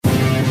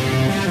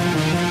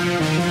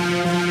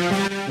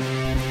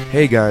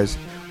Hey guys,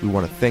 we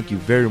want to thank you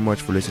very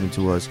much for listening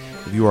to us.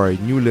 If you are a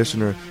new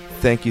listener,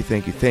 thank you.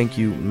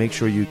 Make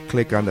sure you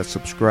click on that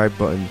subscribe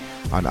button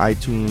on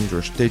iTunes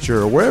or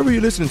Stitcher or wherever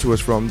you're listening to us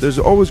from. There's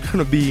always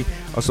going to be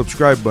a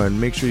subscribe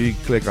button. Make sure you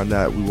click on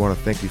that. We want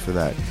to thank you for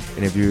that.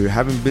 And if you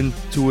haven't been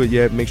to it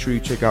yet, make sure you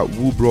check out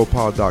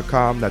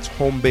woobropod.com. That's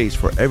home base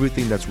for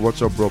everything that's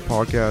What's Up Bro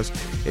podcast.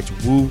 It's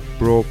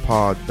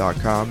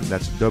woobropod.com.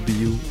 That's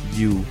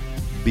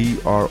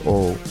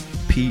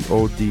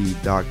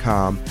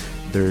WUBROPOD.com.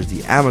 There's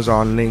the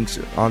Amazon links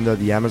under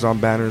the Amazon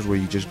banners where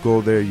you just go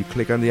there, you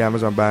click on the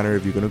Amazon banner.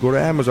 If you're going to go to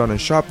Amazon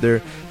and shop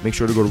there, make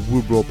sure to go to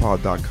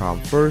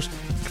woobropod.com first.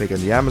 Click on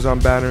the Amazon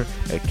banner.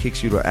 It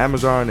kicks you to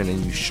Amazon, and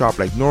then you shop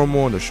like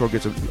normal, and the show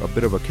gets a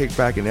bit of a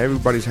kickback, and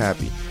everybody's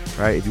happy,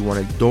 right? If you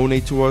want to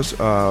donate to us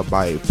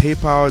by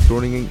PayPal,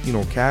 donating,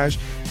 cash,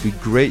 be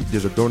great.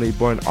 There's a donate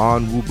button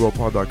on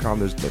woobropod.com.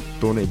 There's the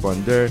donate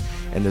button there,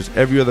 and there's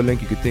every other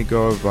link you could think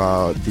of.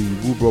 The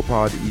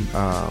woobropod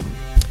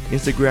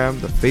Instagram,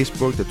 the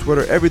Facebook, the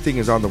Twitter, everything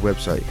is on the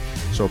website.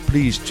 So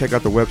please check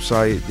out the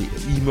website, the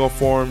email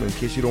form, in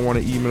case you don't want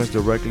to email us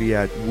directly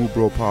at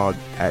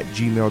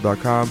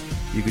woobropod@gmail.com.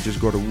 You could just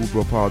go to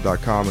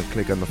woobropod.com and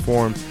click on the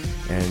form,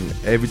 and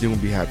everything will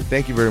be happy.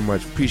 Thank you very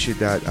much. Appreciate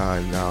that.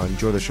 Now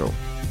enjoy the show.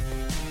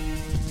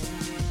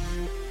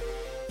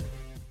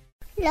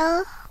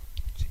 Hello.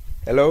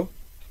 Hello.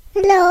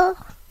 Hello.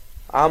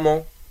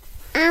 Amo.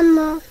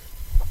 Amo.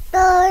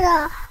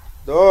 Dora.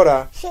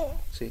 Dora. Sí.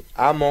 Sí.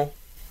 Amo.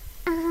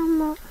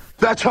 Amo.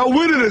 That's how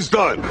winning is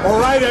done. All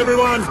right,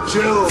 everyone,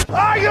 chill.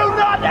 Are you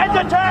not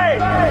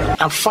entertained?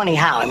 I'm funny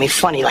how? I mean,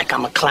 funny like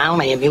I'm a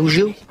clown. I amuse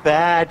you.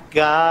 Bad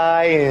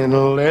guy in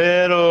a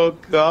little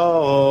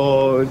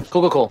coat.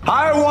 Cool.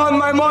 I want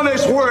my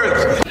money's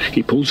worth.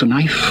 He pulls a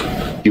knife,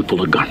 you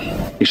pull a gun.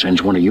 He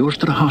sends one of yours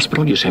to the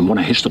hospital, you send one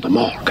of his to the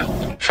morgue.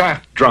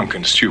 Fat, drunk,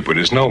 and stupid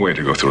is no way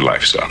to go through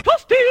life, son.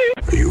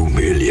 You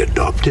merely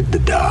adopted the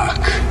dark.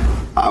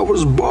 I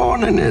was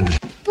born in it.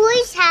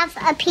 Boys have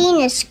a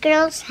penis,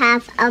 girls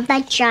have a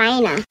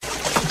vagina.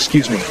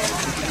 Excuse me.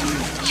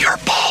 Your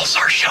balls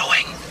are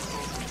showing.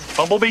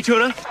 Bumblebee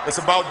tuna? It's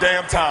about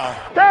damn time.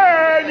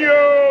 Can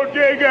you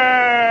dig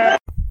it?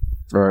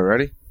 All right,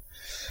 ready?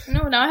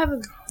 No, now I have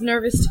a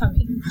nervous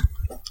tummy.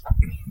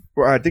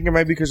 Well, I think it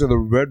might be because of the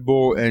Red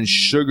Bull and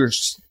sugar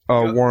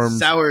worms.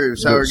 Sour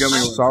gummy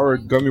worms. Sour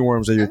gummy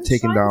worms that you're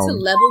taking down. To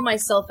level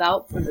myself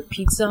out for the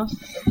pizza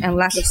and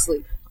lack of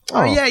sleep.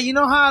 Oh yeah, you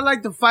know how I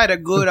like to fight a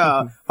good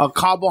a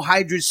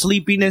carbohydrate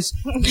sleepiness?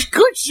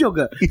 Good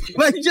sugar.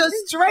 Like just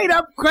straight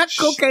up crack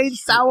cocaine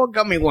sour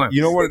gummy worms.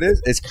 You know what it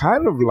is? It's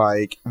kind of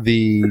like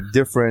the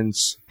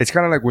difference. It's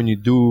kind of like when you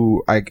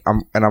do,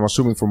 I'm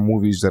assuming from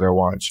movies that I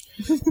watch.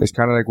 It's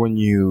kind of like when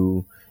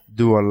you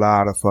do a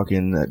lot of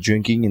fucking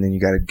drinking and then you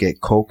got to get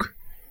Coke.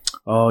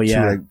 Oh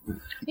yeah.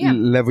 Yeah.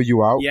 Level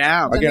you out.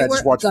 Yeah. Again, I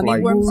just watch gummy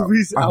Flight.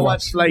 worms. I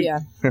watch Flight. Yeah.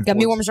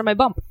 Gummy worms are my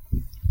bump.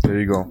 There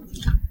you go.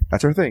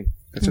 That's her thing.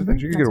 She can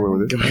get away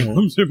with it.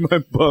 Worms in my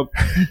bump.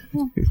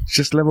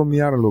 Just level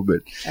me out a little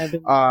bit.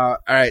 All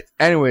right.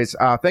 Anyways,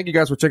 thank you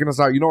guys for checking us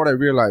out. You know what I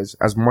realized?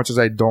 As much as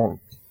we don't,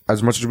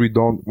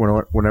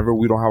 whenever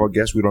we don't have a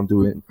guest, we don't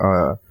do it.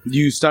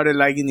 You started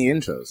liking the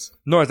intros.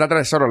 No, it's not that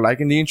I started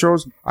liking the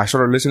intros. I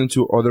started listening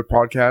to other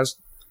podcasts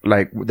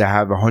like that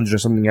have 100 or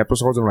something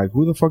episodes. I'm like,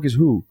 who the fuck is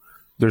who?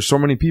 There's so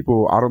many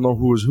people. I don't know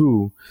who is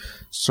who.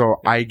 So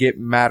I get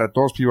mad at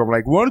those people. I'm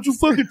like, why don't you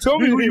fucking tell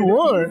me who you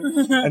are?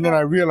 And then I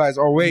realize,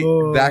 oh, wait,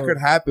 that could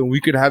happen.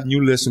 We could have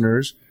new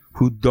listeners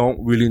who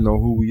don't really know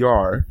who we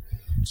are.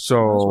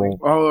 So.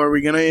 Oh, are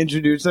we going to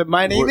introduce them?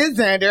 My name is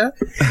Xander,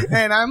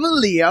 and I'm a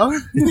Leo.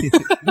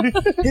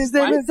 His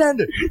name is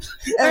Xander,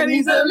 and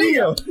he's a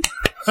Leo.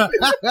 I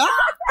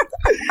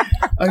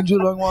enjoy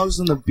long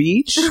walks on the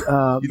beach. You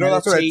know,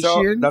 that's what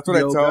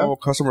I tell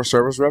customer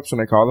service reps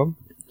when I call them.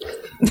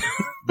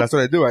 That's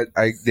what I do. When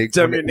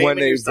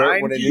they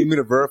need me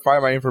to verify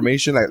my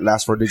information, like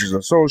last 4 digits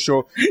of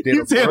social, date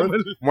of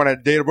birth. When I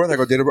date of birth, I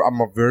go date of birth. I'm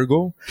a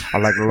Virgo. I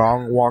like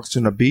long walks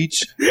on the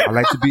beach. I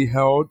like to be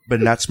held,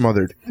 but not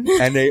smothered.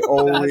 And they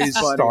always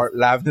start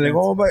laughing. They're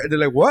like, "Oh my!" They're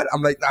like, "What?"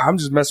 I'm like, nah, "I'm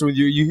just messing with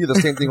you. You hear the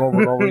same thing over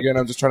and over again.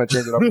 I'm just trying to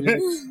change it up." Like,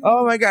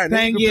 oh my god!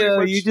 Thank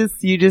you.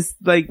 You just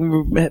like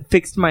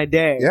fixed my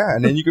day. Yeah,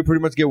 and then you can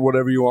pretty much get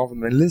whatever you want from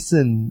them.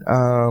 Listen,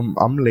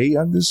 I'm late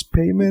on this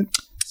payment.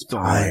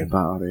 Don't worry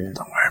about it.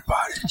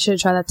 I should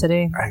have tried that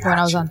today when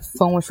I was on the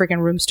phone with freaking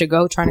Rooms to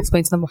Go trying to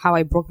explain to them how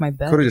I broke my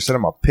bed. Could have just sent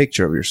them a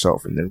picture of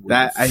yourself and then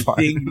that I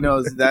think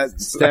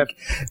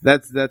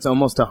that's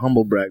almost a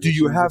humble brag. Do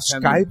you have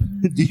Skype?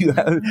 Do you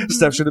have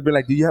Steph should have been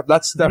like, do you have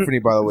that's Stephanie,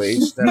 by the way.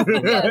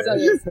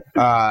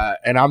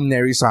 And I'm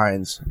Neri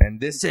Science, and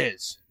this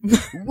is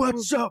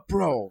What's Up,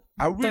 Bro?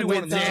 I really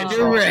want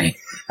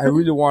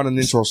an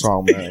intro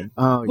song, man.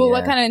 Well,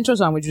 what kind of intro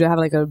song would you have?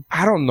 Like a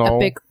I don't know.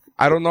 Epic?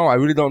 I don't know. I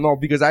really don't know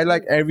because I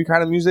like every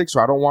kind of music, so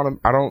I don't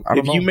want to. I don't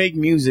If know. you make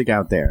music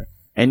out there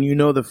and you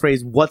know the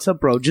phrase "What's up,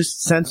 bro?"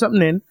 just send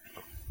something in,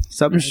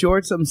 something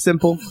short, something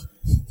simple.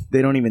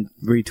 They don't even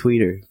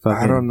retweet her.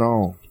 I don't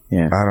know.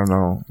 Yeah. I don't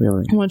know.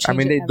 Really. I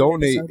mean, they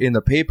donate in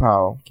the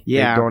PayPal.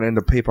 Yeah. They donate in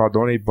the PayPal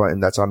donate button.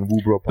 That's on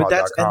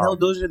WooBroPod.com. But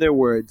those are their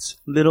words.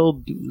 Little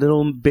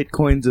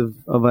bitcoins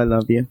of I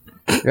love you.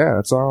 Yeah,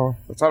 that's all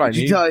I Did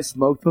you need. tell I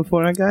smoked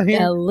before I got here?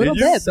 Yeah, a little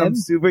bit. Some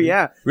super,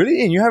 yeah.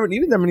 Really? And you haven't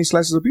eaten that many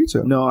slices of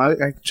pizza? No, I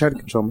try to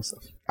control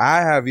myself.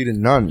 I have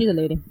eaten none. He's a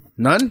lady.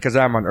 None? Because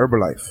I'm on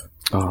Herbalife.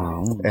 Oh.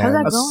 How's that And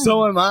going?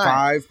 So am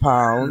I. 5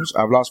 pounds.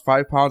 I've lost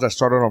 5 pounds. I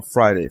started on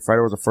Friday.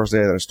 Friday was the first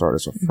day that I started.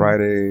 So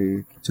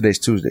Friday, today's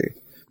Tuesday.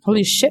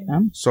 Holy shit,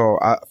 man. So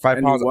 5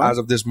 And pounds what? as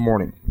of this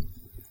morning.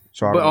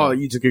 So I But, don't know.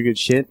 you took a good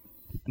shit?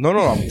 No,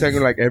 I'm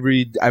taking like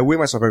I weigh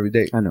myself every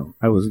day. I know.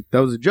 That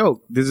was a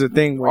joke. This is a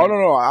thing. Where Oh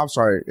no, I'm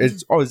sorry.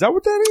 Is that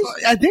what that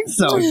is? I think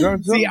so. See,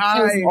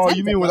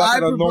 you mean without I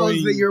that propose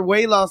annoying that your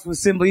weight loss was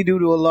simply due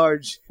to a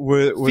large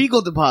with,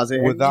 fecal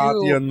deposit. without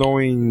And the you-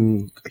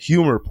 annoying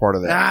humor part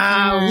of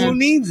that? who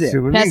needs it? See,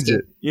 who needs Pesky.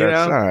 it? You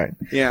That's know? all right.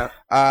 Yeah.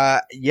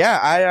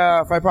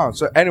 I 5 pounds.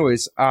 So,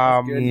 anyways,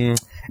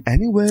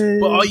 anyway,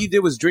 But all you did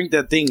was drink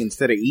that thing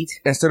instead of eat.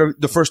 instead of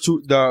the first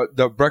two,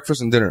 the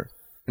breakfast and dinner,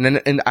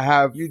 and I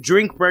have You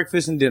drink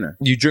breakfast and dinner.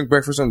 you drink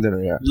breakfast and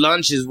dinner. Yeah,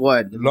 Lunch is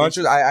what? lunch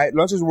is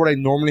lunch is what I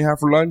normally have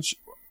for lunch,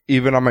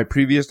 even on my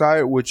previous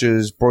diet, which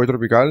is pollo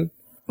tropical.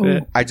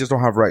 I just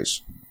don't have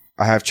rice.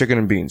 I have chicken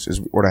and beans is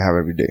what I have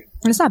every day,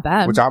 It's not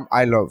bad. which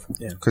I love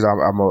because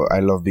I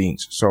love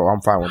beans, so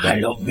I'm fine with that. I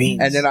love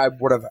beans. And then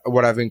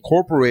what I've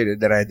incorporated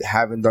that I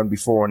haven't done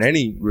before in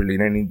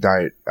any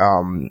diet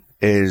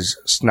is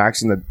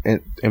snacks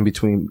in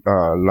between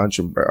lunch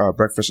and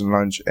breakfast and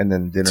lunch, and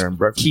then dinner and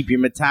breakfast. Keep your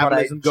But I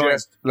metabolism going.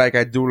 just like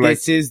I do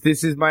like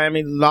This is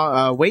Miami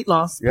weight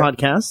loss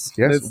podcast.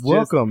 yes. Let's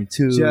Welcome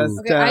to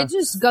okay, I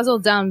just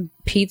guzzled down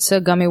pizza,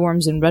 gummy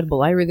worms, and Red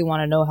Bull. I really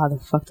want to know how the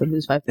fuck to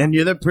lose 5 pounds. And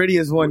you're the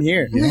prettiest one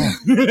here.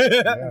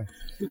 Yeah.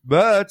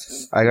 But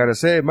I gotta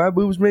say, my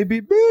boobs may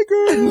be bigger.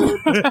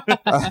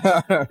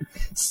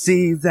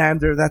 See,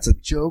 Xander, that's a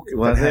joke.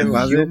 Was That it? has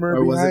Was it? humor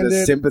Or was it behind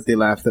a sympathy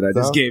laugh that I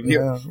just No, gave you?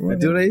 yeah.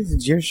 Dude,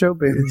 it's your show,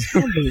 baby.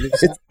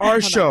 It's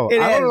our show. It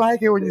I don't is.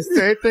 like it when you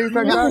say things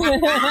like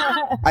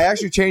that. I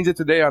actually changed it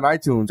today on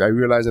iTunes. I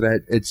realized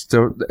that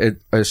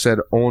it said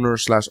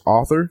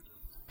owner/author,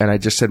 and I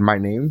just said my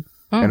name,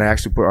 and I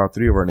actually put all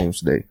 3 of our names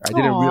today. I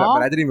didn't realize,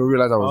 but I didn't even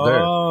realize I was there.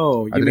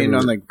 Oh, I you didn't mean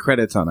on really- the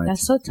credits on it?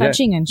 That's so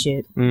touching and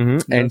shit.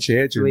 Mm-hmm. And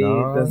shit, you sweet.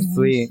 know, That's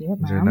sweet. Shit, you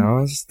man.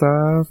 know,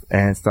 stuff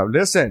and stuff.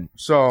 Listen,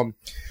 so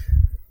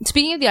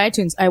Speaking of the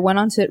iTunes, I went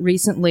onto it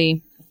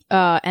recently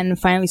and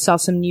finally saw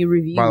some new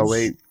reviews. by the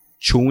way,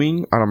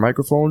 chewing on a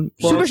microphone,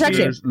 Super sexy.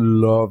 listeners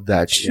love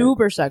that shit.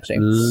 super sexy.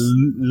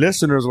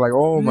 Listeners are like,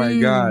 oh my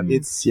god,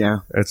 It's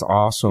it's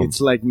awesome.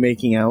 It's like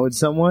making out with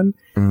someone,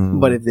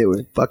 but if they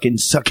were fucking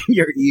sucking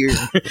your ear,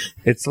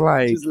 It's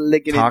like just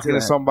licking talking into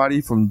to that. somebody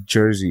from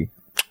Jersey.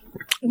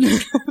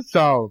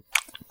 So,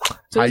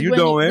 So how this is you when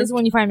doing? This is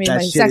when you find me That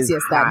my shit is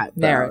sexiest. hot,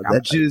 There. bro.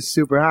 That shit is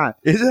super hot.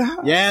 is it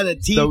hot? Yeah, the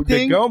teeth The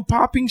thing. gum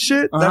popping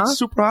shit? Uh-huh. That's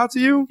super hot to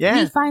you? Yeah,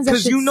 He finds that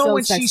because you shit know so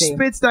when she sexy.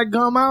 spits that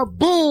gum out,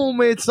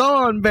 boom, it's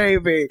on,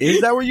 baby.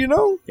 Is that what you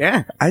know?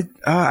 Yeah, I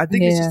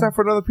think it's Yeah. just time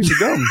for another piece of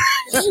gum.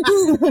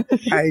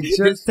 I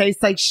just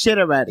tastes like shit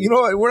already. you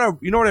know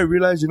what I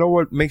realized? You know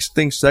what makes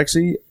things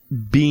sexy?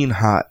 Being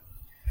hot.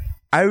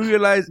 I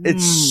realize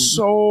it's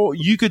so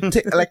you could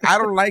take like I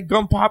don't like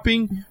gum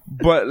popping,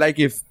 but like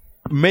if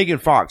Megan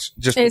Fox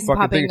just It's fucking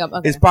popping thing, gum,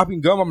 okay. it's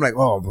popping gum. I'm like,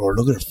 oh bro,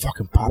 look at the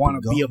fucking popping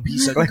want to gum. be a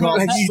piece of Like, gum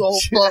like you so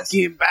just-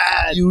 fucking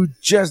bad. You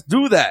just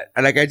do that,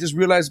 and like I just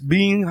realized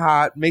being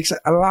hot makes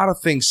a lot of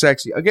things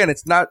sexy. Again,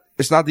 it's not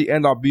the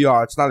end all be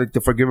all. It's not like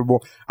the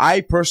forgivable.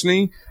 I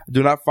personally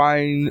do not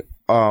find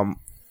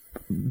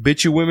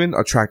bitchy women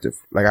attractive.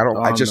 Like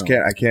I just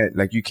can't. I can't.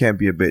 Like you can't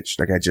be a bitch.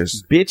 Like I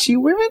just.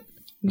 Bitchy women?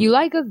 You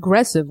like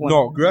aggressive ones.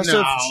 No, aggressive,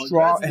 No,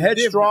 strong, aggressive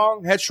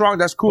is headstrong.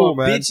 That's cool,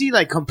 Well, man. bitchy,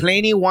 like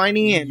complaining,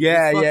 whiny, and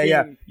Yeah.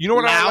 fucking You know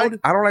what I loud?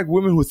 like? I don't like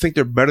women who think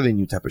they're better than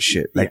you, type of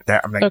shit. Like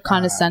that. I'm like Or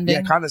condescending.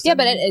 Yeah,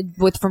 condescending. Yeah,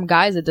 but with from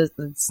guys,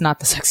 it's not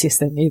the sexiest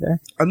thing either.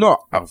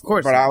 No, of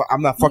course. But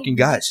I'm not fucking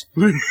guys.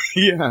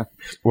 Yeah.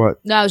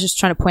 What? No, I was just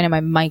trying to point at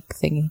my mic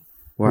thingy.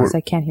 Because I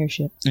can't hear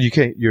shit. You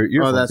can't. Your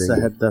Oh, that's the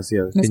thing. head. That's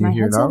the other. Is Can you my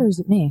hear headset now? or is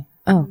it me?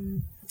 Oh,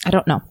 I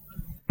don't know.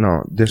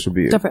 No, this would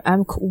be it. Different.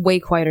 I'm way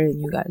quieter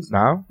than you guys.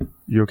 Now?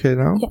 You okay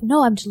now? Yeah,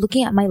 no, I'm just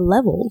looking at my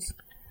levels.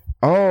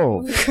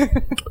 Oh.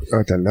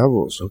 At the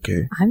levels.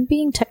 Okay. I'm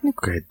being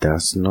technical. Okay,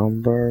 that's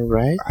number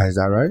right. Is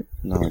that right?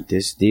 No,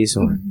 this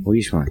one.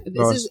 Which one? This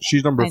No, is,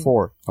 she's number I-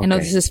 4. I know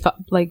Okay. this is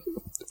like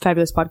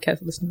fabulous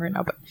podcast listening right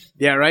now, but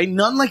Yeah, right.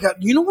 None like a.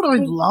 You know what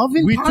I love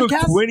in We podcasts?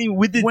 took 20.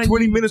 We did When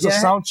 20 you minutes of get-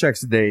 sound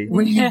checks today.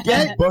 When you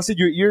get busted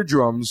your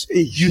eardrums.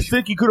 You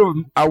think you could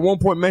have at one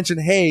point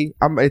mentioned, "Hey,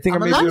 I think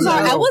I'm I made I'm you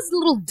sorry, I little-" was a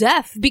little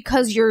deaf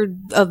because your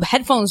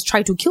headphones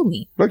tried to kill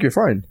me. Look, you're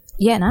fine.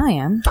 Yeah, and I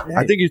am.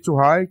 I think it's too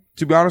high,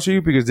 to be honest with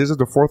you, because this is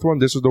the 4th one.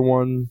 This is the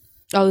one.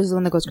 Oh, this is the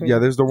one that goes crazy. Yeah,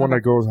 this is the one that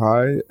goes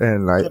high,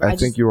 and I I think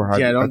just- you were high.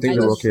 Yeah, I I don't think think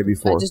you were just- okay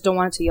before. I just don't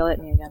want it to yell at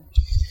me again.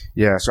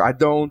 Yeah, so I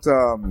don't.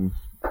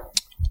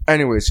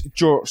 Anyways,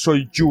 Joe. So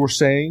you were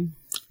saying,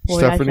 What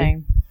was I Stephanie?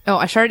 saying? Oh,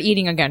 I started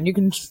eating again. You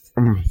can.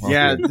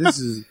 yeah, this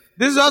is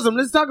This is awesome.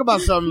 Let's talk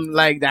about something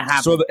like that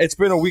happened. So it's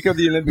been a week of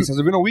the Olympics. Has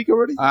it been a week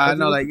already?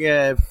 No, like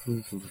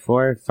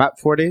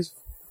 4 days.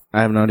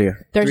 I have no idea.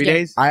 Thursday. 3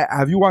 days.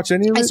 Have you watched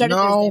any of I it? started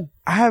Thursday.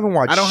 I haven't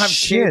watched. I don't have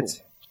shit. cable.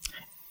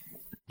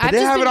 But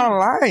they have it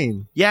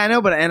online. Yeah, I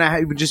know, but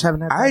we just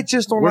haven't had. I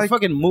just don't We're like.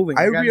 fucking moving.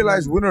 I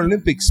realize Winter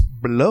Olympics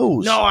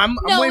blows. No, I'm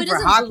No, waiting it for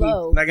doesn't hockey.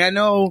 blow. Like I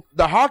know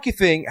The hockey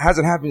thing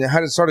hasn't happened. It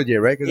hasn't started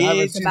yet, right? 'Cause I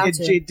haven't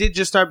seen- it did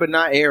just start, but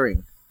not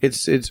airing.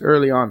 It's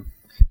early on.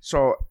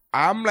 So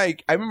I'm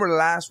like, I remember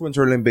last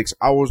Winter Olympics,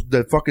 I was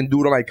the fucking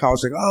dude on my couch,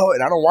 like, oh,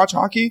 and I don't watch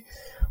hockey,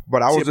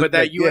 but I was. But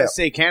that like,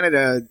 USA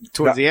Canada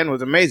towards the end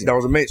was amazing. that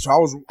was amazing. So I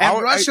was.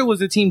 And Russia was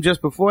the team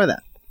just before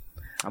that.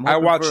 I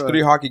watched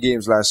 3 hockey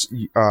games last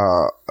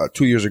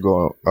 2 years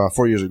ago,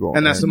 4 years ago,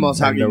 and that's the most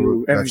hockey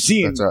you've ever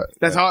seen.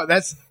 That's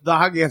the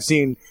hockey I've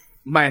seen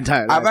my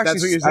entire life.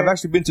 I've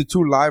actually been to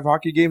 2 live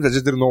hockey games. I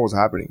just didn't know what was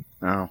happening.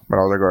 Oh. But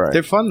I was like, all right.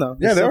 They're fun though.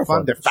 Yeah, they're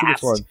fun. They're Super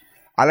fast. fun.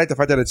 I like the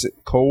fact that it's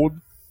cold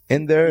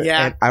in there,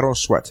 and I don't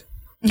sweat.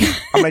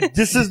 I'm like,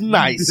 this is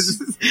nice.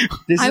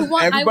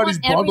 Everybody's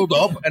bundled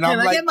up, and I'm Can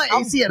I like, get my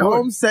AC at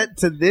home set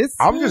to this?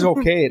 I'm just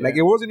okay. Like,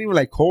 it wasn't even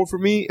like cold for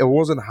me. It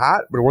wasn't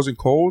hot, but it wasn't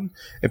cold.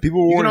 And people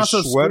were You can wearing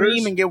also sweaters.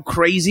 scream and get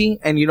crazy,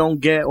 and you don't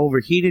get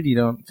overheated. You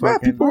don't. Yeah,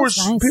 fucking- people were.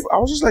 I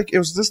was just like, it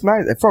was just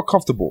nice. It felt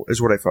comfortable. Is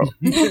what I felt.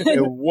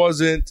 It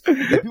wasn't.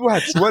 Like, people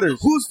had sweaters.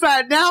 Who's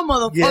fat now,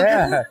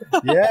 motherfucker?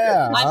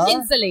 Yeah. I'm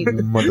insulated.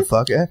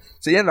 Motherfucker.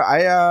 So yeah,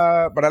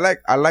 no, but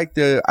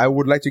I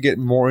would like to get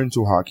more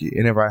into hockey,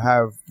 and if I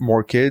have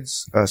more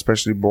kids,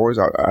 especially boys,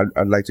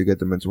 I'd like to get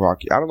them into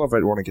hockey. I don't know if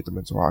I'd want to get them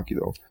into hockey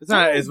though. It's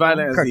not as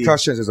violent as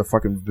Concussions is a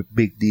fucking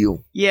big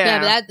deal. Yeah,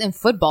 but that in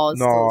football is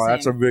still No, the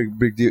that's a same.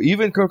 big deal.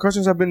 Even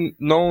concussions have been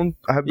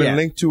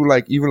linked to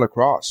like even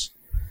lacrosse,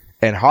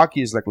 and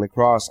hockey is like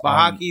lacrosse. But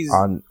hockey's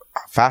on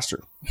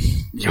faster,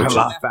 a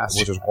lot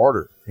faster, which is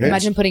harder. Yeah.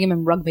 Imagine putting him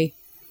in rugby.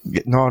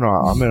 No,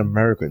 I'm an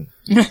American.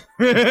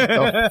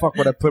 The fuck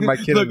would I put my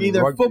kid Look, in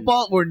either rugby?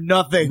 football or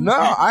nothing. No,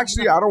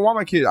 actually, I don't want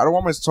my kid. I don't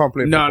want my son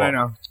playing football.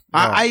 No.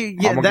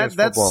 I'm against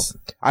football.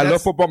 I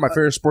love football. My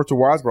favorite sport to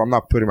watch, but I'm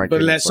not putting my kid.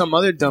 But in let some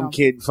other dumb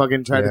kid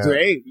fucking try to do it.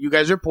 Hey, you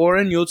guys are poor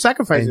and you'll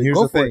sacrifice And it. here's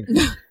Go the for thing.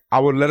 it. I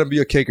would let him be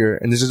a kicker,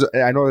 and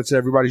I know that's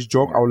everybody's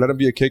joke. I would let him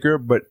be a kicker,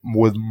 but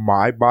with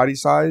my body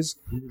size,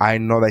 I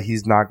know that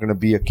he's not going to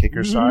be a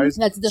kicker size.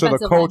 That's So the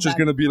defensive coach is linebacker.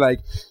 going to be like,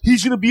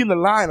 he's going to be in the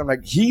line. I'm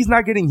like, he's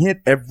not getting hit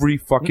every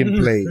fucking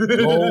play.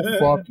 Go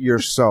fuck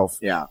yourself.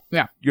 Yeah.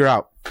 You're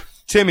out.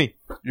 Timmy,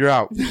 you're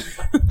out.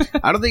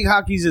 I don't think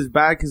hockey's as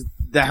bad because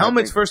the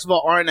helmets, first of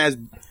all, aren't as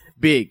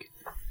big.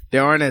 They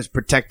aren't as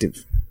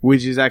protective,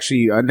 which is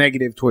actually a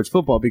negative towards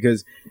football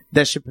because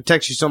that shit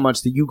protects you so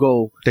much that you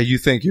go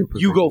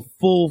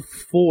full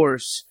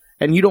force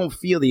and you don't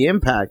feel the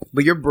impact,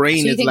 but your brain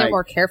So you is think like, they're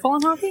more careful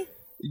in hockey?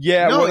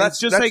 Yeah, no, well, that's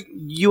just like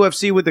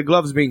UFC with the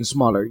gloves being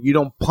smaller. You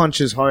don't punch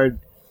as hard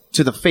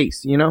to the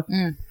face, you know?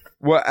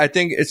 Well, I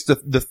think it's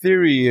the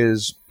theory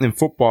is in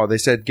football, they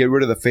said get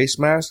rid of the face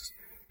masks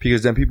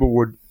because then people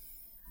would,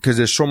 because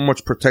there's so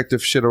much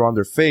protective shit around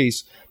their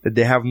face that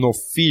they have no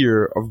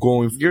fear of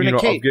going. You're in a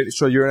cage.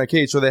 So you're in a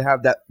cage. So they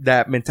have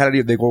that mentality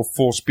of they go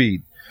full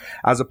speed,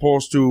 as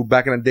opposed to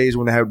back in the days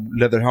when they had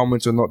leather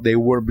helmets or not. They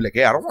would be like,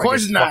 "Hey, I don't want to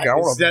course not.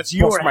 That's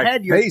your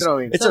head you're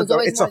throwing. It's So it's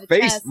always it's more a the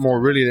face chest more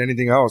really than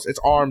anything else. It's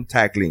arm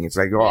tackling. It's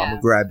like, oh, I'm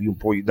gonna grab you and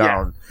pull you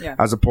down, Yeah.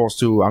 as opposed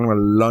to I'm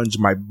gonna lunge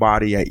my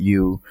body at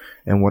you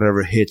and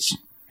whatever hits.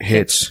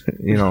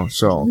 You know,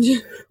 so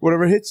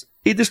whatever hits,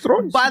 it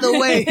destroys. By the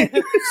way,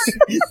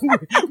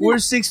 we're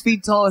 6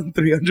 feet tall and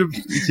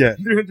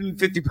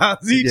 350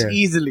 pounds each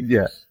easily.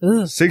 Yeah.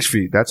 6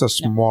 feet. That's a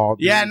small.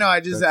 Yeah, no,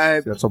 that's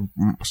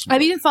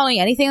Have you been following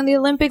anything on the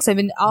Olympics?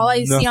 All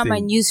I see on my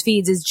Nothing. news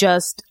feeds is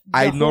just the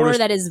I horror noticed-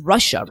 that is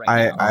Russia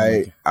right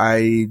now.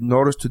 I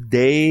noticed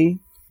today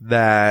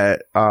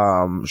that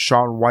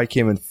Sean White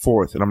came in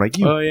 4th, and I'm like,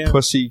 you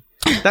pussy.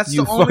 That's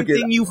You the only fucking-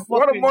 thing you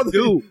What a fucking mother-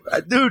 do.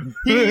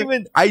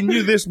 Dude, I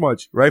knew this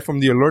much, right, from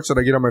the alerts that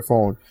I get on my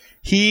phone.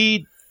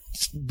 He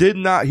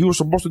was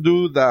supposed to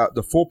do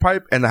the full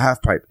pipe and the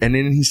half pipe. And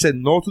then he said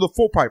no to the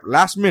full pipe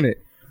last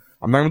minute.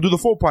 I'm not going to do the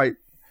full pipe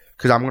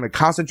because I'm going to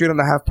concentrate on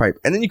the half pipe.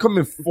 And then you come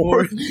in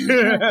 4th.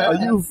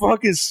 Are you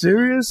fucking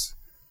serious?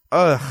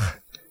 Ugh.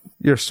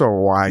 You're so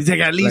white. He's like,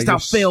 at least I'll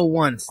fail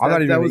once. I'm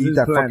not even going to eat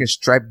that fucking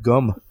striped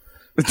gum.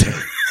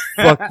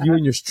 Fuck you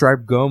and your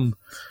striped gum.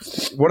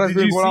 What has Did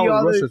been you going see on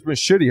all with the- Russia? It's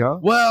been shitty, huh?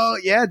 Well,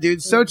 yeah, dude.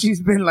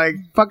 Sochi's been like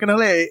fucking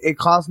hilarious. It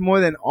costs more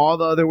than all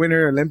the other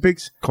Winter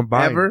Olympics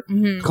Combined. ever.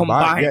 Mm-hmm.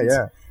 Combined.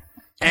 Yeah.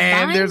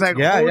 And there's like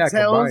Yeah, hotels.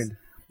 combined.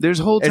 There's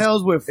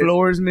hotels with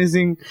floors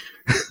missing.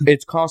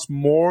 It costs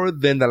more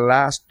than the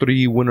last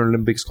 3 Winter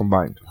Olympics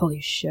combined.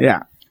 Holy shit.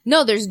 Yeah.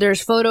 No,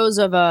 there's photos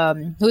of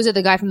who is it?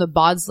 The guy from the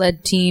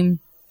bobsled team.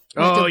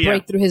 Who had to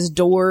break through his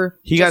door.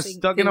 He got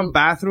stuck in a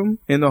bathroom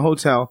in the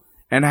hotel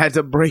and had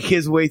to break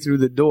his way through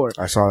the door.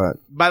 I saw that.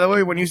 By the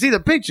way, when you see the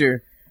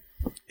picture,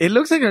 It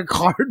looks like a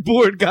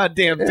cardboard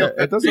goddamn door.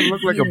 It doesn't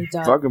look like Really a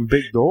dumb. fucking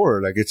big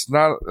door. Like it's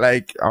not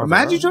like.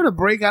 Imagine trying to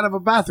break out of a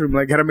bathroom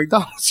like at a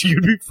McDonald's.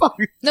 You'd be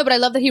fucking. No, but I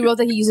love that he wrote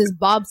that he uses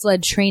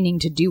bobsled training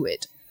to do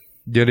it.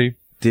 Did he?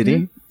 Did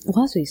he?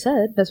 Well, that's what he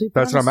said. That's what he put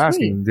That's on what I'm his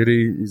tweet. asking. Did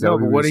he? Is that No,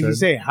 but what did he said?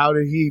 say? How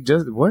did he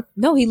just what?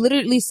 No, he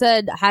literally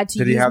said had to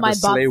Did he use have my the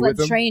sleigh with bobsled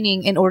him?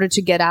 training in order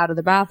to get out of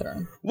the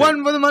bathroom.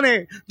 1 for the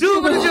money,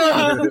 2 for the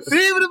job,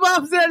 3 for the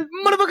bobsled.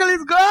 Motherfucker,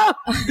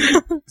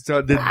 let's go.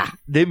 So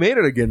they made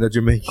it again. The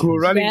Jamaican. Cool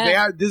Runnings. Yeah. They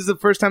are, this is the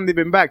first time they've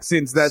been back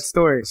since that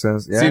story.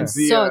 Since Since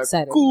the So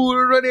excited. Cool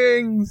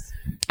Runnings.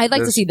 I'd like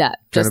to There's see that.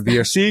 Gonna Just be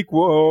a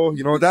sequel.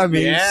 You know what that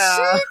means?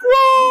 Yeah.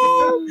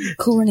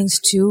 Cool Runnings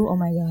 2. Oh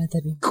my god,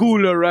 that'd be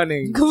Cooler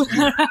Running.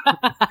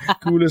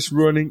 Coolest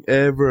running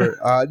ever.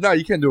 No,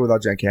 you can't do it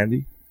without John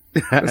Candy.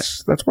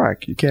 That's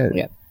whack. You can't.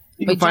 Yeah.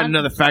 You can Wait, find John-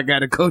 another fat guy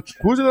to coach.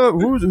 Who's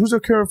a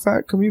current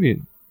fat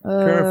comedian?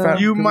 Current fat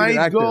You comedian might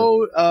actor.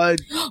 go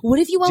What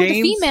if you went James,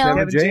 with a female?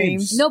 Kevin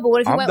James. No, but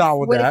what if you I'm went? down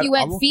with What that. if you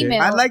went I'm okay.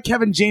 female? I'd like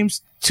Kevin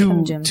James to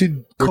Kevin James.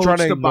 to We're coach trying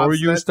to the ignore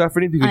you, bobsled.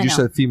 Stephanie, because I you know.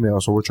 said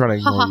female, so we're trying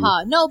to Ha ignore ha you.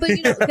 ha! No, but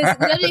you know, because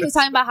the other day he was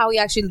talking about how he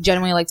actually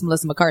genuinely likes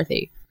Melissa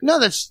McCarthy. No,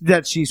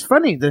 that she's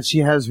funny, that she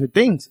has her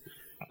things.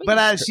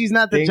 But she's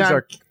not the Things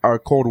John. are a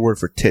code word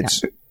for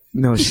tits.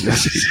 No, she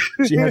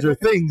doesn't. She has her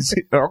things.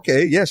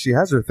 Okay, yes, she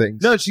has her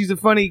things. No, she's a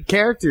funny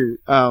character.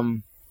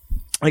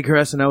 Like her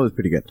SNL was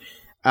pretty good.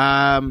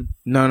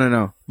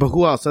 No. But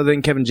who else other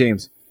than Kevin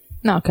James?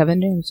 No,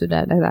 Kevin James did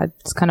that.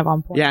 That's kind of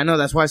on point. Yeah, I know.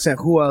 That's why I said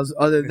who else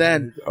other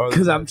than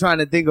because I'm trying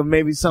to think of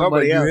maybe No, but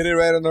somebody you else. hit it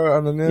right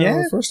on the nail Yeah.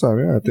 the first time.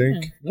 Yeah, I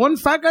think. One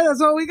fat guy.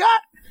 That's all we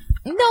got.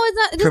 No, it's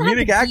not. It doesn't have Comedic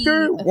to be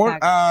actor, a one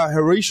fact.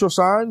 Horatio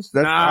Sanz.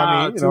 That's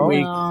I mean, you too know,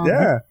 weak.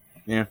 yeah.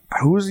 Yeah.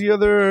 Who's the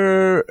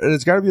other?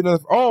 It's got to be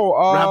another. Oh,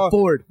 Rob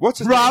Ford. What's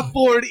his Rob name?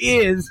 Ford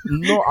is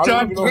No, I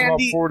John don't even know who Rob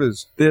Candy. Ford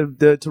is.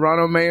 the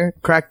Toronto mayor,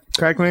 crack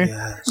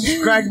mayor,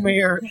 crack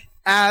mayor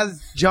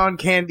as John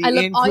Candy I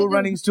love in all Cool you do-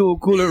 Runnings to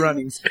Cooler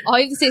Runnings. All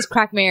you have to say is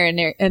crack mayor,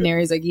 and there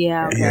he's like,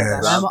 yeah, okay,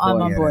 Yes. I'm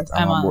on Yeah, board.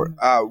 I'm on board.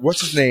 What's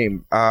his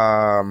name?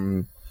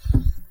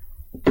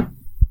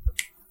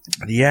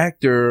 The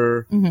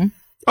actor.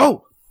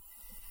 Oh,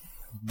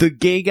 the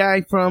gay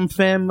guy from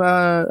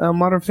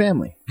Modern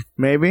Family,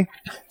 maybe.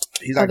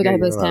 He's Oh, not the guy gay, who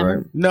plays you know, Cameron.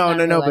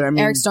 right? No. But I mean,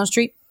 Eric Stone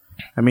Street.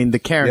 I mean the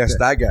character. Yes,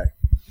 that guy.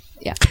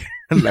 Yeah.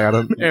 Like, I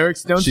don't. Eric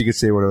Stone. She could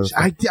say whatever.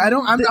 I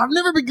don't. I've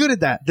never been good at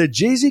that. Did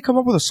Jay-Z come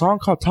up with a song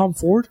called Tom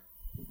Ford?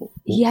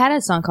 He had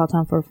a song called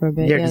Tom Ford for a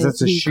bit. Yeah, 'cause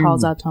that's a he shoe.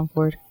 calls out Tom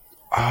Ford.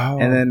 Oh.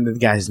 And then the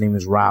guy's name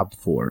is Rob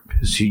Ford.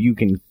 So you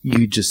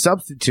just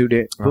substitute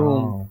it. Boom.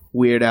 Oh.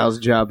 Weird Al's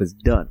job is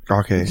done.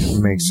 Okay,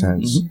 makes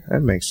sense.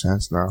 That makes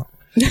sense now.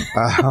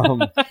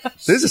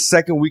 This is the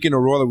second week in a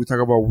row that we talk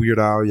about Weird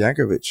Al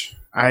Yankovic.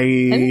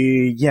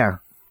 Yeah.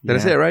 Did I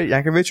say it right?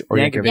 Yankovic or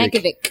Yankovic.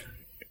 Yankovic.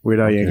 Weird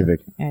Al Yankovic.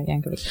 Yeah,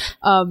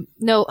 Yankovic.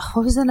 No,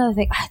 what was another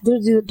thing?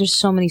 There's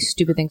so many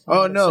stupid things.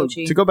 Oh no!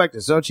 Sochi. To go back to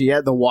Sochi, yeah,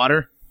 the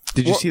water.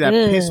 Did you see that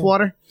Ugh. piss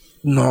water?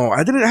 No,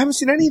 I didn't. I haven't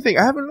seen anything.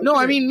 I haven't. No,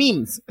 I mean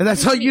memes.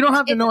 That's all. You don't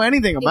have to know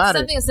anything It's about it.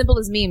 something as simple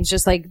as memes.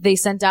 Just like they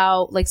sent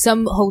out, like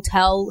some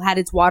hotel had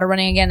its water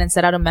running again and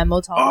sent out a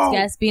memo to all its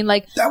guests being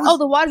like, "Oh,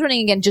 the water's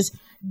running again. Just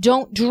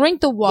don't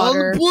drink the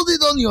water. Don't put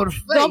it on your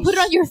face. Don't put it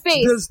on your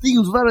face. There's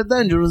things very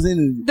dangerous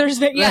in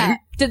There's yeah."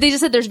 They just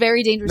said there's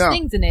very dangerous No.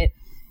 things in it.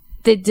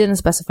 They didn't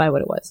specify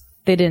what it was.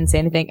 They didn't say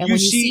anything. And You when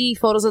you see- see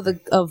photos of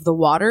the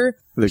water,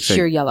 Looks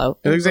pure like- yellow.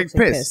 It looks like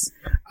piss.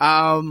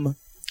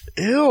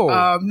 Ew.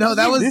 No,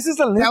 that was This is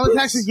that was Olympics?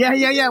 actually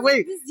yeah.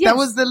 Wait, Yes. that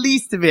was the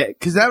least of it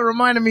because that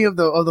reminded me of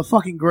the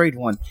fucking great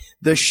one.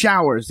 The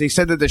showers. They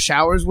said that the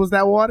showers was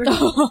that water,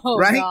 Oh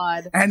right?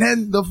 God. And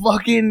then the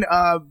fucking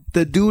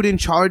the dude in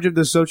charge of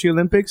the Sochi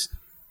Olympics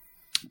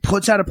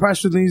puts out a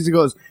press release and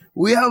goes,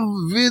 "We have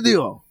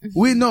video.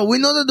 We know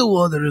that the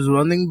water is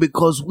running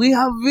because we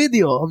have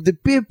video of the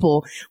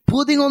people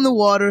putting on the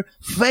water,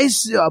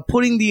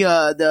 putting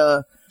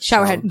the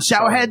Shower head.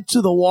 shower head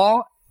to the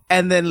wall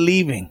and then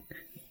leaving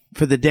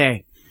for the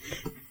day."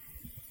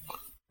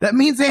 That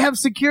means they have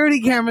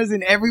security cameras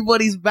in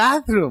everybody's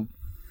bathroom.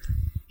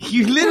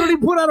 He literally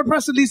put out a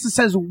press release that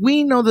says,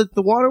 "We know that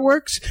the water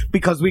works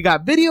because we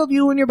got video of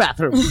you in your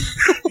bathroom."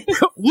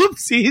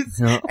 Whoopsies.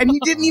 And he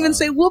didn't even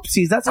say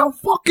whoopsies. That's how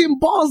fucking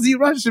ballsy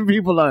Russian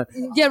people are.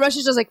 Yeah,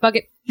 Russia's just like, fuck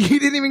it. He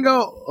didn't even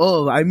go,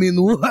 "Oh, I mean,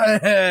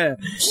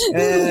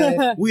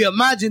 we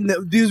imagine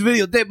that this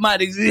videotape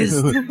might exist."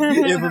 If a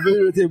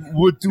videotape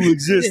would to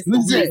exist, we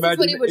That's imagine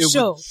what it would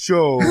show.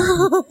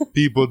 show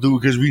people do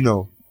because we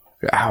know.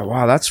 Ah,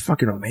 wow, that's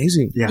fucking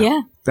amazing.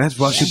 Yeah. That's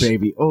Russia,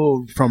 baby.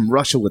 Oh, from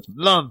Russia with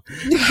love.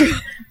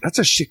 That's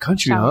a shit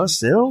country, huh?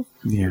 Still,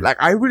 Like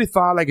I really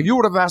thought, like if you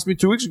would have asked me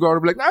 2 weeks ago,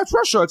 I'd be like, "Nah, it's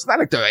Russia. It's not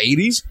like the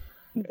 '80s."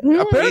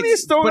 Apparently,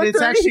 it's still But like it's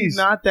the actually 80s.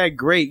 not that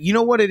great. You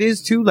know what it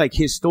is too? Like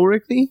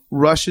historically,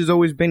 Russia's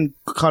always been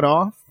cut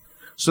off.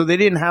 So they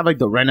didn't have like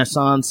the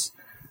Renaissance,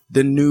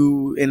 the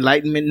new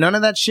Enlightenment. None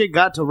of that shit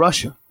got to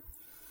Russia.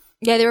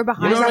 Yeah, they were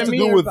behind. What does that have to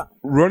do with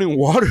running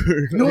water?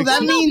 No,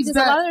 that means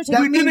because a lot of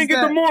that we didn't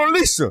get the Mona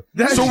Lisa.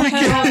 So we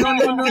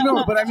can.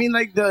 no. But I mean,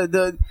 like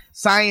the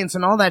science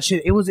and all that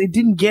shit. It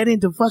didn't get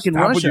into fucking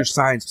Stop with Russia. your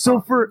science.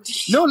 So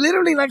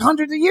literally, like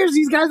hundreds of years,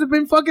 these guys have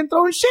been fucking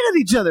throwing shit at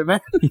each other, man.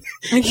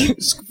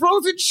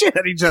 Frozen shit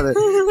at each other.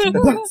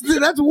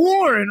 That's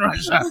war in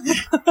Russia.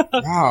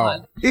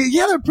 Wow.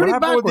 Yeah, they're pretty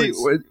What happened backwards.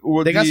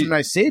 with They got some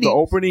nice cities. The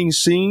opening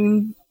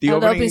scene. the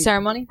opening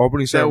ceremony.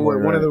 Opening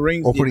ceremony. one of the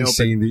rings Opening didn't open.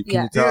 scene. Can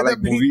Yeah. you tell like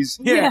movies?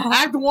 Yeah.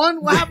 Act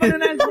 1. What happened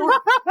in Act 1?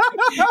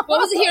 What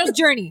was the hero's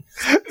journey?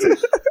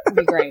 That'd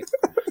be great.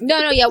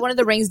 No, yeah, one of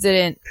the rings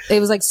didn't. It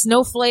was like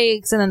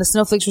snowflakes, and then the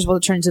snowflakes were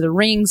supposed to turn into the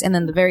rings, and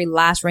then the very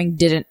last ring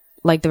didn't.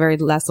 Like the very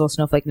last little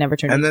snowflake never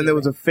turned. And then there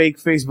was a fake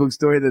Facebook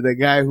story that the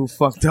guy who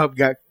fucked up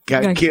got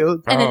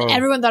killed. and then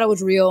everyone thought it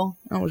was real.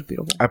 Oh, it was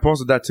beautiful. I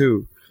posted that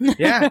too.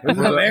 Yeah, it was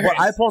hilarious.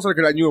 Well, I posted it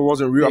because I knew it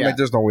wasn't real. I'm Yeah. like,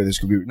 there's no way this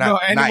could be. No,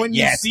 and not when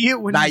yet. you see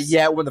it, when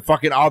When the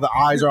fucking all the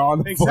eyes are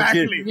on the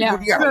Exactly. fucking. Yeah.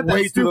 You gotta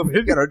wait till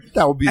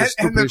that would be the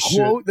and the stupidest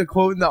shit. the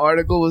quote in the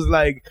article was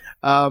like,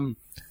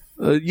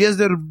 yes,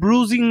 there are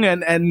bruising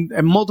and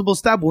multiple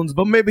stab wounds,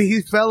 but maybe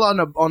he fell on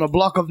a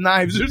block of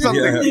knives or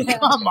something. Yeah.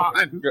 Come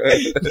on.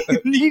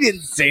 He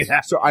didn't say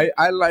that. So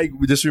I like,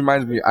 this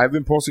reminds me, I've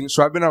been posting,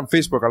 so I've been on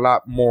Facebook a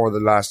lot more the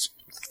last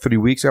 3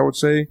 weeks, I would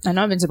say. I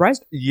know, I've been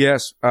surprised.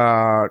 Yes,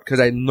 because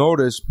I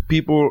noticed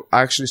people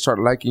actually start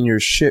liking your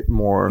shit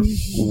more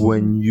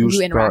when you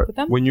interact with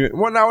them?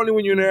 Well, not only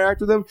when you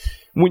interact with them,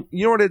 when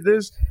you know what it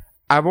is.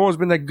 I've always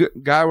been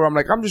that guy where I'm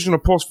like, I'm just gonna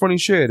post funny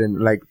shit and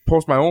like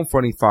post my own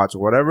funny thoughts or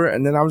whatever,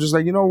 and then I'm just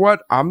like, you know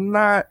what?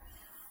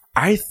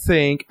 I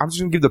think I'm just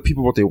gonna give the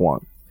people what they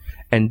want.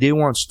 And they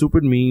want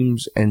stupid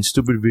memes and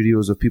stupid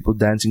videos of people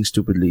dancing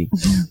stupidly.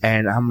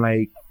 And I'm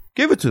like,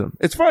 give it to them.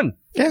 It's fun.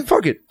 Yeah,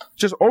 fuck it.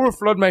 Just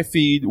overflood my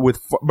feed with,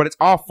 but it's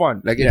all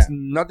fun. Like, it's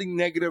nothing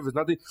negative. It's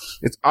nothing.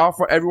 It's all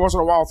fun. Every once in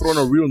a while, I'll throw in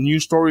a real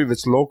news story if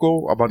it's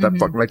local about that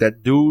fucking, like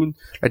that dude,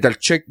 like that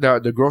chick, the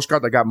Girl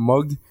Scout that got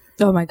mugged.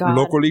 Oh my god!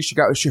 Locally,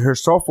 her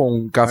cell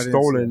phone got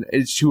stolen.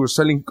 She was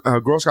selling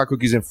Girl Scout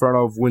cookies in front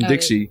of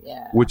Winn-Dixie,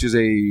 which is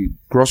a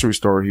grocery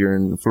store here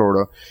in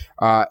Florida.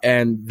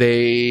 And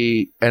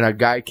a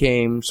guy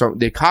came. So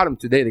they caught him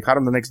today. They caught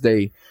him the next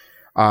day.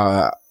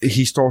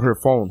 He stole her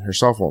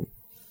cell phone.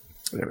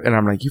 And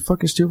I'm like, you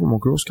fucking steal from a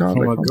Girl Scout?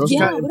 From like, a Girl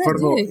Scout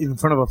in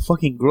front of a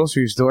fucking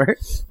grocery store.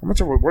 How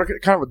much of what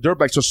kind of a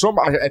dirtbag? So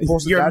somebody, I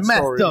posted You're that messed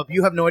story. up.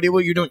 You have no idea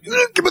what you're doing.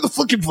 Give me the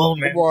fucking phone,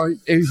 man. Well,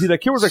 the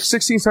kid was like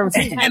 16,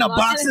 17. And a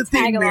box of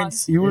Thin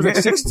Mints. He was like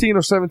 16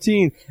 or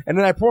 17. And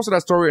then I posted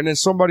that story, and then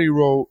somebody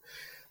wrote,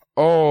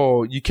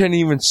 oh, you can't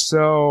even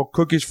sell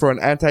cookies for an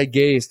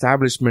anti-gay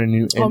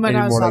establishment Oh my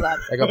God, I saw like, that.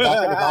 like a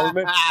black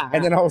establishment.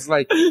 And then I was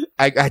like,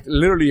 I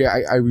literally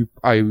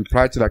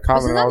replied to that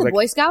comment. Wasn't And I that was the like,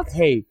 Boy Scouts?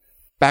 hey,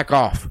 back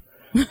off.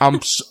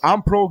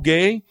 I'm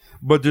pro-gay,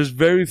 but there's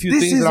very few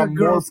This things is that a I'm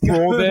Girl more Scout.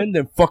 pro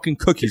than fucking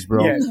cookies,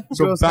 bro. Yeah,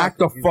 so Girl back Scout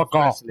the cookies fuck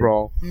off, especially.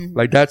 bro.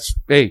 Like that's,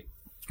 hey,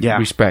 Yeah.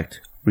 respect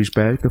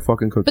the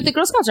fucking cookies. But the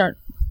Girl Scouts aren't.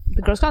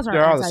 The Girl Scouts aren't.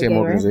 They're all the same anti-gay,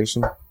 right?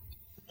 organization.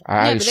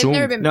 I Yeah, but assume.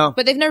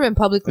 they've never been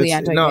publicly It's-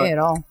 anti-gay no. at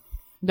all.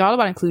 They're all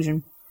about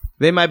inclusion.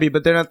 They might be,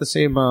 but they're not the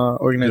same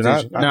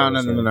organization. They're not?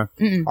 No.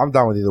 I'm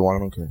down with either one. I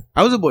don't care.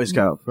 I was a Boy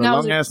Scout for a No, I long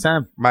was a- ass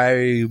time.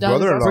 My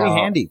brother-in-law, pretty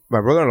handy.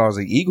 My brother-in-law is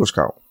an Eagle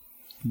Scout.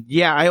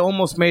 Yeah, I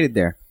almost made it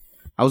there.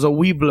 I was a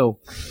Weeblo.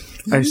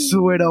 I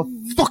swear to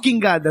fucking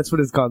God, that's what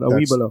it's called, a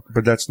Weeblo.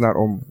 But that's not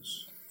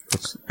almost.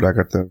 It's like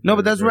at the No,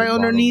 but that's very right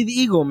bottom. underneath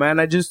Eagle, man.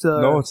 I just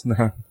No, it's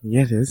not.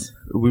 yeah, it is.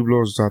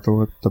 Weeblo is at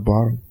the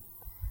bottom.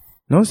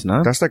 No, it's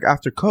not. That's like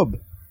after Cub.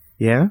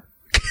 Yeah.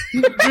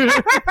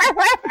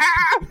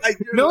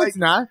 No, it's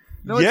not.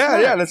 No, it's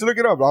not. Yeah. Let's look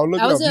it up. I'll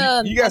look I was it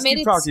up. You guys I made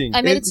keep it. talking.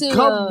 I made It's it to.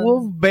 Cub,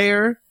 Wolf,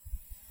 Bear.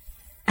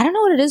 I don't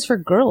know what it is for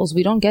girls.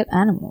 We don't get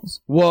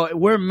animals. Well,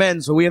 we're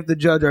men, so we have to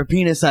judge our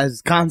penis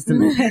sizes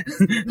constantly.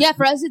 Yeah,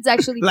 for us, it's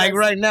actually Like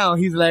right now,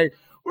 he's like,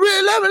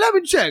 let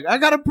me check. I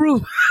gotta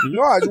prove.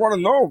 No, I just want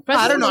to know.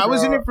 I don't know. I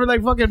was in it for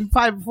like fucking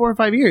 4 or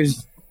 5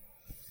 years.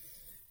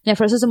 Yeah,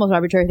 for us, it's the most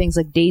arbitrary things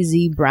like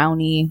Daisy,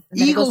 Brownie.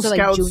 And then it goes to,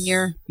 like,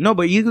 Junior. No,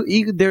 but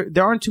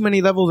there aren't too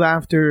many levels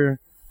after.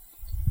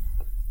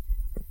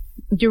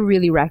 You're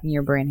really racking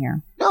your brain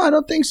here. No, I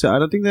don't think so. I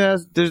don't think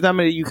there's that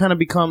many. You kind of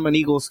become an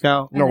Eagle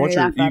Scout. No, once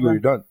you're That Eagle, forever. you're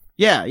done.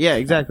 Yeah,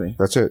 exactly.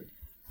 That's it.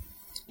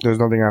 There's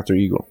nothing after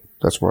Eagle.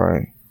 That's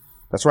why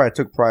I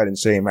took pride in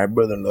saying my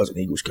brother-in-law's an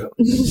Eagle Scout.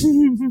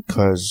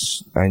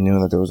 Because I knew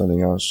that there was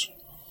nothing else.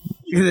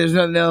 There's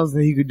nothing else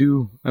that he could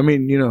do. I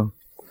mean, He got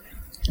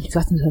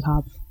them to the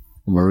top.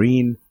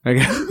 Marine. I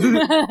guess.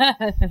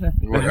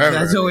 Whatever.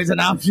 That's always an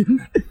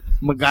option.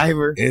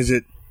 MacGyver. Is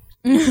it?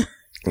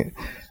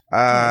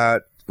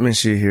 Let me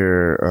see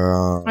here.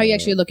 Are you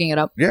actually looking it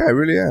up? Yeah, I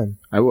really am.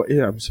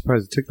 I'm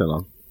surprised it took that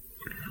long.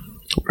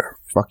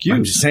 Fuck you.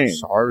 I'm just saying.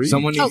 Sorry.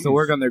 Someone needs to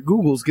work on their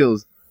Google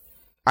skills.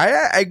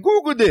 I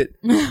googled it,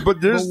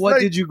 but there's But what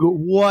did you go?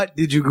 What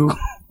did you Google?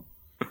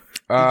 Did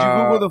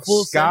you Google the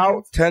full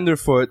Scout sentence?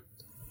 Tenderfoot?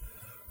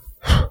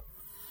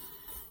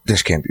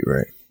 This can't be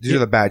right. These are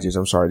the badges.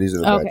 I'm sorry. These are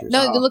the badges.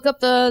 No, you look up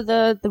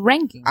the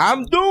ranking.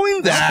 I'm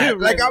doing that.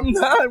 Like, I'm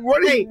not.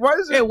 What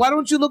is it? Hey, why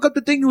don't you look up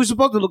the thing you were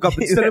supposed to look up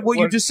instead of what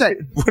you just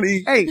said?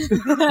 Hey,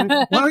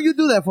 why don't you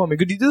do that for me?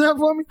 Could you do that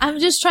for me? I'm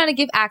just trying to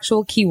give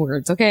actual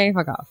keywords, okay?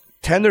 Fuck off.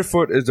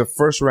 Tenderfoot is the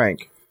first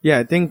rank. Yeah,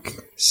 I think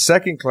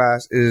Second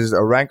class is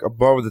a rank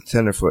above the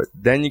tenderfoot.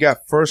 Then you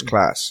got first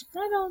class.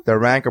 I don't. The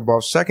rank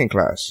above second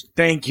class.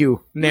 Thank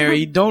you,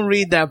 Neri. Don't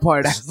read that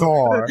part.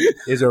 Star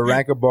is a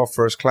rank above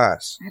first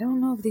class. I don't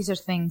know if these are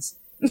things.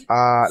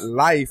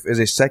 Life is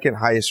a second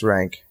highest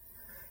rank.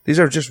 These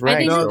are just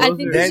ranks. I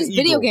think this is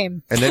video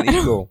game. And then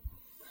eagle.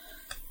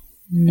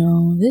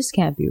 No, this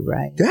can't be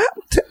right.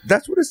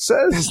 That's what it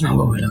says. That's not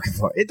what we're looking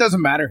for. It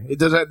doesn't matter. It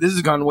doesn't. This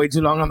has gone way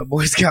too long on the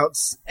Boy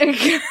Scouts.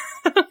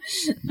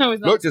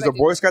 Look, there's a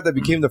Boy Scout that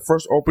became the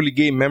first openly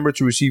gay member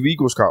to receive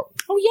Eagle Scout.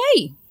 Oh,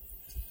 yay.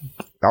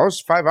 That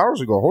was 5 hours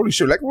ago. Holy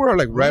shit. Like, we're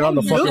like right on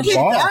the fucking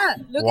ball.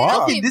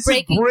 Wow. This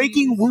is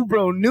breaking Woo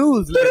Bro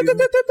news.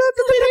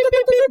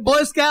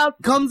 Boy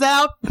Scout comes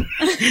out,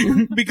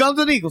 becomes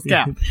an Eagle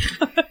Scout.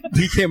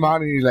 He came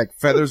out and he like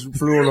feathers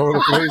flew all over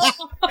the place.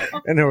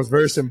 And it was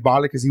very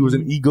symbolic because he was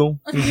an eagle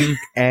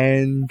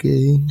and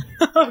gay.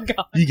 Oh,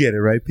 God. You get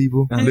it, right,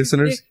 people?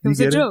 Listeners? It was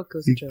you a get joke. It? It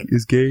was a joke.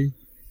 He's gay.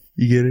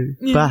 You get it?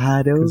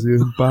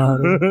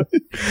 Pajaro.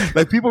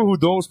 Like, people who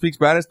don't speak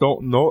Spanish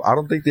don't know. I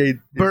don't think they...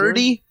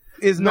 Birdie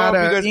is not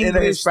a because in English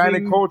the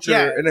Hispanic thing. culture,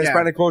 Yeah, in the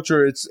Hispanic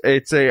culture, it's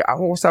a...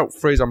 What's that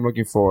phrase I'm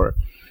looking for?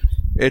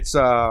 It's,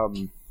 I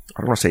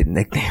don't want to say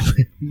nickname.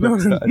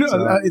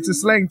 It's a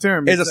slang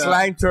term. It's a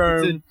slang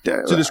term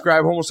to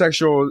describe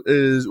homosexual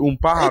is un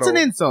pájaro. It's an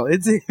insult.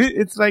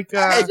 It's like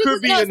it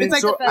could be an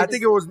insult. I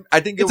think it was.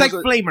 It's like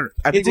flamer.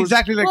 It's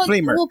exactly like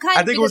flamer. Well, kind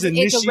I of, think it was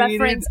it's a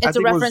reference. It's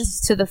a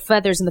reference to the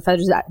feathers, and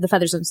the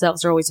feathers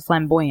themselves are always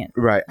flamboyant.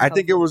 Right. I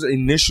think it was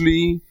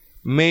initially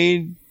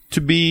made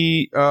to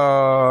be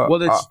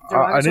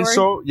an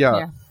insult.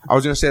 Yeah. I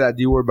was gonna say that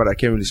D word, but I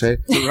can't really say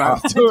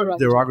it.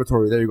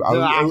 Derogatory. There you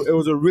go. It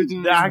was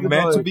originally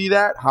meant to be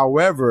that.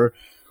 However,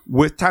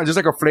 with time, just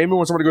like a flamer,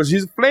 when somebody goes,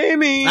 "He's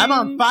flaming," I'm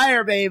on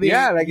fire, baby.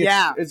 Yeah, like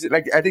it's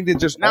like I think they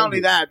just not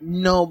only that,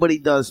 nobody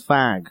does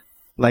fag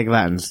like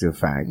Latins do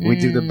fag. We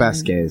do the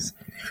best gays.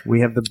 We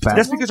have the best.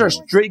 That's because our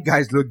straight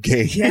guys look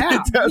gay.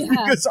 Yeah, that's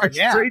because our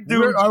straight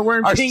dudes are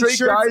wearing our pink straight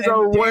shirts guys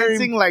are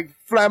wearing like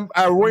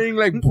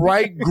like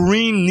bright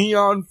green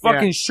neon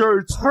fucking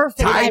shirts,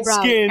 perfect tight eyebrows,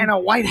 skin, and a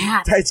white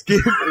hat, tight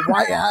skin,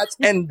 white hats,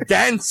 and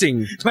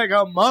dancing like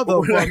a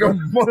motherfucker,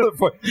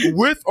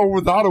 with or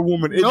without a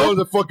woman. It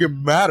doesn't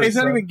fucking matter. It's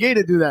not even gay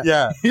to do that.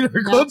 Yeah, in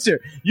our culture,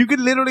 you could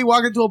literally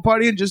walk into a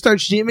party and just start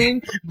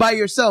shimmying by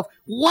yourself.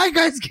 White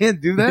guys can't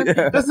do that.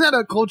 Yeah. That's not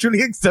a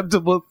culturally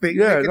acceptable thing.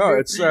 Yeah, no,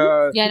 it's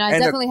I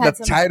definitely had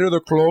the tighter the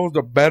clothes,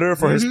 the better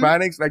for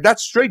Hispanics. Like,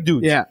 that's straight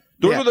dudes. Yeah,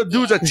 those are the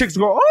dudes that chicks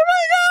go, "Oh my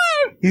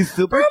God, he's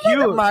super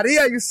cute."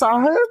 Maria, you saw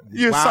him?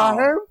 You saw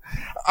him?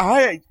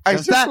 I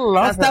just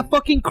love that's that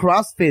fucking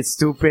CrossFit,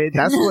 stupid.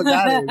 That's what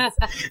that is.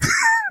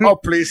 Oh,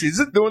 please. He's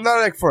been doing that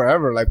like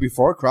forever. Like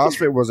before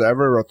CrossFit was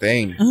ever a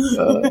thing.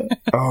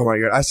 Oh my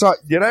God.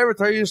 Did I ever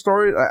tell you a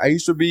story? I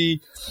used to be,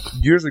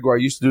 years ago, I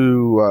used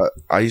to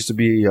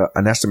be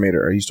an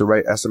estimator. I used to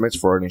write estimates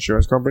for an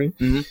insurance company.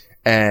 Mm-hmm.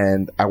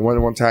 And I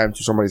went one time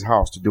to somebody's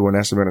house to do an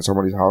estimate at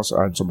somebody's house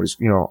on somebody's,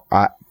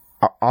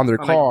 on their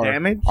car,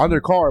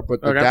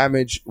 but the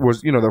damage was,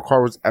 the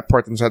car was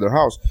parked inside their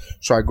house.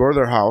 So I go to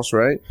their house,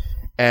 right?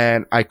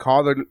 And I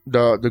called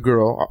the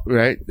girl,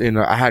 right? And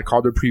I had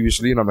called her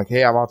previously, and I'm like,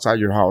 "Hey, I'm outside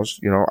your house."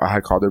 I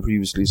had called her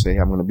previously, saying,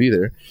 "Hey, I'm going to be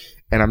there."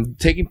 And I'm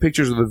taking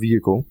pictures of the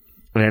vehicle,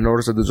 and I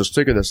noticed that there's a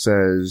sticker that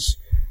says,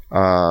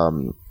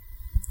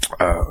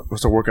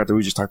 what's the workout that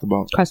we just talked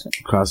about?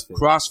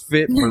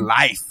 CrossFit for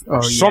life.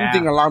 Oh,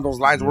 something along those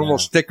lines. One of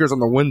those stickers on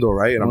the window,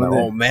 right? And I'm like,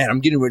 "Oh man, I'm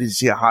getting ready to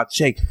see a hot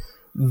chick."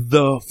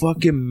 The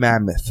fucking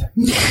mammoth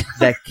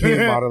that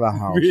came out of the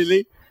house.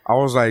 Really? I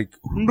was like,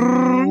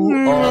 "Who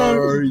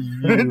are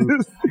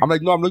you?" I'm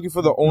like, "No, I'm looking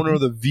for the owner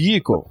of the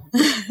vehicle."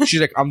 She's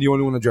like, "I'm the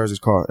only one that drives this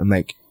car." I'm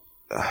like,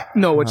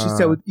 no, what she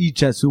said with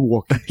Ichasu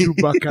walking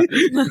Chewbacca.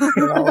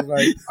 And I was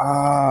like,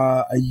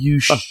 are you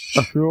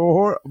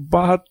sure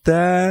about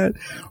that?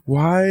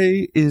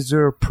 Why is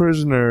there a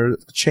prisoner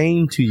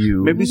chained to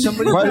you? Maybe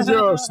somebody. Why is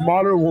there a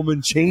smaller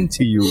woman chained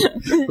to you?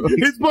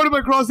 It's part of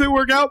my CrossFit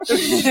workout.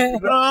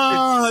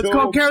 It's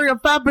called carry a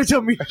fat bitch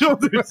on my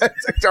shoulders. I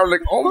was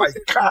like, oh my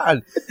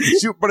God.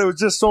 But it was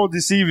just so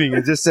deceiving.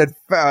 It just said,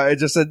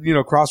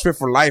 CrossFit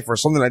for life or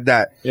something like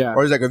that. Yeah.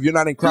 Or it's like, if you're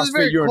not in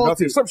CrossFit, you're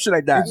nothing. Some shit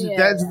like that.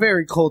 That's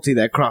very culty,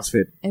 that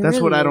CrossFit. That's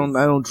really what I is.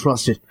 don't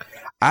trust it.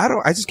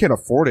 I just can't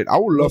afford it. I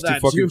would love to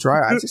fucking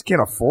try. I just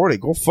can't afford it.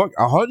 Go fuck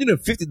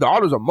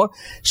 $150 a month.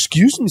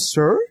 Excuse me,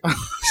 sir.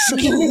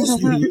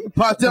 Excuse me.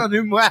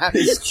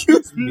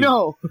 Excuse me.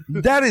 No.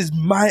 That is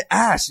my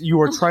ass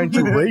you are trying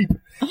to rape.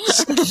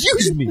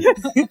 Excuse me.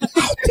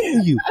 How dare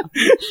you?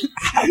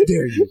 How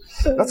dare you?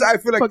 That's how I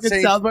feel like Fucking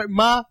saying. South Park.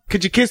 Ma,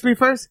 could you kiss me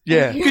first?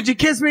 Yeah. Could you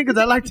kiss me? Because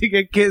I like to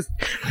get kissed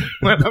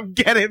when I'm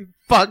getting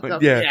fucked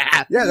up.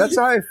 Yeah. That's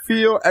how I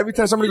feel every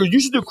time somebody goes, you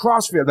should do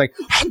CrossFit. I'm like,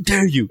 how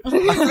dare you? I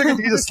feel like I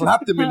need to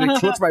slap them and then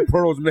clutch my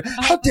pearls and be like,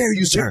 how dare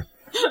you, sir?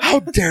 How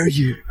dare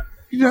you?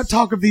 You do not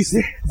talk of these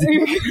things.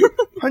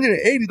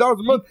 $180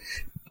 a month.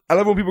 I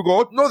love when people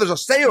go, oh, no, there's a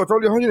sale. It's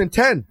only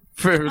 $110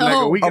 For like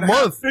a week and a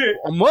half.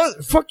 A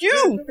month. Fuck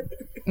you.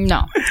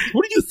 No.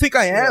 What do you think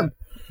I am?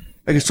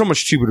 Like, it's so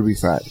much cheaper to be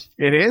fat.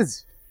 It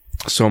is.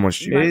 So much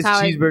cheaper. It is.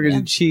 how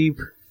Cheeseburgers are cheap.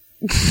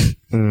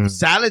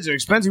 Salads are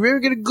expensive. You ever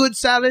get a good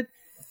salad?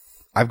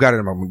 I've got it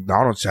in my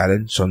McDonald's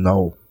salad, so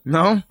no.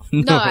 No?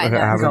 No, I I don't.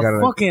 haven't got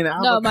it. Fucking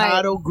No,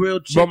 avocado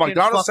grilled chicken. But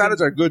McDonald's fucking-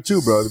 salads are good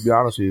too, bro, to be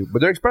honest with you. But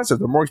they're expensive.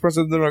 They're more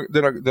expensive than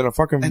a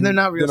fucking... And they're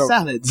not real than a-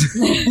 salads.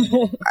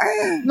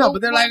 No,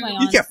 but they're like,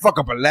 You can't fuck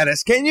up a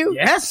lettuce, can you?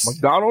 yes.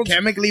 McDonald's?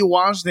 Chemically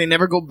washed. They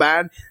never go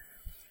bad.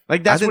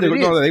 Like, that's I think what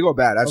it is. No, they go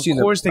bad. I've Of seen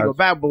them. course they go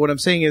bad, but what I'm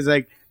saying is,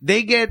 like,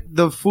 they get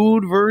the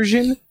food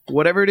version,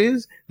 whatever it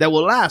is, that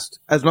will last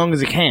as long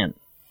as it can.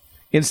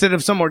 Instead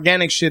of some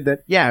organic shit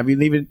that, yeah, if you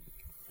leave it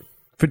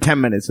for 10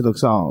 minutes, it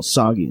looks all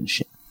soggy and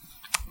shit.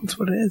 That's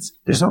what it is.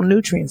 There's no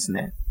nutrients in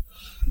that.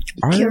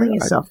 You're killing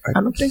yourself. I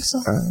don't think so.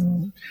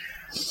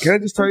 Can I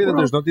just tell you that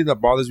there's nothing that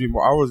bothers me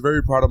more? I was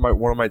very proud of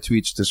one of my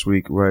tweets this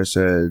week where I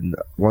said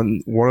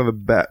one of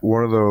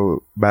the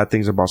bad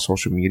things about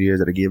social media is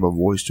that it gave a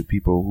voice to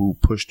people who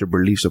push their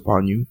beliefs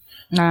upon you.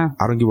 Nah.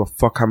 I don't give a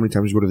fuck how many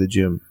times you go to the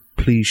gym.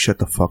 Please shut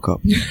the fuck up.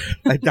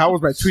 Like, that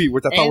was my tweet,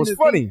 which I thought was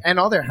funny. And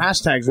all their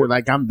hashtags were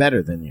like, I'm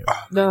better than you.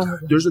 No.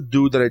 There's a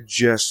dude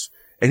that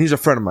and he's a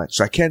friend of mine,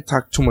 so I can't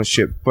talk too much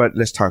shit, but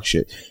let's talk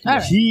shit. All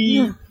right.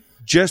 He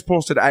just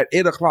posted at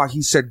 8 o'clock,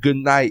 he said, good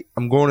night,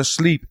 I'm going to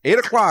sleep. 8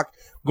 o'clock,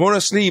 going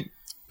to sleep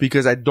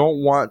because I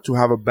don't want to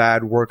have a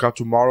bad workout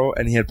tomorrow.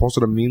 And he had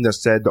posted a meme that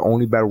said the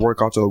only bad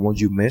workouts are the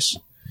ones you miss.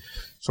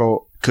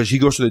 So, because he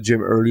goes to the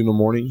gym early in the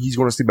morning, he's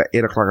going to sleep at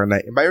 8 o'clock at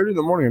night. And by early in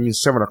the morning, I mean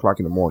 7 o'clock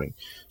in the morning.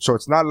 So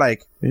it's not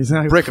like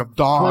break of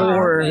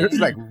dawn. It's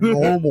like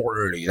normal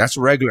early. That's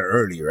regular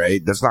early,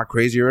 right? That's not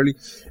crazy early.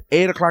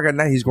 8 o'clock at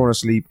night, he's going to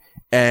sleep.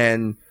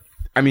 And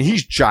I mean,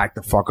 he's jacked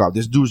the fuck up.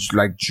 This dude's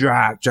like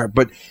jacked.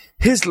 But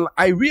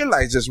I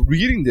realized this,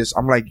 reading this,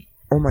 I'm like,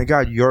 oh my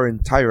God, your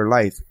entire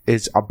life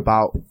is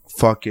about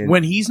fucking.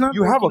 When he's not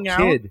you have a working out,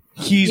 kid.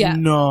 he's Yeah.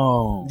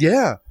 no.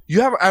 Yeah.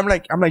 I'm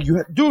like,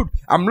 dude,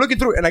 I'm looking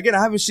through, and again,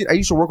 I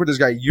used to work with this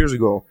guy years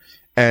ago.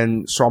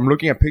 And so I'm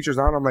looking at pictures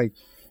now, and I'm like,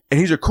 and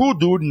he's a cool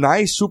dude,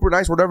 nice, super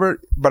nice, whatever.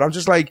 But I'm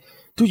just like,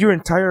 dude, your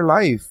entire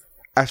life,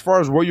 as far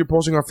as what you're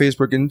posting on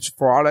Facebook, and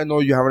for all I know,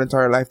 you have an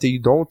entire life that you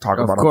don't talk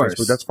about on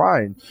Facebook. That's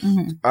fine.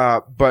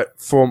 But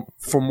from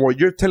what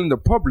you're telling the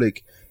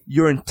public,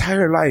 your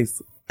entire life,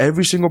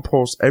 every single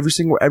post, every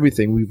single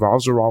everything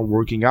revolves around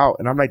working out.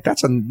 And I'm like,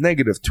 that's a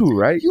negative too,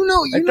 right? You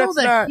know That's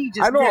that not- he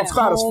just I know I'm gets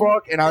fat as home.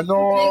 fuck, and I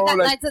know,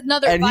 That's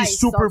another and he's vice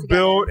super altogether.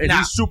 built, and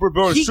he's super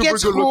built, and He super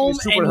gets good looking, home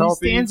super and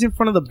healthy. he stands in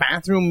front of the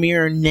bathroom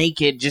mirror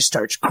naked, just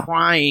starts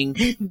crying.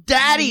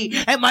 Daddy,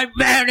 am I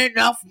man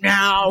enough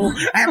now?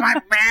 Am I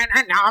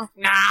man enough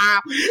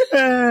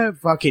now?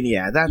 Fucking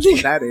yeah, that's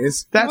what that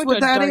is. That's what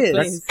that is.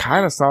 That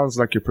kind of sounds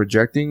like you're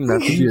projecting.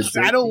 Not to be a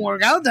dick. I don't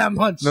work out that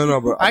much. No,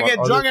 but I about get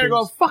other drunk and I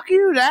go, things. fuck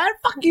you, Dad.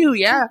 Fuck you,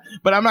 yeah.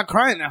 But I'm not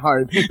crying that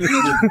hard.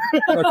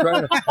 I'm not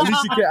crying. At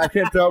least I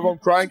can't tell if I'm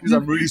crying because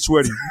I'm really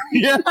sweating.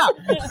 Yeah.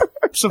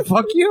 So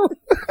fuck you.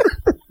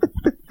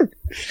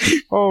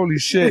 Holy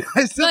shit.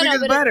 I still No, think no,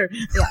 it's but better.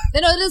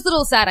 Yeah. No, it is a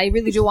little sad. I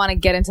really do want to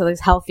get into this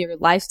healthier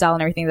lifestyle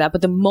and everything like that.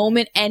 But the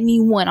moment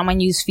anyone on my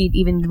newsfeed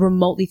even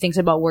remotely thinks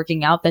about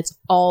working out, that's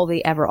all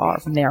they ever are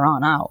from there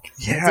on out.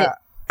 Yeah.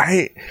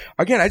 I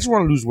just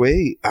want to lose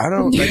weight. I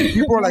don't like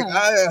people are like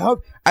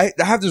I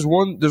have this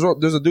one. There's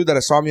a dude that I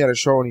saw me at a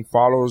show and he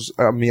follows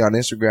me on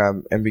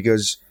Instagram, and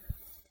because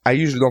I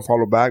usually don't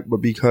follow back, but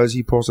because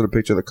he posted a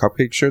picture of the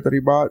cupcake shirt that he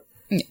bought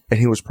and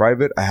he was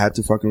private, I had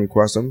to fucking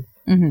request him.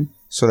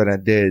 So that I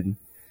did,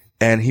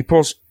 and he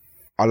posts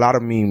a lot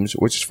of memes,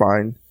 which is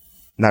fine.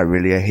 Not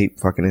really. I hate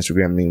fucking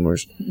Instagram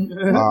memers.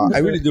 I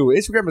really do.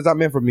 Instagram is not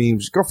meant for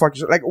memes. Go fuck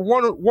yourself. Like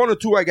one or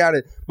two, I got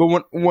it.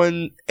 But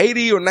when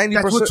 80 or 90%,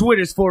 That's what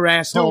Twitter's for, dude,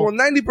 asshole. when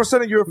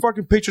 90% of your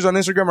fucking pictures on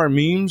Instagram are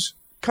memes,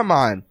 come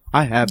on.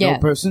 I have Yeah. no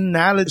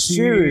personality.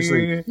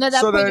 Seriously. No,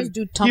 that So point then just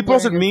do he Tumblr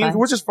posted and you're memes, fine.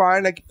 which is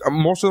fine. Like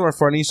most of them are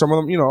funny. Some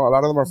of them, a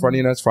lot of them are funny,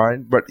 and that's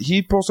fine. But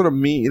he posted a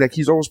meme. Like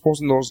he's always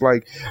posting those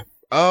like,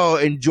 oh,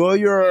 enjoy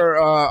your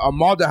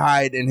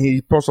amaldehyde, and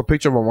he posts a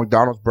picture of a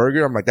McDonald's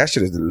burger. I'm like, that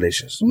shit is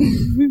delicious. I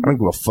don't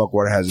give a fuck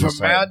what it has inside.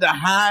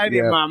 Formaldehyde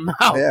in my mouth.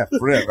 Yeah,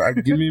 forever.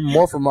 Give me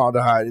more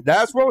formaldehyde. Is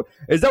that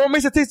what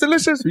makes it taste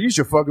delicious? You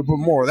should fucking put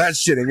more of that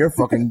shit in your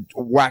fucking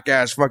whack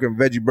ass fucking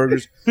veggie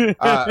burgers.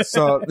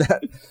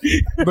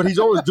 But he's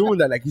always doing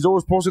that. Like he's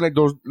always posting like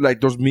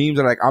those memes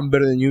and like I'm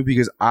better than you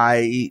because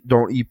I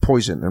don't eat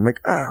poison. I'm like,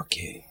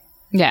 okay,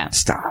 Yeah.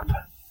 stop.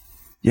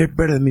 you're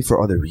better than me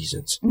for other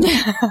reasons.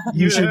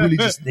 You should really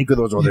just think of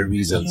those other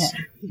reasons.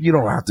 You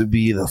don't have to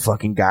be the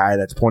fucking guy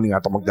that's pointing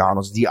out the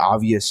McDonald's, the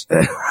obvious.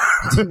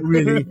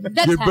 Really,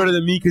 you're better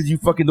than me because you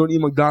fucking don't eat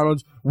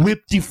McDonald's.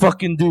 Whip the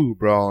fucking do,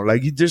 bro.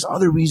 Like, there's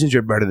other reasons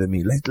you're better than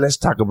me. Let's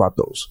talk about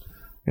those.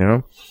 You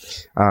know,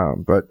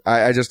 but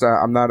I just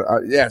I'm not.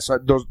 So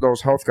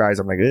those health guys,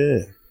 I'm like,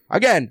 ugh.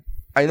 Again,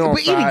 I know I'm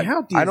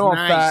fat. I know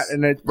I'm fat,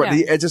 but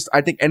it just,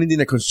 I think anything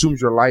that consumes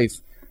your life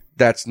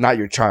that's not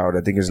your child,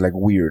 I think is like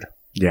weird.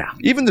 Yeah.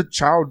 Even the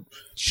child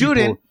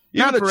shooting.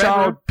 Even the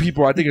child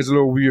people, I think it's a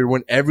little weird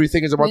when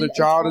everything is about the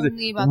child.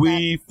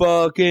 We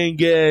fucking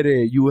get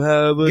it. You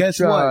have a Guess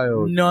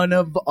child. What? None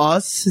of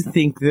us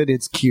think that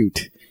it's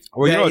cute.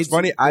 Well, you know, it's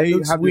funny. I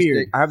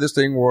have this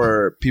thing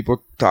where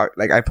people talk,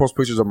 like, I post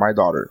pictures of my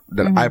daughter.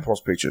 Then I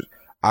post pictures.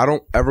 I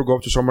don't ever go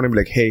up to somebody and be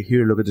like, hey,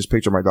 here, look at this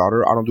picture of my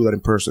daughter. I don't do that in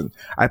person.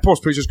 I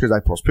post pictures because I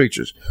post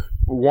pictures.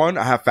 One,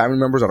 I have family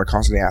members that are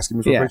constantly asking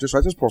me for pictures, so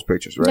I just post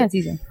pictures, right? Yeah, it's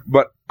easy.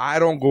 But I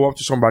don't go up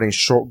to somebody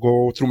and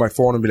go through my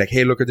phone and be like,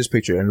 hey, look at this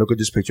picture and look at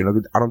this picture.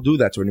 I don't do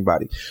that to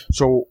anybody.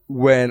 So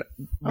when...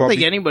 I don't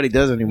think anybody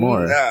does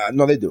anymore.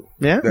 No, they do.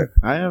 Yeah?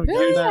 I haven't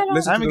gotten that.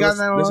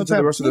 Listen to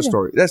the rest of the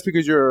story. That's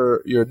because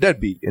you're a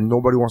deadbeat and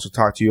nobody wants to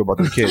talk to you about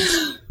their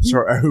kids.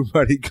 So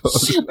everybody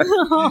goes...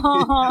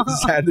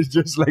 Sanders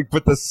just like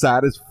put the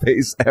saddest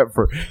face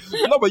ever.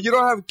 No, but you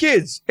don't have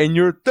kids and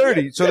you're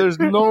 30, so there's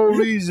no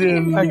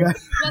reason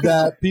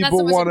that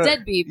people want to...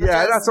 deadbeat.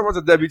 Yeah, not so much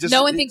a deadbeat. Just,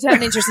 no one thinks you have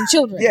an interest in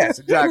children. Yes,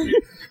 exactly.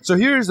 So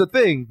here's the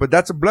thing, but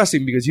that's a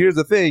blessing because here's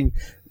the thing.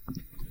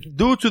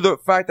 Due to the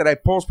fact that I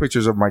post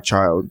pictures of my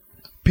child,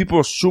 people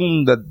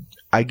assume that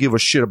I give a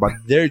shit about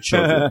their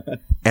children,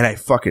 and I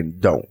fucking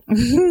don't.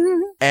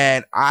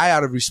 And I,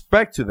 out of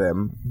respect to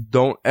them,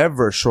 don't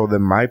ever show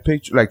them my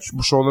picture. Like,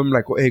 show them,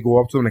 like, hey, go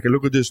up to them, like, hey,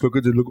 look at this, look.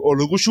 Oh,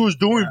 look what she was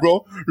doing,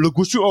 bro. Look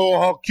what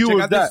how cute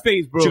was that? Check out this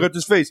face, bro. Check out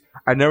this face.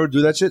 I never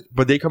do that shit,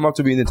 but they come up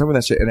to me and they tell me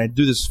that shit, and I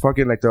do this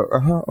fucking, like,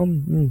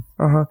 the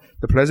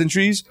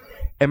pleasantries.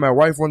 And my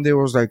wife one day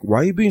was like, why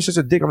are you being such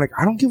a dick? I'm like,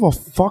 I don't give a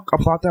fuck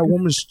about that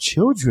woman's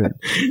children.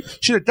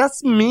 She's like,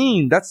 that's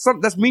mean. That's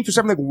mean to say.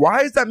 I'm like,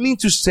 why is that mean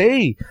to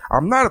say?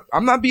 I'm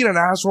not being an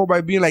asshole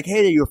by being like,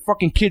 hey, your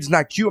fucking kid's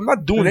not cute. I'm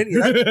not doing any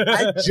of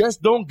that. I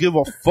just don't give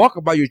a fuck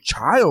about your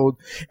child.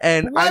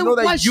 And I know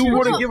that you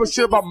wouldn't give a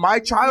shit about my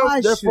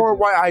child. Therefore,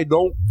 why I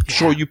don't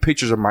show you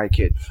pictures of my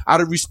kid.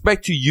 Out of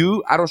respect to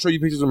you, I don't show you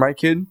pictures of my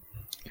kid.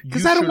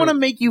 Because I don't want to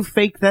make you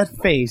fake that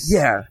face.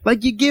 Yeah.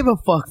 Like, you give a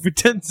fuck for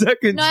 10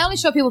 seconds. No, I only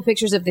show people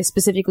pictures if they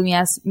specifically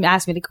ask me,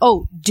 like,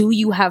 oh, do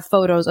you have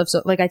photos of,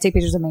 like, I take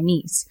pictures of my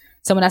niece.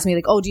 Someone asked me,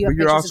 like, oh, do you have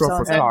pictures of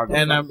so-and-so? You're also a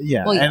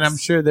photographer. And I'm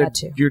sure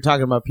that you're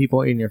talking about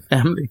people in your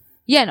family.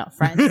 Yeah, no,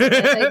 friends.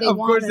 They of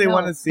course they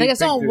want to see Like, if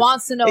someone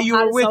wants to know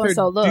how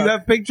so-and-so look. Do you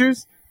have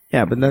pictures?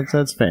 Yeah, but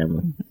that's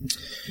family.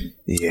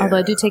 Yeah. Although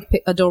I do take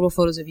adorable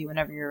photos of you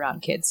whenever you're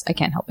around kids. I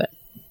can't help it.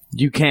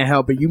 You can't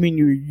help it. You mean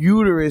your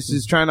uterus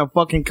is trying to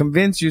fucking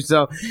convince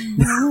yourself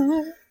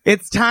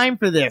it's time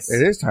for this?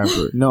 It is time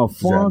for it. No,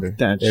 fuck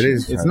that shit. It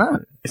is. It's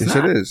not. Yes,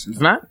 it is. It's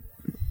not.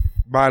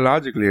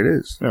 Biologically, it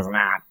is. It's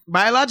not.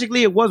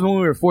 Biologically, it was when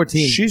we were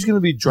 14. She's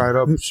gonna be dried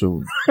up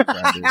soon.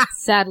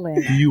 Sadly.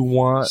 Do you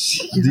want?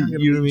 You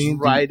know what I mean?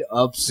 Dried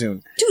up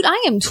soon. Dude,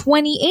 I am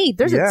 28.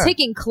 There's a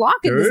ticking clock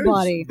in this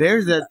body.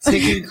 There's a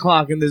ticking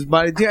clock in this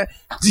body. Do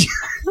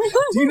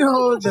you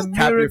know the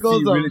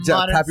miracles of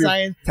modern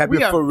science? Tap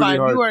your foot really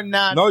hard. You are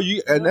not. No,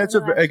 and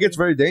it gets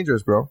very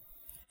dangerous, bro.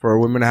 For a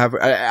woman to have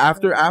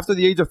after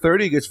the age of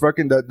 30, it gets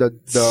fucking the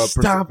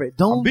Stop it!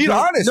 Don't be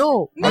honest.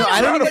 No,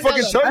 I don't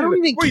fucking tell you. I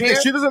don't even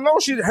care. She doesn't know.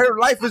 Her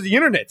life is the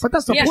internet. But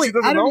that's the point.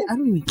 I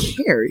don't even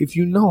care if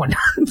you know or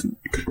not.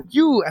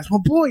 You, as my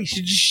boy,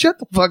 should just shut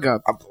the fuck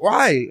up.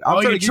 Why?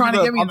 You're trying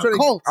to get me in a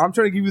cult. I'm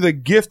trying to give you the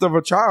gift of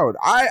a child.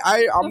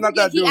 I'm not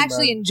that dude. He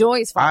actually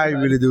enjoys fatherhood.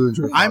 I really do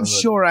enjoy. I'm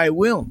sure I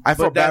will. I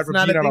felt bad for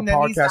being on a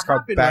podcast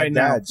called Bad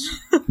Dads.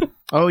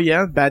 Oh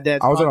yeah, Bad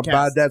Dads. I was on a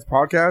Bad Dads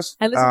podcast,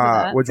 I listened to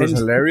that. which was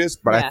hilarious.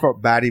 But I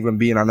felt bad even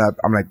being on that.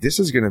 I'm like, this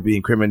is going to be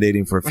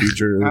incriminating for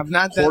future I'm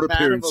not court that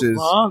appearances.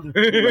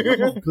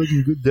 You're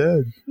a good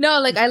dad. No,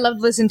 like I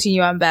loved listening to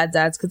you on Bad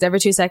Dads because every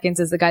 2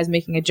 seconds is the guy's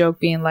making a joke,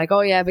 being like,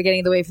 "Oh yeah, but getting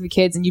in the way for the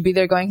kids," and you'd be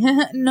there going,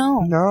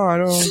 "No, I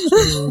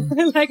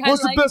don't." Like,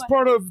 what's the best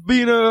part of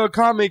being a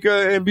comic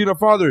and being a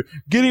father?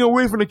 Getting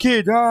away from the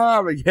kids.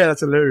 I'm like, yeah, that's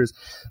hilarious.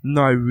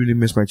 No, I really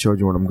miss my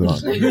children when I'm gone.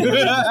 I really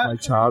miss my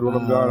child when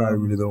I'm gone. I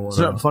really don't want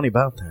to. There's something funny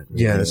about that.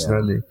 Yeah, that's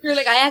funny. You're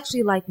like, I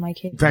actually like my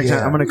kids. In fact,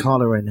 I'm going to call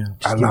her right now.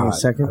 Just give me a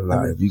second.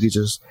 If you could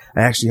just,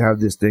 I actually have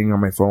this thing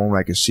on my phone where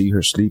I can see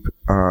her sleep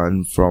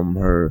from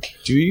her.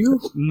 Do you?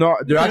 No,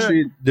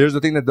 there's a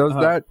thing that does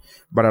that,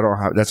 but I don't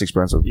have. That's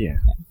expensive. Yeah.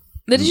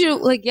 Did you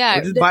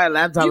just buy a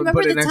laptop? Do you and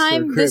put remember it the next to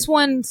time her crib? this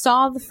one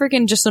saw the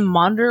freaking just a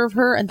monitor of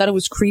her and thought it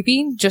was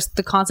creepy? Just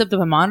the concept of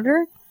a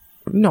monitor?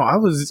 No,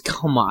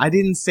 come on. I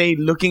didn't say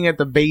looking at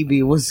the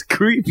baby was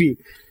creepy.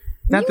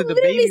 Not You that the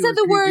literally baby said was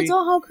the words. creepy.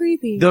 Oh, how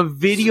creepy. The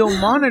video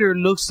monitor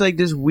looks like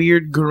this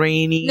weird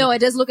grainy. No, it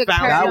does look like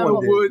Found That paranormal.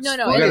 one did. woods.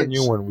 No, We it got a is.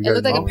 new one. We It got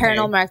looked like a Okay.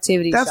 paranormal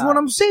activity. That's shot. what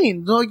I'm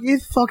saying. Like,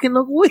 it fucking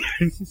looked weird.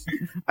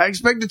 I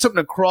expected something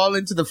to crawl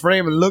into the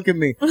frame and look at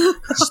me.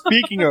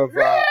 Speaking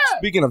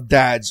of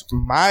dads,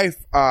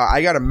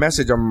 I got a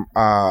message on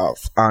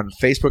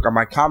Facebook on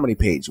my comedy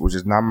page, which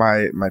is not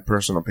my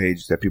personal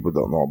page that people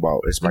don't know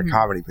about. It's my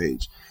comedy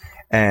page,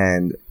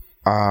 and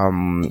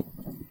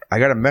I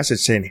got a message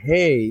saying,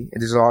 "Hey,"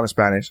 and this is all in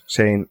Spanish,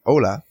 saying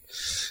 "Hola,"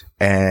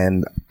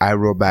 and I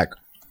wrote back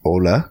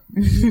 "Hola,"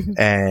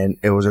 and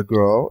it was a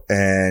girl,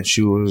 and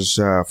she was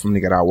from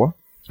Nicaragua.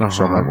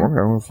 So I'm like,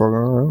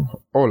 okay,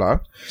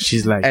 hola.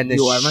 She's like, And then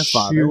you are my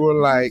father.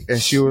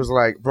 she was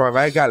like, bro, if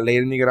I got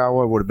laid in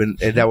Nicaragua, that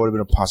would have been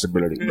a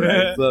possibility.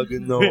 Right?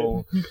 Fucking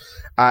no.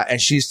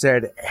 And she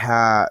said,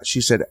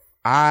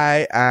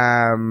 I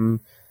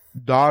am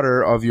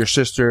daughter of your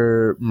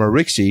sister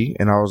Marixie,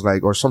 and I was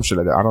like, or some shit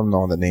like that. I don't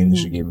know the name that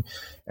she gave me,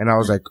 and I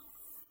was like,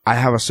 I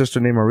have a sister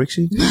named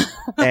Marixie,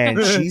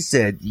 and she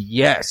said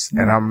yes,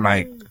 and I'm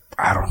like,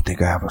 I don't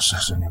think I have a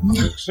sister named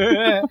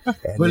Marixie.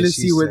 But let's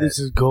see where this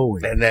is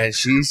going. And then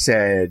she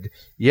said,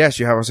 yes,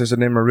 you have a sister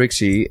named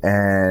Marixie,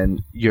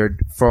 and you're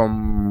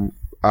from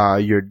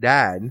your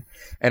dad.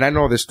 And I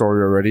know this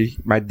story already.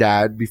 My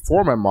dad,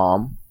 before my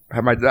mom,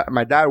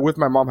 my dad with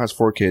my mom has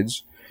 4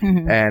 kids.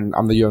 And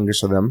I'm the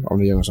youngest of them. I'm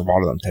the youngest of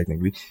all of them,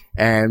 technically.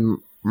 And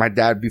my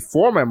dad,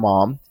 before my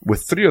mom,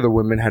 with 3 other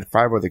women, had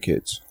 5 other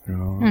kids.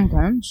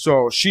 Okay.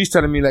 So she's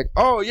telling me like,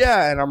 oh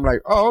yeah. And I'm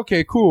like, oh,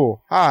 okay,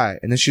 cool. Hi.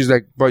 And then she's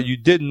like, but you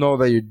did know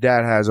that your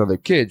dad has other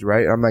kids,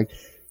 right? And I'm like,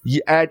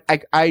 yeah,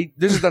 I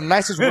this is the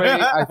nicest way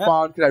I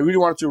found, because I really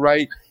wanted to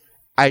write.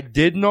 I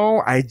did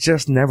know, I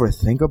just never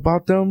think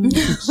about them.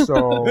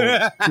 So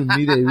to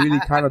me, they really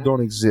kind of don't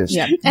exist.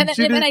 Yeah. And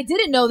I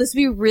didn't know, this would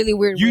be a really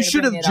weird. You way to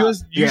should bring have it up.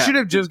 just, you should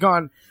have just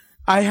gone,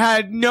 I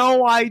had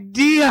no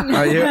idea.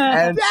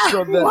 And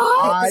so then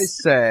I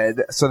said,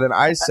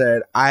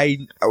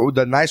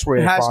 the nice way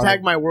of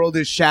Hashtag my world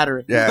is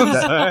shattering. yeah,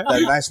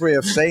 that nice way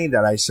of saying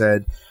that, I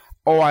said,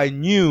 oh, I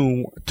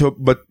knew,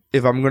 but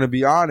if I'm going to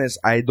be honest,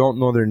 I don't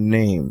know their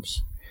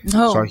names.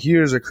 Oh. So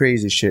here's the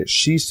crazy shit.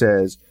 She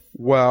says,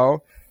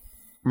 well,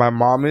 my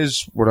mom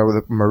is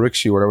whatever,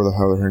 Marixie, whatever the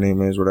hell her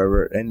name is,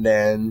 whatever. And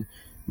then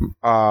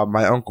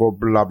my uncle,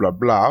 blah, blah,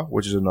 blah,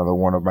 which is another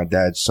one of my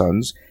dad's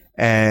sons.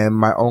 And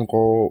my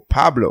uncle,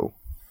 Pablo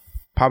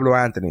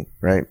Anthony,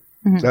 right?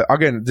 So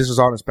again, this is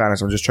all in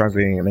Spanish. I'm just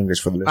translating in English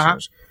for the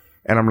listeners.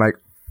 And I'm like,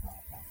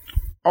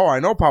 oh,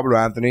 I know Pablo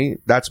Anthony.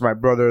 That's my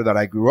brother that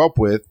I grew up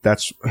with.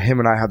 That's him,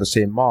 and I have the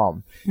same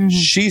mom.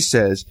 She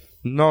says,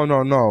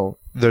 no.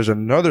 There's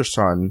another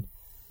son.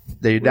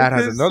 Your dad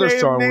has another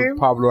son with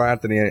Pablo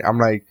Anthony. I'm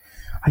like,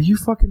 are you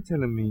fucking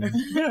telling me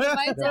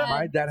that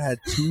my dad had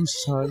 2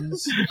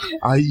 sons?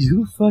 Are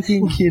you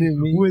fucking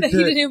kidding me? He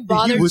didn't even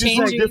bother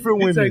changing. Different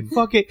women. It's like,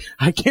 fuck it,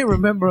 I can't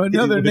remember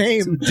another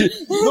name.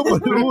 No,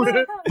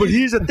 but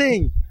here's the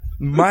thing.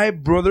 My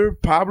brother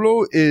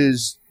Pablo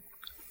he's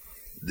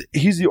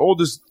the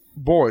oldest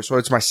boy, so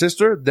it's my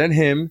sister, then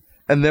him,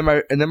 and then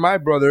my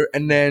brother,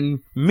 and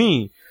then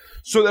me.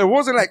 So there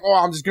wasn't like, oh,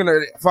 I'm just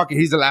gonna fuck it,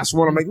 he's the last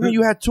one. I'm like, no,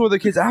 you had 2 other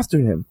kids after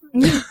him.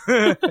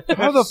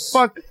 How the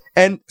fuck?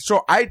 And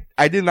so I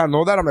did not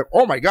know that. I'm like,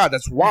 oh my god,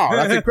 that's wow.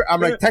 That's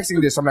I'm like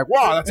texting this. I'm like,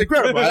 wow, that's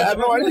incredible. I had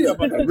no idea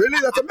about that. Really,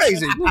 that's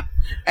amazing.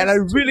 And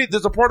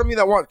there's a part of me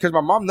that wants, because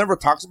my mom never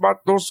talks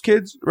about those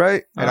kids,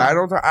 right? And I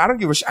don't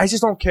give a shit. I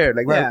just don't care.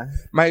 Like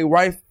my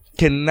wife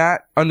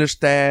cannot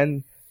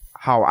understand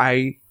how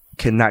I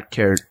cannot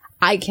care.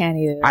 I can't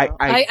either.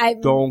 I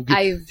don't.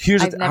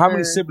 How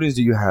many siblings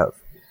do you have?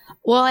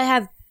 Well, I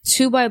have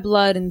 2 by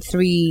blood and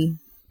 3.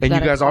 And you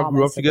guys all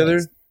grew up together?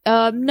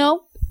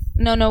 No.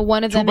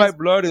 One of 2 them by is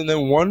blood and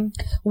then 1?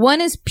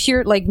 One is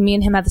pure, like me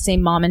and him have the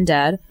same mom and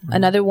dad.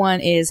 Another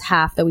one is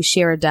half that we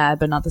share a dad,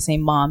 but not the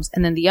same moms.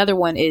 And then the other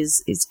one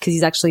is because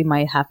he's actually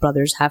my half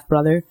brother's half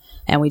brother,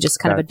 and we just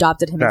kind of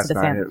adopted him into the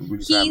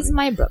family. He's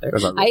my brother.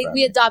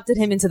 We adopted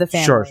him into the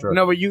family. Sure.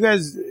 No, but you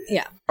guys,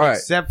 All right.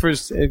 except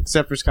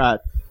for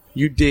Scott,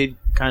 you did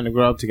kind of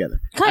grow up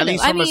together. Kind At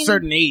least from a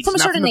certain age. From a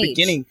not certain from the age.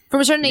 beginning. From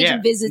a certain age Yeah,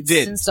 and visits you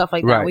did. and stuff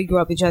like Right. that. We grew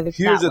up with each other.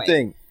 Here's that the way.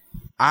 thing.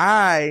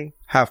 I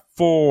have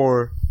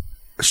 4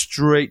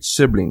 straight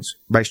siblings.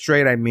 By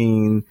straight, I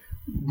mean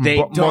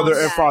mother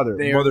and father.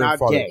 They are Mother not and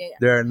father. gay.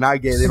 They're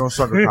not gay. They don't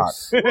suck a cock.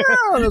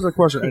 Well, there's a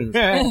question.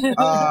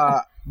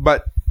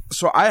 But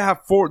so I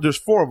have 4. There's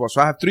 4 of us.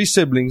 So I have 3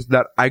 siblings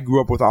that I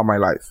grew up with all my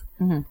life.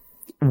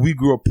 We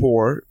grew up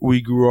poor. We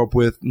grew up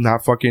with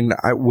not fucking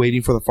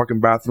waiting for the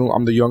fucking bathroom.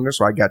 I'm the youngest,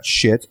 so I got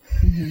shit.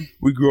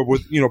 We grew up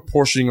with,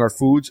 portioning our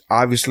foods.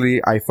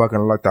 Obviously, I fucking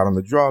lucked out on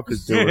the drug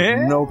because there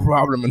was no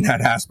problem in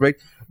that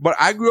aspect. But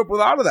I grew up with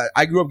all of that.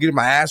 I grew up getting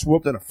my ass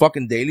whooped on a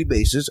fucking daily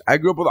basis. I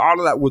grew up with all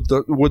of that, with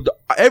the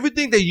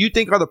everything that you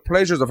think are the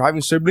pleasures of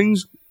having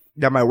siblings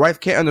that my wife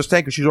can't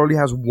understand because she only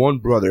has 1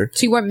 brother.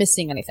 So you weren't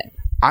missing anything.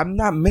 I'm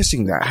not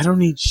missing that. I don't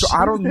need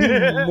I don't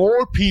need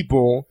more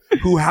people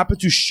who happen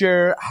to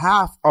share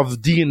half of the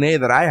DNA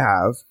that I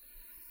have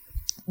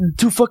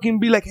to fucking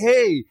be like,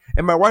 hey.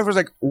 And my wife was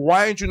like,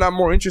 why aren't you not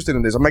more interested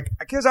in this? I'm like,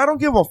 because I don't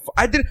give a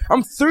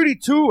I'm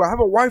 32. I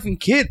have a wife and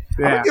kid.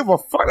 I don't give a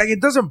fuck. Like,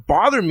 it doesn't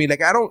bother me.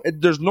 Like,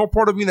 there's no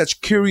part of me that's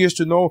curious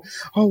to know,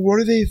 oh,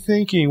 what are they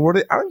thinking?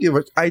 I don't give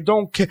a, I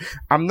don't care.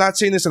 I'm not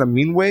saying this in a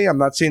mean way. I'm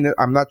not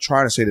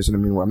trying to say this in a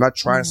mean way. I'm not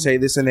trying to say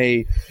this in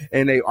a,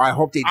 I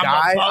hope they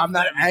die. I'm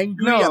not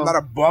angry. No. I'm not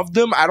above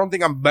them. I don't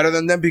think I'm better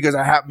than them because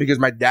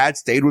my dad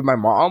stayed with my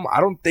mom.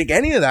 I don't think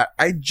any of that.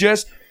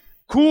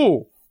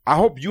 Cool. I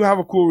hope you have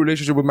a cool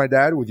relationship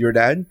with your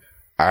dad.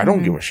 I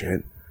don't give a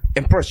shit.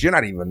 And plus,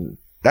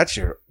 that's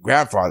your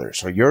grandfather.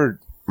 So you're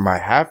my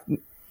half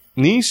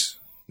niece.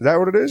 Is that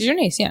what it is? Your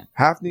niece, yeah.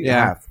 Half niece?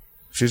 Yeah. Half.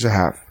 She's a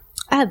half.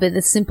 But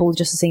it's simple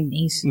just to say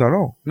niece.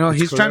 No,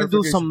 he's trying to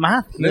do some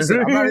math.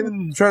 Listen, I'm not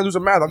even trying to do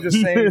some math. I'm just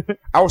saying,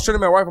 I was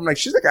telling my wife, I'm like,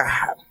 she's like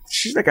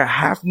a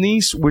half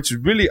niece, which is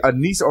really a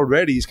niece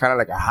already is kind of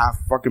like a half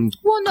fucking.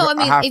 Well, no, I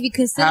mean, if you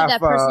consider that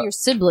person your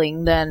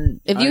sibling, then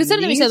if you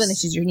consider them your sibling, then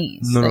she's your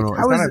niece. No, it's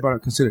not about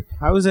it. Consider.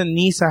 How is a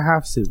niece a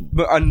half sibling?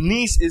 But a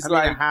niece is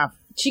like a half.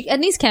 A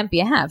niece can't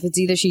be a half. It's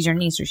either she's your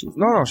niece or she's.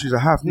 No, she's a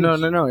half niece.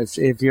 No.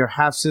 If your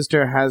half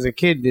sister has a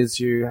kid, it's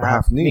your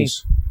half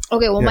niece.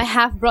 Okay, well, my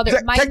half brother.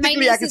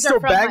 Technically, I can still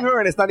bang her,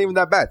 and it's not even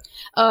that bad.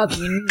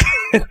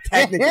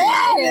 Technically,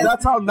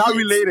 that's how not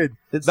related.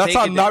 That's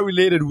how not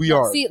related we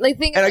are. See,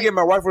 and again,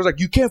 my wife was like,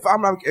 "You can't."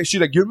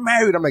 She's like, "You're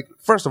married." I'm like,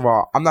 first of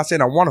all, I'm not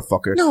saying I want to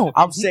fuck her. No,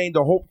 I'm saying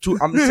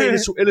I'm saying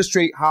this to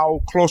illustrate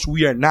how close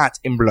we are not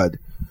in blood.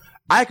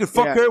 I could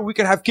fuck her. We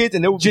could have kids,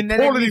 and it would be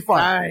totally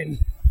fine.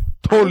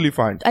 Totally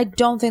fine. I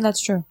don't think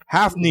that's true.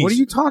 Half niece. What are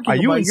you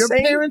talking about? Your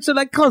parents are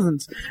like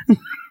cousins.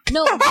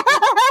 No, you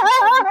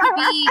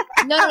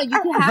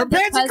can have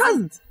the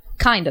cousins.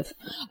 Kind of.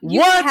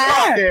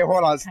 Okay,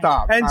 hold on,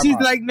 stop. And she's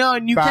like, no,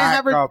 and you can't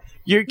have her.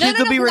 Your kids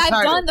will be retired.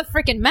 I've done the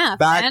freaking math,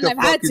 man. I've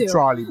had to.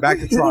 Back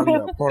the trolley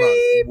up. Hold on.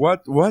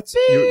 What?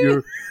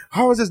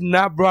 How was this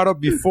not brought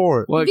up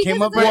before? Well, it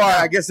came up right now.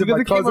 I guess if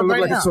my cousin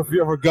looked like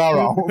Sofia Vergara,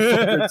 I won't fuck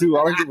her too.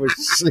 I don't give a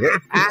shit.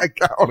 I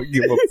don't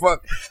give a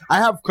fuck. I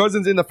have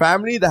cousins in the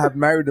family that have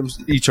married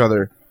each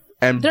other.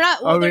 And they're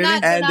not. Well,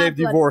 and they've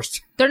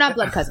divorced. They're not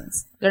blood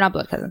cousins.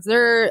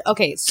 They're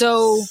okay.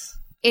 So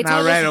it's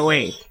not right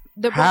away.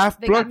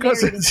 Half blood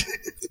cousins.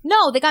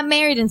 No, they got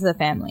married into the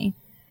family.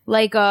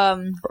 Like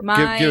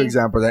give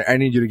examples. I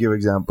need you to give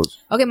examples.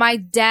 Okay, my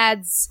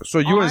dad's. So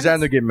you and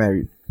Xander get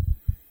married.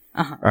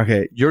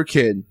 Okay, your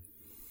kid.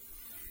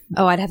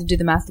 Oh, I'd have to do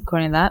the math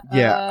according to that.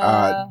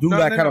 Yeah, do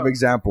that kind of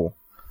example.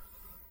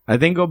 I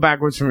think go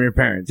backwards from your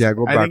parents. Yeah,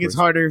 go backwards. I think it's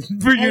harder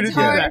for you to do that. It's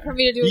harder for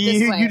me to do it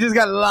this way. You just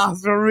got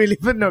lost, really.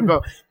 But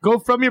no, go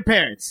from your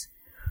parents.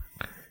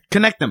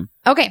 Connect them.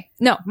 Okay.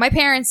 No, my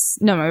parents.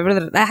 No,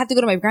 I have to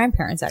go to my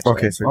grandparents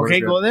actually.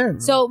 Okay, go there.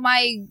 So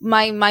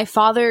my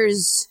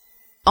father's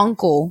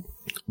uncle.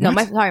 No,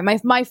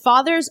 my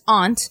father's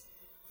aunt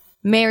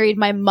married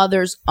my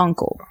mother's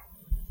uncle.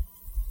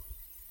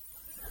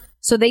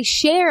 So they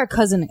share a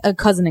cousin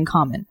in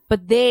common,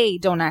 but they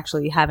don't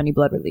actually have any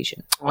blood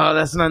relation. Well,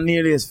 that's not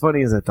nearly as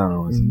funny as I thought it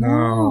was.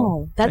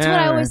 No, that's what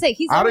I always say.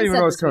 I don't even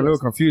know. It's kind of a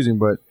little confusing,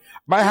 but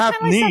my half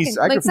niece,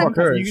 I can fuck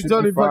her. You can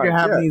totally fuck your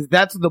half niece.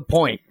 That's the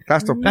point.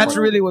 That's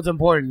really what's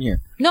important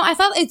here. No, I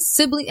thought it's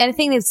sibling. I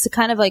think it's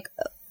kind of like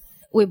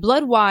with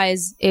blood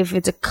wise. If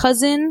it's a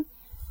cousin,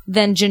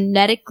 then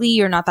genetically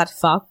you're not that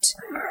fucked.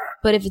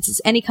 But if it's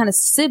any kind of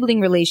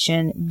sibling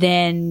relation,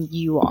 then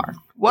you are.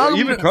 Well,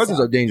 even cousins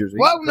are dangerous.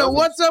 Well, no,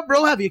 what's up,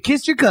 bro? Have you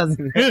kissed your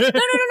cousin? No.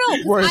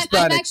 We're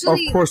Hispanic. Of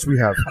course we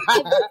have.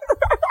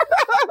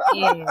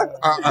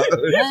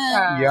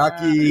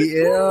 Yucky.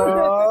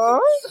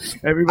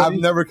 I've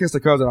never kissed a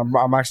cousin.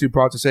 I'm actually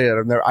proud to say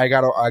that. I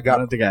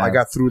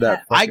got through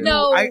that. I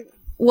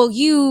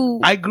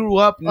grew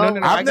up.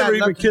 I've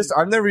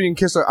never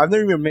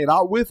even made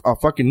out with a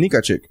fucking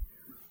Nika chick.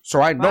 So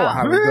I know I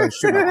haven't done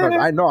shit with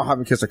cousins. I know I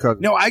haven't kissed a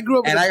cousin. No, I grew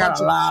up with I got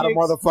a lot of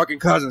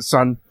motherfucking cousins,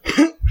 son.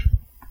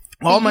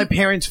 All my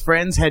parents'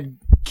 friends had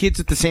kids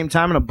at the same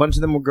time, and a bunch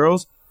of them were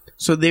girls.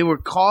 So they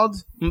would go,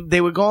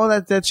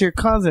 that's your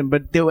cousin.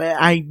 But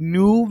I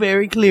knew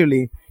very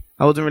clearly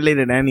I wasn't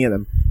related to any of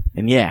them.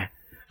 And yeah.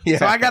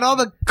 So I got all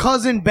the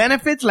cousin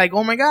benefits, like,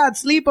 oh my God,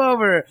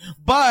 sleepover.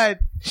 But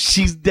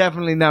she's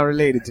definitely not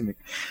related to me.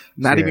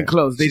 Not even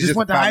close. They just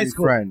went to high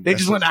school. They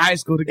just went to high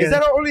school together. Is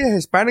that only a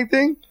Hispanic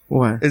thing?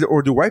 What?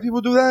 Or do white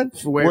people do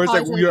that? Where it's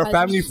like you're a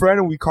family friend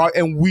and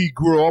we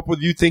grow up with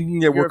you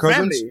thinking that we're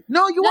cousins? Family.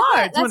 No, you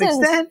are to an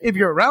extent. If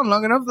you're around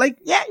long enough, like,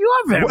 yeah, you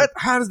are family. What?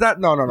 How does that?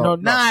 No.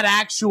 Not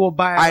actual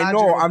biological I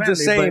know. I'm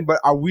just saying,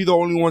 but are we the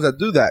only ones that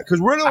do that? Because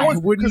we're the ones. I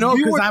wouldn't know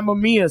because I'm a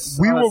me.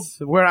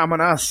 I'm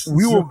an us.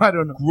 I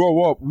don't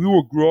know. We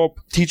will grow up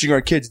teaching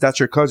our kids that's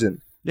your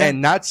cousin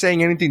and not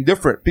saying anything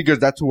different because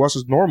that to us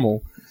is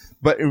normal.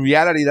 But in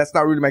reality, that's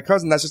not really my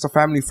cousin. That's just a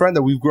family friend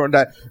that we've grown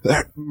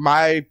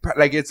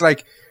it's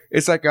like,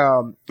 it's like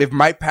if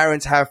my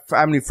parents have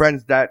family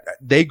friends that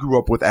they grew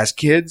up with as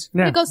kids,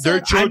 It goes their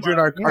to- children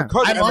are cousins.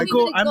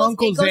 I'm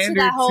Uncle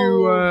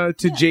Xander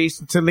to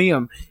Jason, to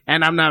Liam,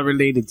 and I'm not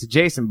related to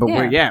Jason, but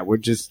we're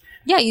just.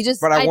 Yeah, you just.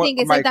 But I think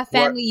it's like that my-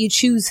 family you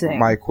choose thing.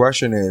 My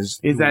question is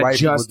do that white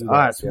people just do that?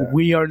 us? Yeah.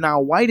 We are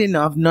not white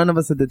enough, none of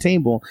us at the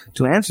table,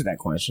 to answer that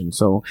question.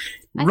 So,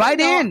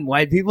 write in,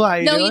 white people. How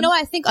you No, doing? you know,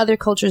 I think other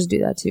cultures do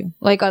that too.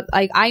 Like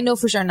I know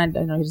for sure, and I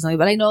don't know recently,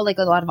 but I know like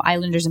a lot of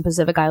Islanders and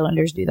Pacific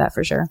Islanders do that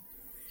for sure.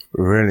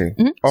 Really?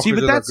 Oh, See, but 'cause of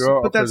the that's-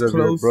 girl, but that's 'cause of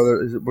your close.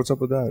 brother. What's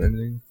up with that?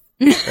 Anything?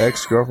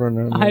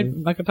 Ex-girlfriend?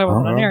 I'm not gonna talk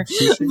about it on here.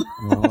 Sushi?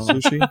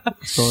 Sushi?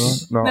 What's going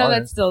on? No, all right.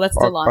 that's still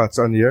on. Oh, it's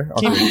on the air?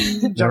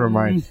 Okay. Never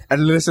mind.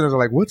 And the listeners are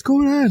like, what's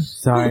going on?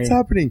 Sorry. What's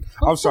happening?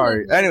 I'm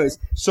sorry. Anyways,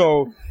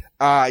 so,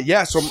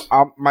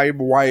 my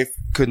wife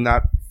could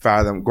not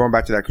fathom, going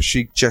back to that, because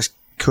she just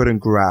couldn't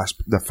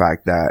grasp the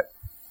fact that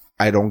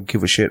I don't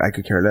give a shit. I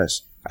could care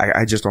less.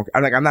 I just don't.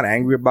 I'm not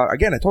angry about it.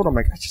 Again, I told her, I'm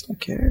like, I just don't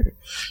care.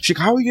 She's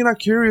like, how are you not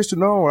curious to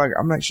know? Like,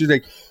 I'm like, she's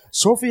like,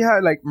 Sophie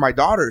had like my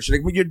daughter. She's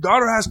like, well, your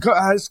daughter has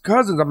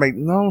cousins. I'm like,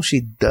 no,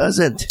 she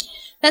doesn't.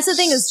 That's the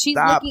thing is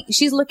Stop.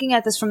 she's looking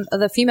at this from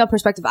the female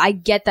perspective. I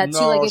get that too.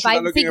 Like if she's not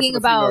I'm looking at it thinking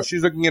from the female. about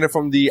she's looking at it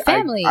from the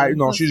family.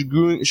 No, she's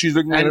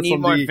looking at it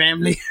from the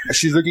family.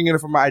 She's looking at it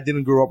from I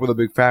didn't grow up with a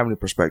big family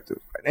perspective,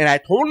 and I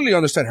totally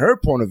understand her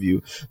point of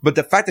view. But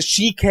the fact that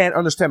she can't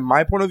understand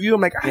my point of view,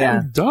 I'm like,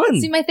 I'm done.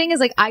 See, my thing is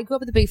like I grew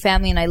up with a big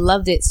family and I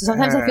loved it. So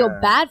sometimes I feel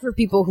bad for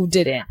people who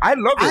didn't. I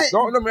love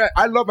it.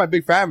 I love my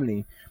big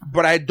family,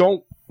 but I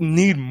don't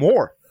need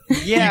more.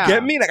 Yeah. You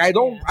get me? Like I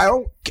don't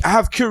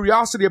have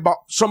curiosity about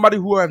somebody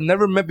who I've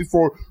never met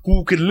before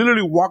who could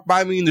literally walk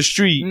by me in the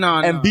street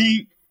and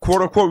be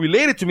quote unquote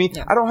related to me.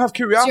 Yeah. I don't have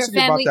curiosity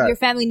about that. Your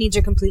family needs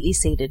are completely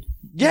sated.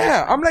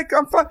 Yeah. I'm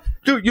fine.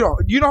 Dude, you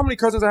know how many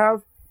cousins I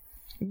have?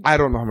 I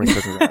don't know how many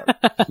cousins I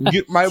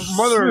have. My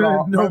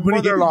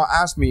mother-in-law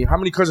asked me, how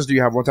many cousins do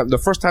you have one time? The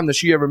first time that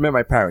she ever met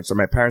my parents, and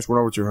my parents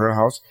went over to her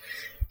house,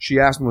 she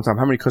asked me one time,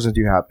 how many cousins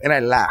do you have? And I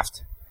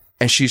laughed.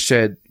 And she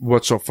said,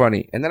 what's so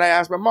funny? And then I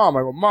asked my mom,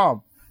 I go,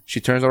 Mom.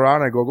 She turns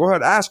around, I go, go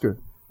ahead, ask her.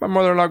 My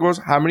mother-in-law goes,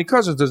 how many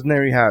cousins does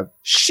Neri have?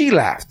 She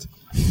laughed.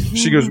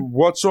 She goes,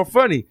 what's so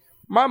funny?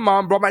 My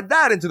mom brought my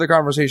dad into the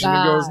conversation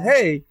and goes,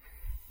 hey,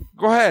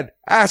 go ahead,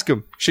 ask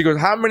him. She goes,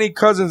 how many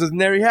cousins does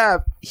Neri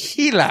have?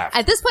 He laughed.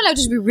 At this point, I would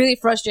just be really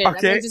frustrated.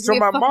 Okay, so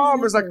my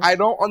mom is like, I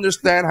don't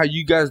understand how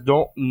you guys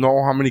don't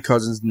know how many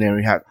cousins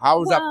Neri has.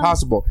 How is that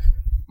possible?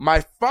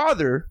 My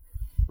father,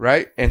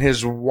 right, and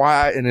his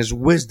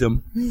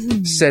wisdom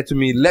said to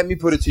me, let me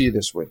put it to you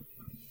this way.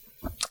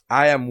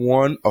 I am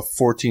one of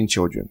 14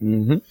 children.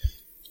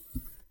 Mm-hmm.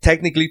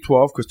 Technically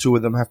 12 because 2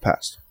 of them have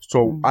passed.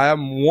 So I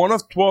am one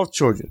of 12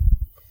 children.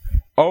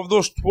 Of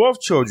those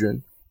 12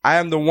 children, I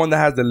am the one that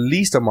has the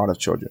least amount of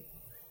children.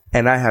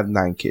 And I have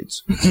 9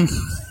 kids.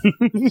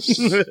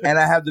 And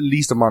I have the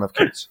least amount of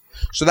kids.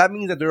 So that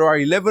means that there are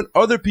 11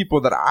 other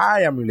people that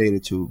I am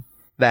related to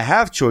that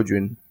have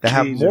children, that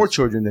have more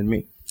children than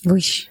me.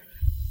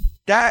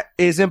 That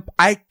isn't,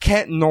 I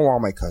can't know all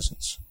my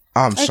cousins.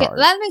 I'm sorry.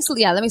 That makes a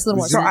little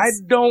more so sense. I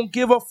don't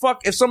give a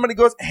fuck if somebody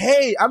goes,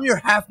 hey, I'm your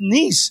half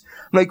niece.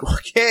 I'm like,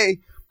 okay,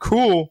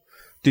 cool.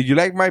 Did you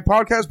like my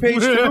podcast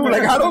page too?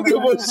 Like, I don't give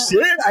a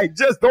shit. I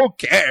just don't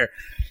care.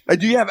 Like,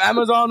 do you have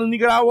Amazon in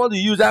Nicaragua? Do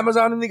you use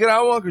Amazon in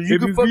Nicaragua? Because you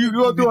can fucking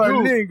go to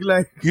our link.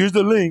 Like, here's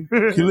the link.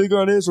 You click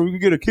on it so we can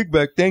get a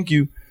kickback. Thank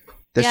you.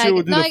 That shit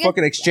will do the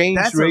fucking exchange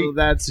rate.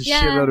 That's a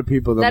shitload of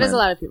people. Though, that is a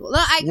lot of people. No,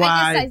 I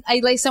guess I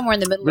lay somewhere in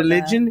the middle.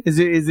 Religion? Is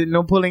it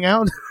no pulling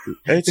out?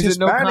 It's is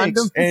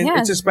Hispanics.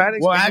 It's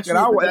Hispanics well, in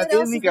Nicaragua. It's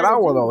in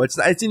Nicaragua, though.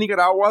 It's in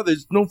Nicaragua.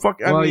 There's no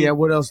fucking... I mean,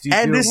 what else do you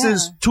do? And this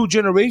is 2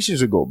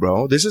 generations ago,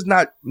 bro. This is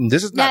not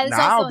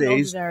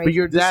nowadays. But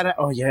your dad...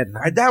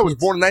 my dad was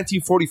born in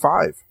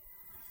 1945.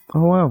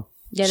 Oh, wow.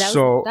 Yeah,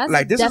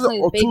 this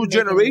is 2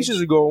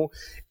 generations ago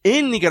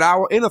in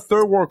Nicaragua, in a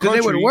third world country.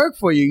 Because they would work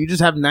for you. You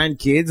just have 9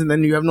 kids, and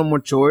then you have no more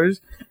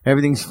chores.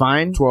 Everything's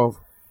fine. 12.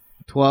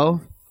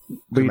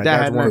 But your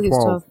dad had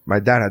 12. My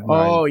dad had 9.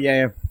 Oh,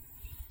 yeah.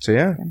 So,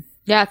 yeah.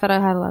 Yeah, I thought I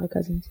had a lot of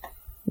cousins.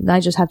 I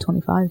just have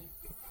 25.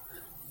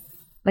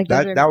 Like,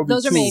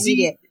 those are my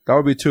immediate. That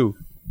would be 2.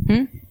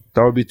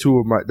 That would be 2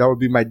 of my... That would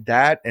be my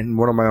dad and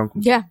one of my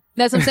uncles. Yeah.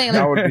 That's what I'm saying.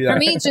 Like, That would be for that.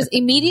 me, it's just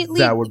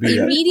immediately off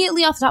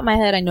the top of my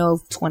head, I know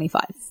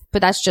 25.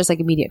 But that's just like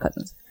immediate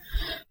cousins.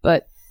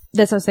 But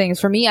that's what I'm saying. Is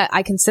for me,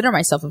 I consider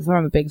myself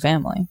from a big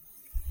family.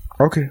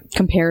 Okay.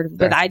 Compared,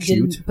 but I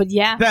cute. didn't. But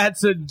yeah.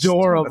 That's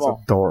adorable.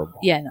 That's adorable.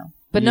 Yeah, no.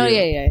 But no,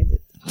 yeah.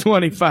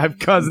 25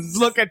 cousins.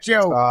 Look at you. You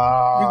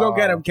go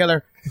get him,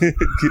 killer.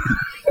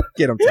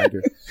 Get him,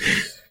 tiger.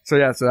 So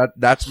yeah,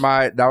 that's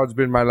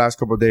been my last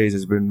couple of days.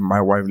 It's been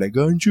my wife like,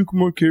 aren't you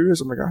more curious?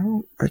 I'm like,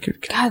 I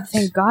could. God,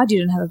 thank God you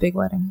didn't have a big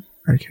wedding.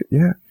 I could,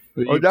 yeah.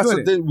 That's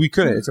the thing. We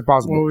couldn't. It's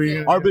impossible.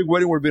 Our big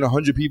wedding would have been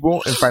 100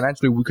 people, and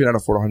financially we could not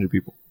afford 100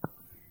 people.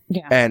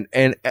 Yeah. And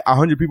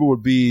 100 people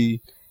would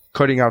be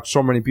cutting out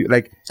so many people.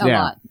 Like a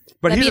lot.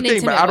 But here's the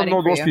thing, man. I don't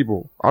know those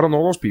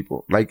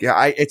people. Like,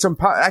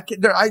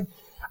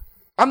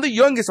 I'm the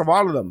youngest of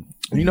all of them.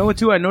 You know what,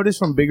 too? I noticed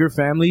from bigger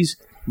families,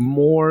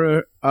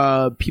 more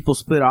people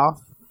split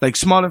off. Like,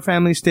 smaller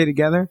families stay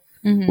together.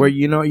 Mm-hmm.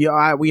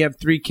 Where, we have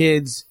 3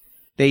 kids.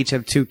 They each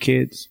have 2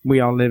 kids. We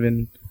all live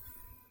in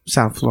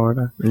South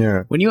Florida.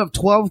 Yeah. When you have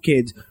 12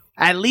 kids,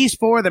 at least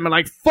 4 of them are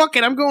like, fuck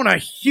it, I'm going to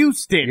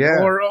Houston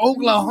or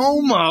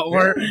Oklahoma,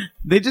 or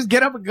they just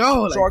get up and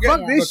go. Like, so again,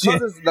 fuck this shit.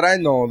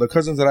 The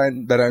cousins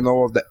that I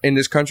know of in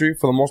this country,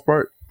 for the most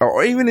part,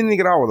 or even in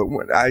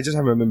Nicaragua, I just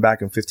haven't been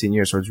back in 15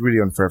 years, so it's really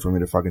unfair for me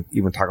to fucking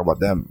even talk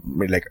about them. I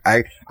mean, like,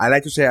 I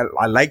like to say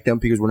I like them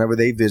because whenever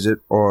they visit,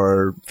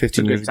 or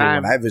 15 years ago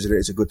when I visited,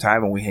 it's a good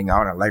time and we hang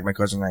out. I like my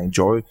cousins, I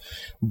enjoy,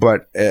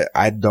 but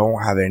I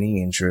don't have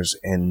any interest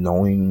in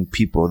knowing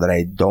people that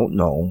I don't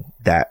know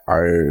that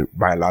are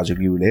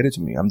biologically related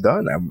to me. I'm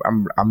done.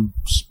 I'm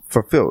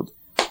fulfilled.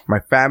 My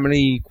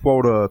family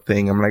quota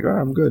thing, I'm like,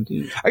 I'm good.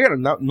 I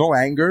got no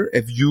anger.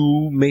 If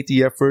you make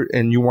the effort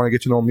and you want to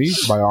get to know me,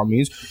 by all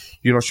means.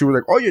 She was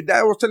like, oh, your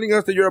dad was telling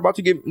us that you're about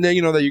to get, that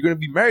you're going to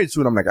be married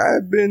soon. I'm like,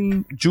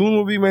 June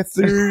will be my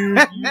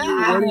 3rd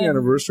year wedding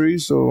anniversary,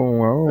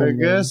 so, I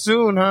guess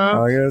soon,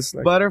 huh? I guess.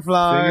 Like,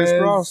 butterflies.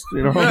 Fingers crossed,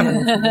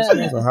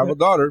 I have a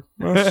daughter,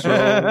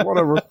 so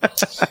whatever.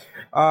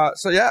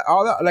 So yeah,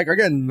 all that, like,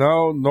 again,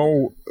 no,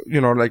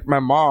 like, my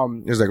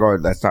mom is like, oh,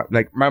 that's not,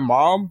 like, my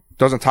mom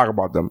doesn't talk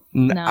about them.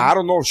 No. I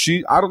don't know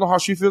how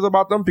she feels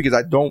about them because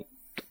I don't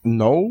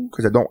know,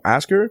 because I don't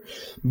ask her,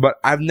 but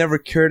I've never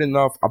cared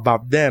enough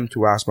about them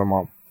to ask my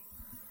mom.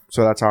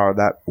 So that's how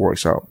that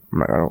works out.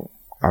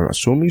 I'm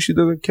assuming she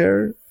doesn't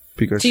care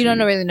because. So you don't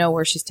really know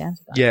where she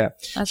stands. Yeah.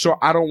 So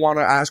I don't want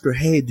to ask her,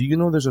 hey, do you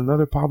know there's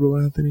another Pablo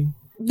Anthony?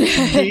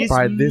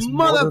 By this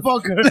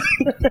motherfucker.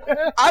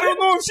 I don't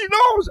know if she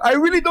knows. I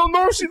really don't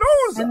know if she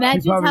knows.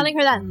 Imagine telling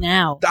her that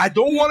now. I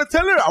don't want to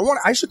tell her.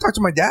 I should talk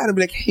to my dad and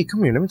be like, hey,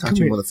 come here, let me talk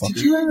to you,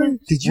 motherfucker.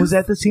 Did you? Was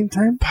that the same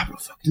time? Pablo,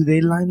 do they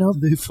line up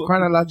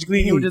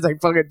chronologically? You were just like,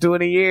 fucking 2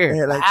 in a year.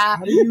 Yeah, like, how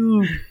do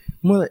you?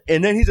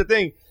 And then here's the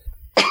thing.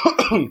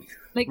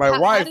 Like,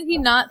 how did he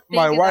not think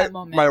that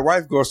moment? My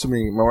wife goes to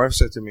me. My wife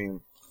said to me,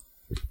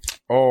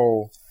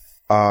 because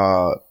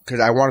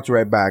I wanted to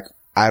write back.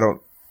 I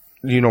don't.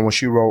 When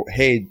she wrote,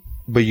 hey,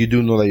 but you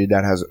do know that your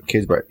dad has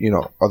kids, but,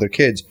 other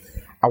kids.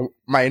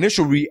 My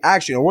initial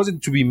reaction, it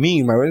wasn't to be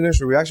mean. My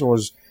initial reaction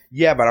was,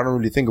 yeah, but I don't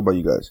really think about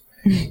you guys.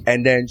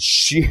 And then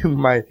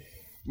my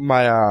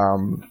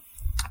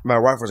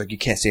wife was like, you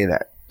can't say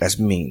that. That's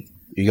mean.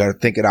 You got to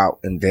think it out.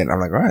 And then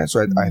I'm like, all right.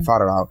 So I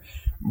thought it out.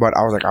 But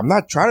I was like, I'm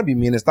not trying to be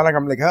mean. It's not like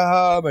I'm like,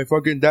 my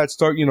fucking dad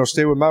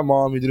stay with my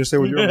mom. He didn't stay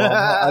with your mom.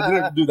 I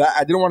didn't do that.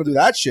 I didn't want to do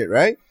that shit,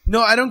 right?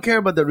 No, I don't care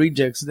about the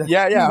rejects.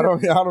 Yeah. I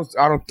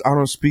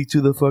don't speak to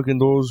the fucking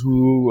those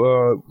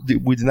who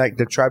we didn't.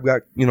 The tribe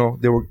got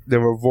they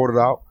were voted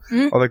out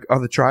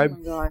of the tribe.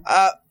 Oh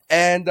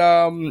my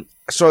God.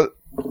 So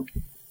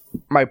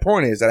my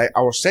point is that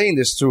I was saying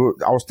this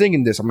I was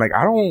thinking this. I'm like,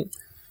 I don't.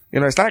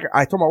 It's not like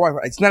I told my wife.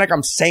 It's not like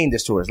I'm saying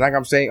this to her. It's like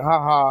I'm saying,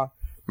 haha.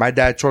 My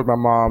dad chose my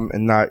mom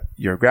and not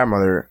your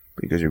grandmother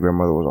because your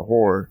grandmother was a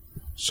whore.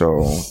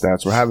 So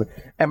that's what happened.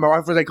 And my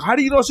wife was like, how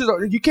do you know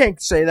you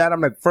can't say that? I'm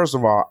like, first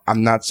of all,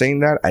 I'm not saying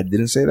that. I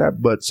didn't say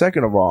that. But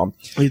second of all,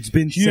 it's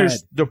been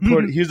here's the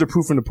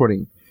proof in the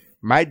pudding.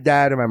 My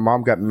dad and my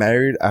mom got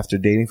married after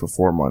dating for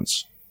 4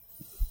 months.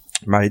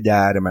 My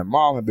dad and my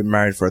mom have been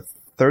married for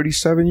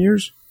 37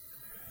 years.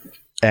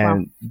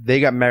 And they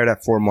got married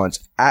at 4 months.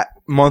 At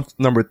month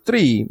number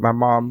 3, my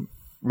mom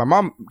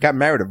got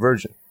married a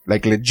virgin.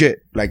 Like,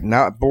 legit. Like,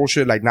 not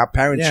bullshit. Like, not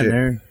parent shit.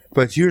 Man.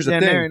 But here's the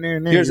thing.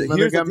 Here's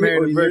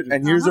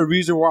the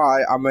reason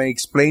why I'm going to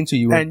explain to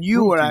you. And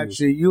you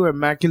were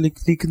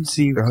immaculately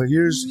conceived.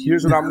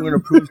 Here's what I'm going to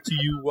prove to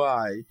you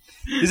why.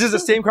 This is the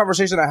same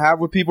conversation I have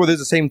with people. This is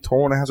the same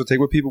tone I have to take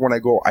with people when I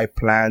go,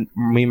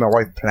 me and my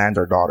wife planned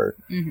our daughter.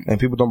 Mm-hmm. And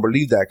people don't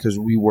believe that because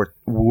we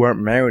weren't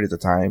married at the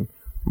time.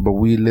 But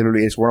we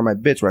literally, it's one of my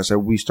bits where I said,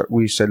 we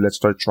said, let's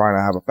start trying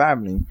to have a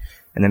family.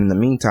 And then in the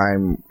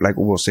meantime, like,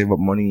 we'll save up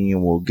money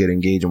and we'll get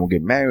engaged and we'll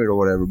get married or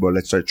whatever, but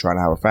let's start trying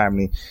to have a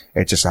family.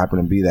 It just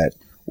happened to be that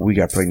we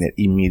got pregnant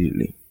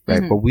immediately.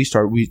 Right?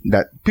 Mm-hmm.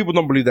 But people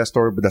don't believe that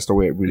story, but that's the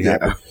way it really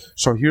happened.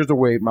 So here's the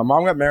way. My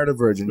mom got married a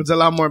virgin. It's a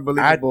lot more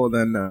believable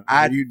than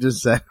you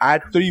just said.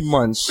 At 3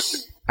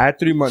 months,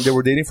 they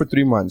were dating for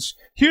 3 months.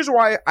 Here's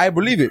why I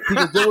believe it.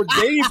 Because they were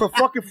dating for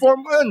fucking 4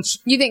 months.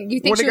 You think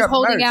she was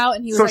holding married. Out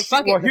and he was like,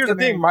 fuck it. Well, here's the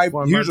thing.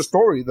 Here's the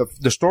story.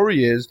 The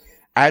story is,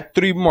 at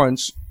 3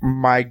 months,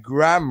 my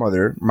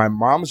grandmother, my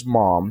mom's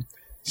mom,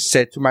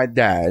 said to my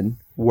dad,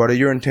 what are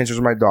your intentions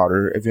with my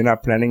daughter? If you're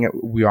not planning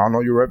it, we all know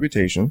your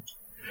reputation.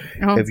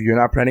 Uh-huh. If you're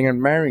not planning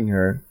on marrying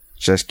her,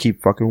 just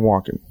keep fucking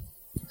walking.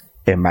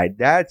 And my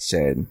dad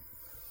said,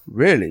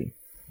 really?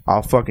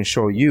 I'll fucking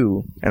show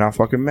you and I'll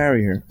fucking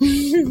marry her.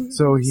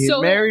 So he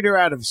married her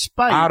out of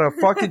spite. Out of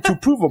fucking, to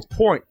prove a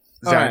point.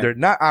 Xander, right.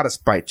 Not out of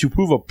spite, to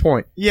prove a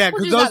point. Yeah,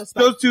 because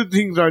those two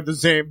things are the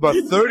same. But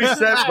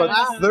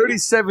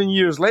 37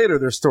 years later,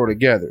 they're still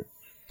together.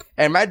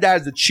 And my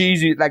dad's the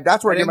cheesy, like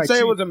that's where I get my didn't say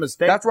cheese. it was a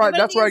mistake. That's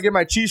where I get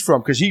my cheese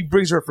from, because he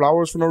brings her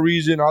flowers for no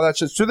reason, all that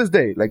shit. To this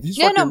day, like he's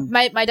Yeah, fucking.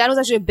 no, my dad was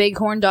actually a big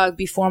horn dog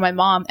before my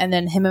mom, and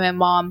then him and my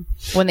mom,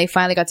 when they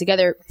finally got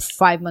together,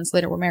 5 months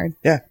later, were married.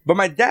 Yeah, but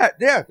my dad,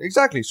 yeah,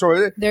 exactly.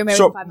 So They're married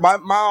So for 5 my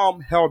months.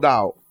 mom held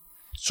out.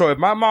 So if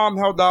my mom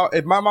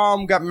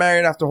got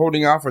married after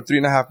holding out for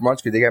 3.5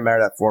 months, because they got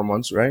married at 4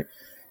 months, right?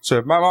 So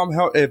if my mom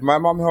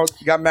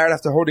got married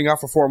after holding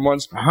out for 4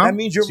 months, that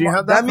means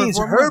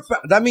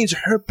that means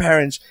her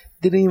parents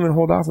didn't even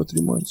hold out for 3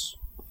 months.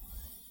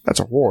 That's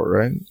a whore,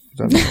 right? Is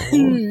that not a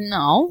whore?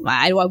 No,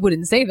 I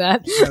wouldn't say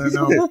that. I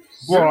don't know.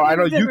 Well, I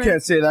know you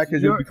can't say that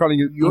because you'll be calling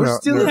it. You're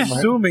still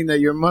assuming that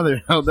your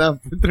mother held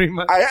out for 3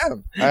 months. I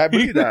am. I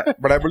believe that,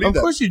 but I believe that.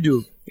 Of course you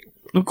do.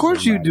 Of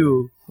course you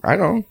do. I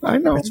know.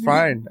 It's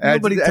fine.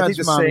 Nobody I think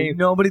touched mommy.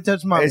 Nobody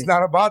touched mommy. It's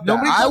not about that.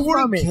 Nobody I touched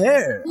wouldn't mommy.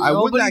 care. I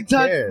would Nobody not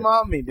touched care.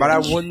 mommy, dude. But I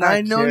would not care.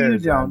 I know you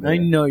don't. I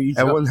know you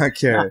don't. I would not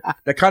care.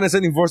 The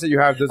condescending voice that you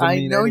have doesn't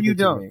mean I know you anything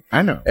to don't. me.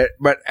 I know.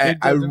 But I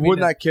doesn't mean would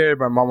not care if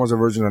my mom was a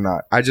virgin or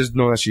not. I just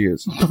know that she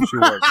is. She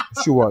was.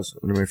 She was.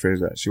 Let me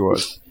phrase that. She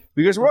was.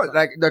 Because what?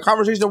 Like the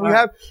conversation that we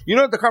have, you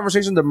know, the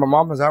conversation that my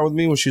mom has had with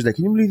me when she's like,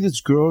 "Can you believe these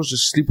girls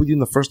just sleep with you in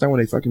the first time when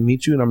they fucking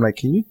meet you?" And I'm like,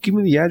 "Can you give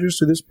me the address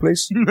to this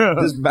place,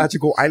 this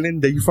magical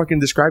island that you fucking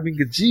describing?"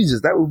 Because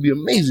Jesus, that would be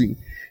amazing.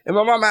 And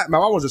my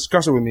mom was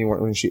disgusted with me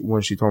when she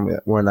told me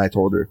that, when I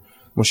told her.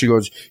 When she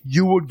goes,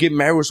 "You would get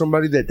married with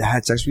somebody that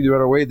had sex with you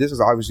right away?" This is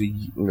obviously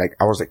like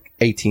I was like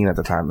 18 at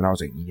the time, and I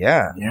was like,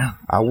 "Yeah,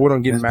 I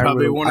wouldn't get married."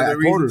 Probably with one of the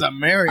reasons I'm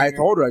married. I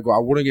told her, I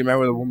wouldn't get married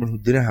with a woman who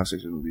didn't have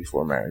sex with me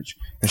before marriage.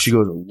 And she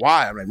goes,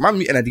 "Why?" I'm like,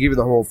 "Mommy," and I give her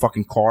the whole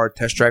fucking car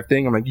test drive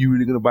thing. I'm like, "You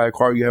really gonna buy a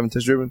car you haven't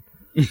test driven?"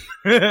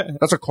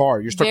 That's a car.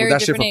 You're stuck Very with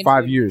that shit for different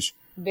 5 age. years.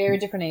 Very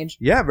different age.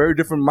 Yeah, very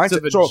different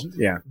mindset. So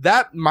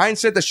that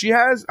mindset that she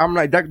has, I'm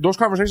like, those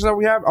conversations that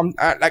we have,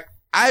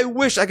 I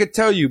wish I could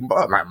tell you,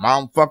 but my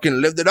mom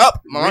fucking lived it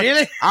up. Mom.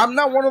 Really? I'm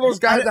not one of those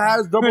guys that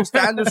has double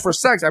standards for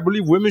sex. I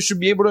believe women should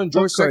be able to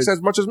enjoy sex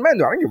as much as men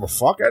do. I don't give a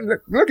fuck.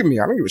 Look at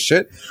me. I don't give a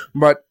shit.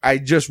 But I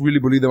just really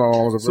believe that my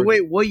mom was a virgin. So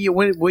wait, what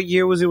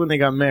year was it when they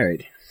got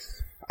married?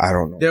 I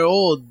don't know. They're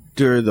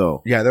older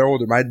though. Yeah, they're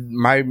older. My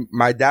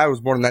dad was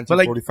born in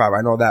 1945.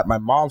 I know that. My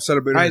mom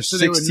celebrated her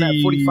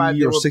 60 45,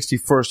 or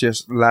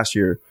 61st last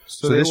year.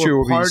 So this year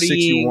will be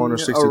 61 or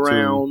 62.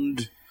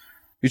 Around.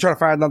 You trying to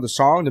find out the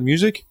song, the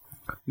music?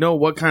 No,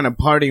 what kind of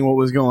partying? What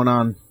was going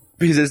on?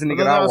 Because it's in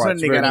Nicaragua. So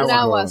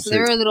they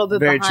were a little bit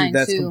Very behind true.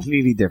 That's too.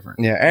 completely different.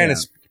 Yeah, and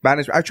it's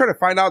Spanish. I try to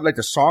find out like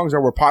the songs that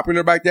were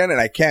popular back then,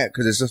 and I can't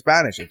because it's in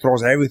Spanish. It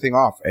throws everything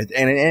off. And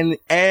in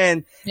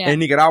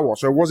Nicaragua,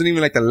 so it wasn't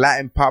even like the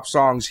Latin pop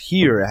songs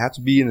here. It had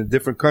to be in a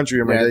different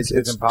country. I'm like, it's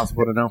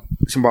impossible to know.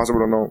 It's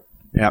impossible to know.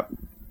 Yep.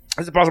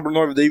 It's impossible to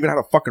know if they even had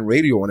a fucking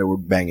radio when they were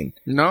banging.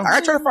 No.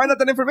 I try to find out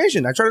that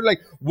information. I try to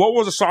what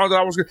was the song that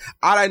I was.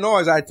 All I know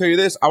is I tell you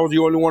this: I was the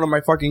only one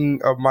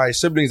of my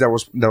siblings that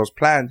was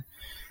planned.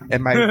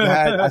 And my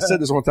dad, I said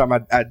this one time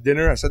at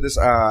dinner. I said this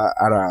at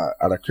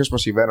a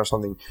Christmas event or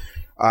something,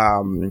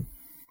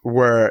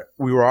 where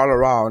we were all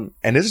around.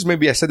 And this is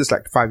maybe I said this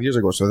like 5 years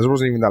ago, so this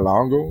wasn't even that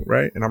long ago,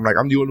 right? And I'm like,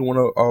 I'm the only one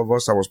of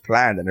us that was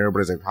planned, and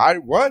everybody's like, "Hi,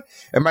 what?"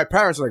 And my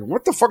parents are like,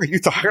 "What the fuck are you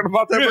talking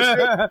about?"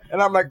 That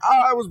and I'm like,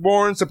 I was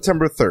born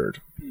September 3rd.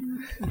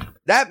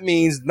 That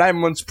means 9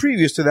 months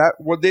previous to that.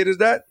 What date is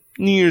that?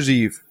 New Year's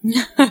Eve.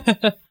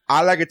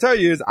 All I can tell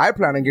you is I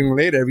plan on getting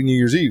laid every New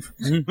Year's Eve.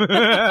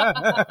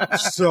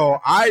 So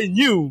I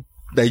knew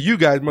that you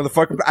guys,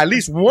 motherfucker, at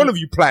least one of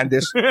you planned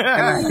this.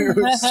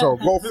 So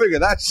go figure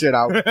that shit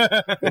out.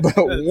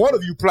 But one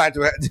of you planned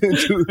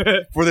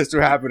for this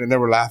to happen, and they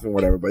were laughing,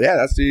 whatever. But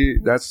yeah,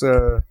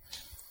 So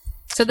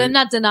they're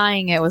not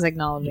denying it, was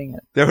acknowledging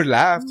it. they were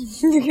laughed.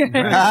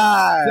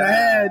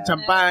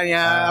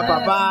 Champaña,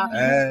 papá.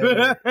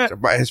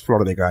 Es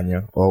flor de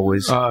caña,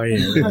 always. Oh, yeah.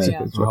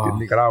 It's fucking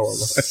Nicaragua.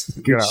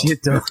 Good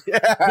shit, though.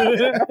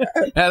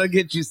 That'll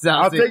get you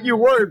I'll saucy. take your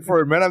word for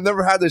it, man. I've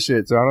never had this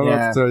shit, so I don't know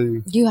what to tell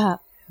you. You have.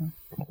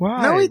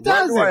 Why? No, he Why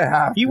doesn't. do I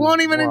have He to?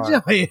 won't even Why? enjoy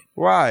it.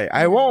 Why?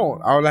 I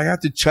won't. I would have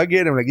to chug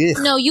it. I'm like, ugh.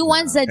 No, you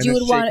once said And you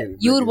then would want shake it,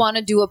 you would drink it. want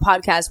to do a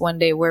podcast one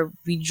day where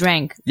we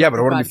drank. Yeah, but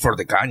it wouldn't be vodka. for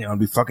the caña. It would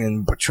be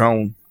fucking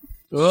Patron.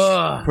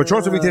 Ugh.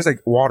 Patron to me tastes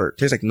like water. It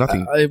tastes like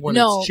nothing. When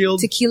No, it's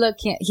chilled, tequila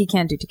can't. He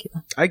can't do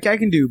tequila. I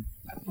can do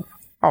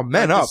Oh,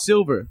 man the up.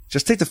 silver.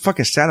 Just take the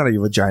fucking sand out of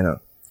your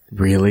vagina.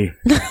 Really?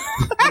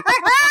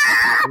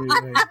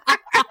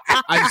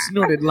 I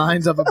snorted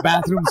lines of a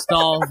bathroom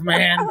stalls,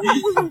 man.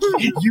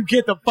 You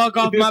get the fuck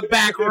off my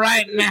back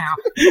right now.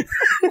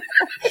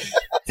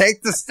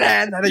 Take the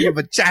sand out of your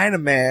vagina,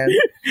 man.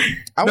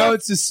 No,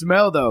 it's the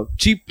smell though.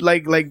 Cheap,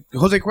 like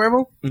Jose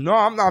Cuervo. No,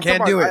 I'm not.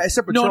 Can't do it. I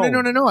said No,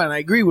 Patron. no. And I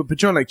agree with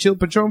Patron, like chilled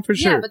Patron for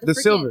sure. Yeah, but the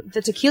silver.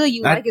 The tequila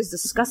you That- like is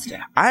disgusting.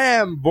 I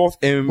am both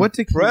What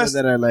tequila impressed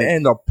that I like?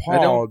 and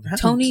appalled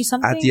Tony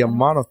something. at the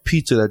amount of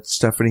pizza that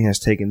Stephanie has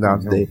taken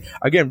down today.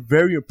 Again,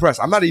 very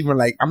impressed. I'm not even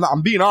like,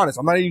 I'm being honest.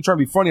 I'm not even trying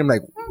to be funny. I'm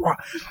like, wow.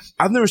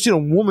 I've never seen a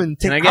woman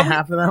take. Can I get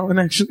half of that one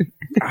actually?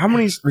 How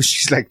many?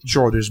 She's like,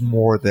 Joe, there's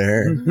more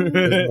there.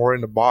 There's more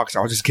in the box.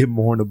 I'll just get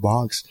more in the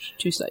box.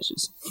 2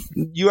 slices.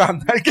 You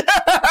have not.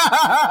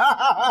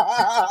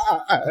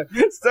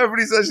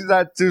 Stephanie says she's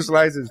had 2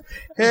 slices.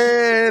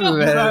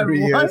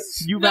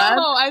 Hilarious. You No, bad?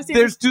 I've seen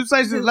There's 2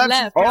 slices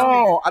left.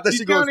 Oh, I thought She's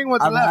she goes, counting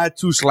what's I've left. had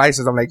 2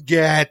 slices. I'm like,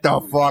 get the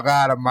fuck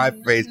out of my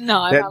face.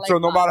 No, I've had like so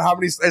no 5. matter how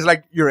many, it's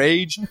like your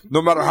age.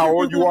 No matter how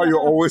old you are, you're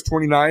always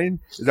 29.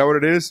 Is that what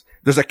it is?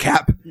 There's a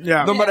cap.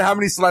 Yeah. No matter how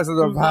many slices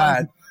I've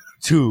had.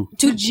 2.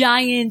 2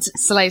 giant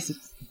slices.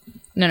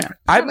 No.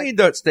 I made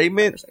that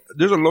statement.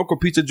 There's a local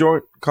pizza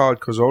joint called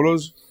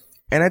Cozzolo's,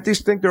 and I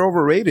just think they're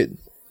overrated.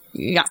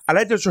 Yeah. I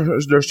like their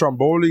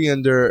stromboli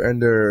and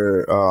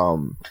their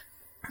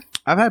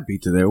I've had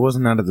pizza there. It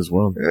wasn't out of this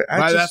world.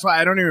 That's why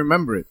I don't even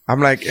remember it. I'm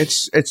like,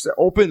 it's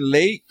open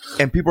late,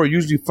 and people are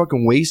usually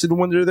fucking wasted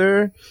when they're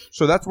there.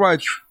 So that's why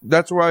it's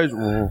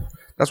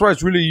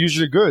really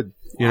usually good,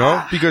 you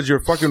know, because you're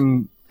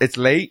fucking. It's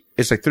late.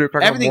 It's like 3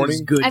 o'clock in the Everything morning.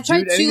 is good, I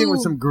tried dude. Anything two-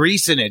 with some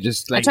grease in it,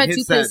 just like I tried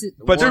hits 2 that places.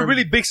 But they're warm-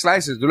 really big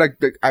slices. They're like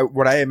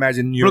what I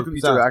imagine New York Brooklyn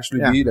pizza style. would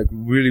actually Yeah. be, like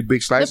really big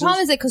The slices.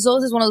 problem is that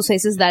Cazzo's is one of those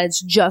places that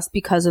it's just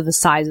because of the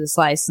size of the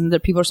slice, and the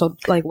people are so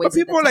like. But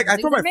people are like, I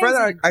told my friend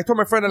that I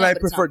No, I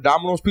but it's prefer not.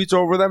 Domino's pizza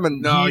over them,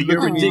 and No, he you're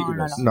looked at me-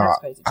 ridiculous. No, that's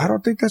crazy. I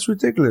don't think that's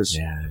ridiculous.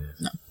 Yeah.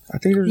 I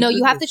think No,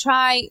 you have to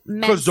try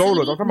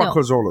Cozzolo's. I'm talking about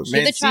Cozzolo's. You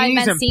have to try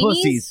Mancini's and Mancini's.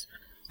 pussies.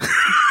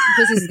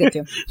 Pussies is good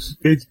too.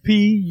 It's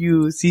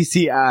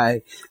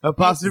Pucci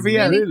apostrophe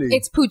S.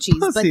 It's Poochies,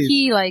 but Pussies.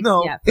 he like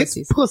No, yeah, it's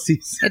pussies.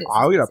 pussies. It is.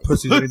 I'll eat a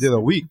pussy any day of the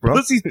week, bro.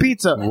 Pussy's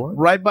Pizza, What?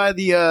 right by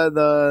the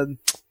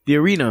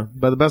arena,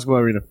 by the basketball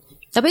arena.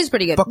 That place is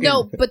pretty good. Fucking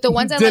No, but the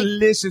ones I like.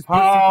 Delicious pussy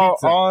How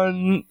pizza.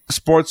 on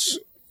sports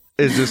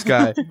is this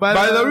guy? By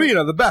By the- the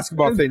arena, the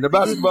basketball thing, the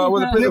basketball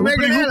with the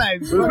American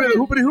Airlines.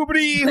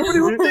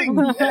 hoopity thing.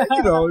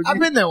 You know, I've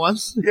been there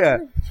once. yeah.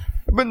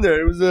 I've been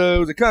there. It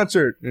was a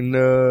concert, and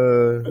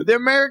The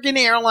American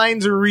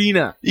Airlines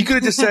Arena. you could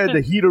have just said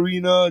the Heat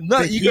Arena. No,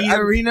 The Heat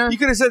Arena? You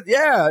could have said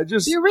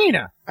just. The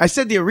arena. I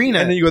said the arena.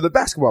 And then you go to the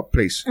basketball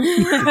place, I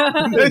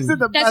said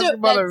the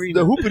basketball that's- arena.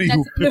 the hoopity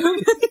hoop.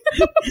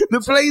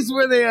 The place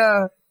where they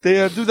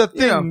They do that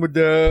thing Yeah. with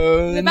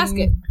the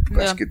basket.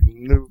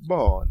 the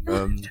ball.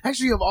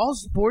 actually, of all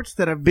sports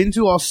that I've been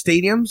to, all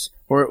stadiums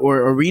or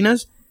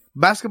arenas,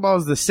 basketball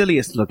is the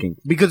silliest looking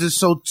because it's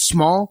so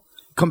small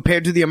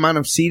compared to the amount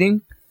of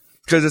seating.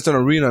 Because it's an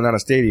arena, not a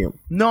stadium.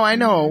 No, I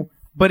know,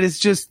 but it's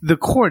just the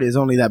court is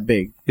only that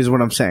big, is what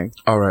I'm saying.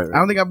 All right. I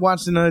don't think I've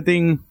watched another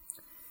thing.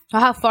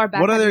 How far back?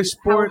 What have other you-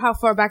 sport- How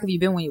far back have you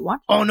been when you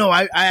watched? Oh no!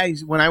 I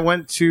when I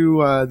went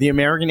to the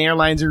American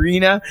Airlines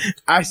Arena,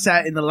 I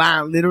sat in the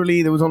line.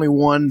 Literally, there was only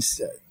one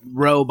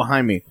row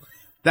behind me.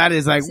 That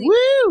is like, See?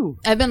 woo!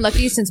 I've been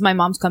lucky since my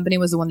mom's company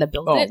was the one that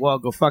built Oh it. well,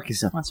 go fuck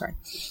yourself. Oh, sorry.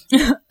 I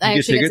get actually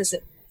get to tickets?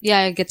 sit. Yeah,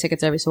 I get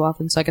tickets every so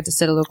often, so I get to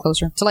sit a little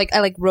closer. So like, I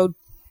like road.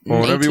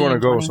 Well, whenever you 18, want to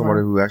go, 20,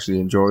 somebody who actually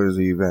enjoys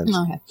the event.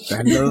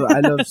 Okay. I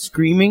love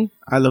screaming.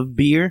 I love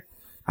beer.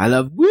 I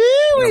love woo!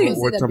 see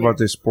We're that talking beer. about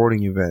this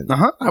sporting event.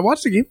 I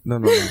watched the game. No.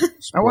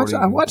 I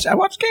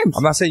watch games.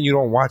 I'm not saying you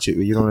don't watch it,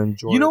 but you don't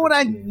enjoy. You know it.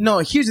 what no,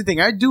 here's the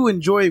thing. I do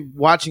enjoy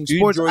watching You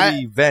sports. enjoy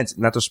the event,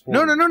 not the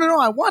sport. No.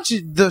 I watch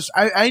it.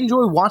 I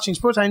enjoy watching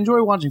sports. I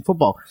enjoy watching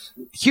football.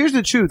 Here's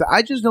the truth.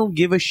 I just don't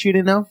give a shit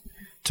enough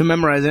to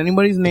memorize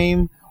anybody's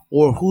name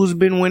or who's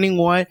been winning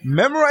what.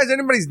 Memorize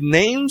anybody's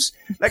names?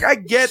 Like I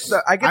get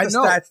the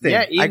know. stats thing.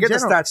 Yeah, in I get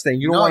general. the stats thing.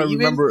 You don't No, want to even,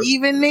 remember.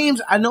 even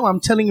names. I know. I'm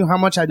telling you how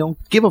much I don't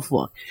give a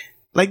fuck.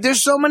 Like there's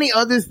so many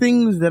other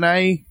things that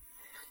I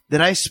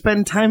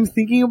spend time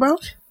thinking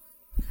about.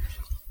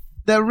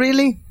 That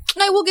really.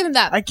 No, I will give him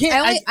that. I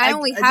can't. I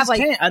only I have just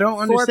like can't. I don't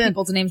 4 understand.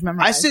 people's names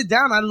memorized. I sit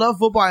down. I love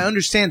football. I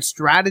understand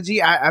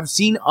strategy. I've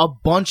seen a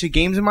bunch of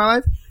games in my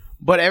life,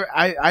 but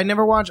I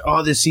never watch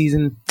all this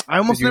season. I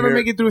almost Did you never hear-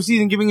 make it through a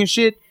season giving a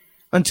shit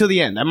until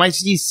the end. I might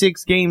see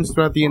 6 games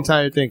throughout the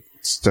entire thing.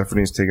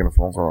 Stephanie's taking a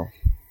phone call.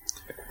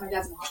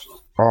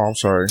 Oh, I'm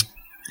sorry.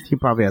 He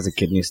probably has a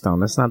kidney stone.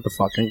 That's not the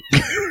fucking.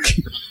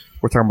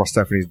 We're talking about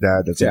Stephanie's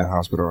dad that's in Yeah. the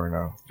hospital right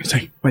now. It's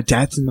like, my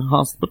dad's in the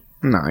hospital.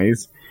 No,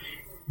 he's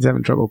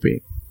having trouble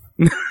peeing.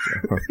 No,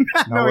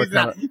 we're he's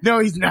not. No,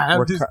 he's not.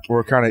 I'm just-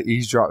 We're kind of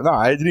eavesdropping. No,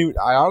 I didn't even.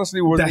 I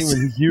honestly wasn't That's-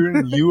 even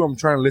hearing you. I'm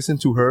trying to listen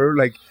to her,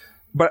 like,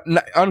 but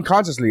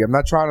unconsciously. I'm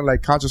not trying to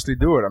like consciously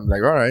do it. I'm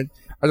like, all right.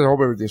 I just hope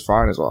everything's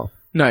fine as well.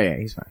 No, yeah,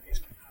 he's fine.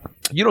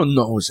 You don't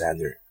know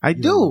Xander. I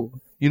do.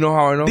 You know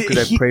how I know? Because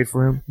I He- prayed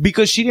for him.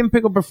 Because she didn't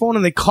pick up her phone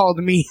and they called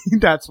me.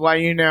 That's why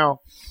you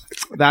know.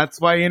 That's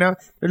why you know.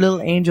 They're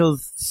little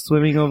angels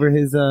swimming over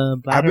his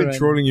bladder. I've been right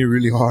trolling you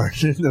really hard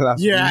in the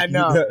last Yeah, I week.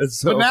 know. It's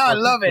so but now I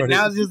fucking love it. funny.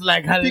 Now it's just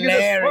like Because it's funny.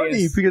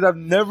 hilarious. Because I've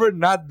never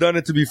not done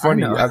it to be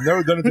funny. know. I've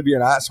never done it to be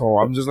an asshole.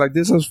 I'm just like,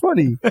 this is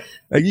funny.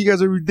 Like, you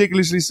guys are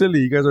ridiculously silly.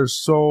 You guys are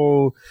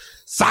so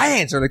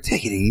science. Or like,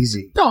 take it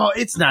easy. No,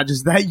 it's not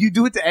just that. You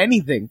do it to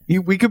anything.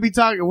 We could be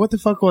talking. What the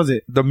fuck was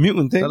it? The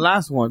mutant thing. The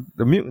last one.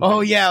 The mutant.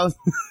 Oh, yeah.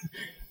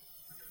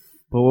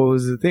 But what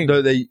was the thing?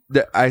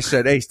 I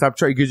said, hey, stop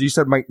trying, because you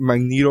said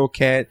Magneto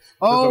can't.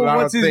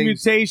 What's his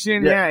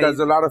mutation? Yeah, there's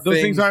a lot of those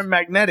things. things aren't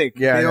magnetic.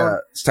 Yeah.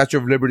 Statue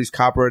of Liberty's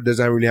copper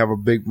doesn't really have a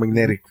big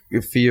magnetic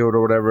field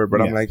or whatever.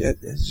 But I'm like,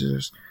 it's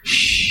just.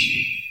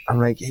 I'm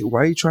like, hey,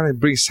 why are you trying to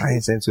bring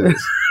science into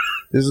this?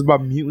 This is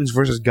about mutants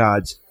versus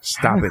gods.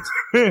 Stop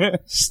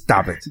it.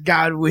 Stop it.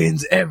 God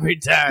wins every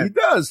time. He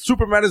does.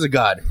 Superman is a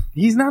god.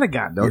 He's not a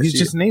god, though. Yes, He's he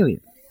just is. an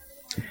alien.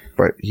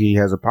 But he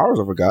has the powers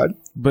of a god.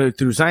 But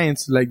through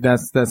science, like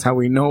that's how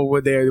we know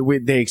what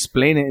they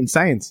explain it in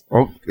science.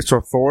 Oh, so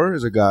Thor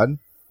is a god,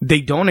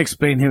 They don't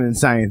explain him in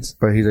science.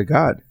 but he's a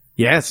god.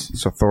 Yes.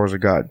 So Thor's a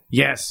god.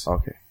 Yes.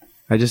 Okay.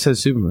 I just said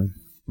Superman.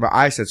 But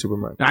I said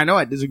Superman. I know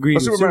I disagree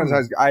But with Superman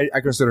Superman.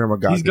 I consider him a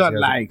god. He's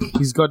godlike.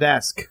 He's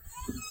goddesque.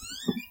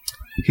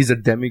 He's a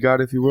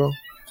demigod, if you will.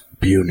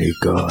 Puny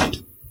god.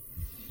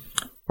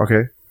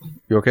 Okay.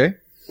 You okay?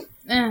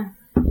 Eh.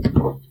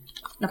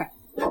 Okay.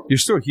 You're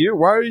still here?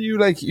 Why are you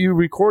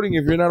recording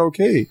if you're not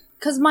okay?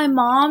 Because my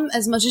mom,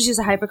 as much as she's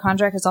a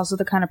hypochondriac, is also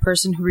the kind of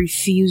person who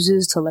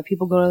refuses to let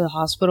people go to the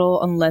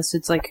hospital unless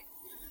it's like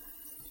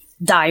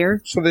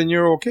dire. So then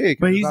you're okay.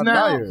 'cause But it's he's not.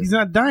 dire. He's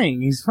not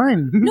dying. He's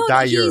fine. No,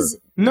 Dire. he's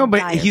No, but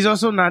dire. he's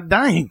also not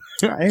dying.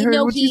 I heard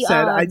know, what you he,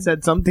 said. I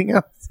said something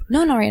else.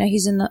 no. Right now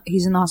he's in the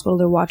hospital.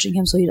 They're watching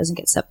him so he doesn't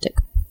get septic.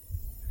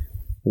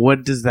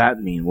 What does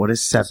that mean? What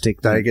is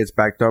septic? That it gets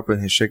backed up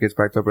and his shit gets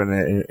backed up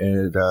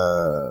and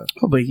Oh,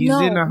 but he's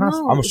in a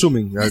hospital. I'm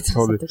assuming. That's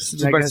Totally. septic.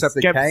 Just Like like a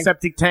septic tank.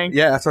 septic tank.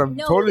 Yeah, that's what I'm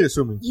No. totally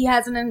assuming. He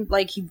has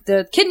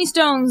the kidney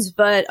stones,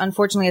 but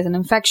unfortunately has an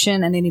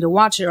infection, and they need to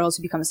watch it, or else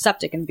he becomes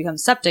septic, and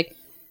becomes septic.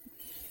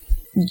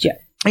 Yeah,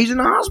 He's in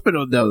a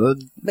hospital though.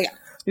 but yeah.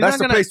 He's That's not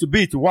the gonna- place to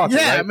be to watch it.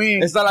 Yeah, Right? I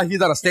mean- it's not like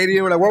he's at a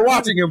stadium. Like we're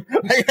watching him.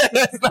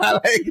 It's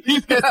not like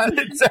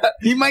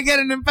He might get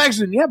an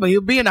infection. Yeah, but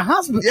he'll be in a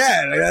hospital.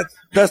 yeah. Like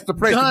that's the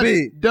place to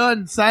be.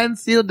 Done. Signed,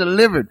 sealed,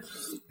 delivered.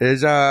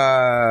 Is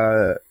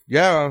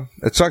yeah.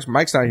 It sucks.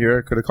 Mike's not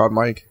here. Could have called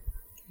Mike.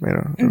 You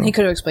know. He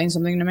could have explained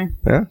something to me.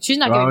 Yeah. She's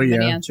not giving Oh, me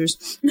any yeah.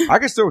 answers. I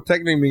can still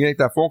technically make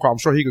that phone call. I'm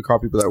sure he could call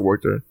people that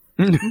work there.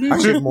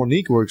 Actually,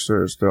 Monique works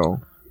there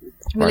still.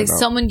 But like, now.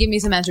 someone give me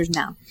some answers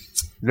now.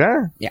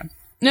 Yeah. Yeah.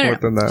 No. More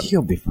than that.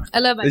 He'll be fine. I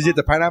love my Is mom. it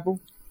the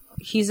pineapple?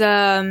 He's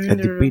At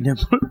the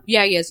pineapple.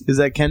 yeah, he is. Is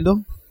that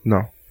Kendall?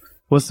 No.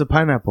 What's the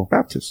pineapple?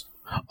 Baptist.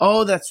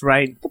 Oh, that's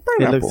right. It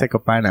pineapple. looks like a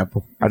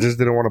pineapple. I just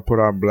didn't want to put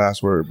on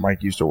blast where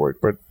Mike used to work,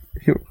 but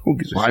who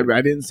gives a Well, shit?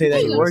 I didn't say that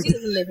He he worked.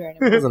 doesn't live here He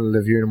anymore. doesn't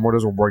live here anymore.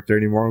 Doesn't work there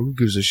anymore. Who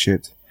gives a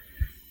shit?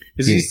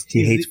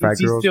 He hates fat is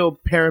he girls. still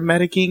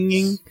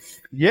paramedicing?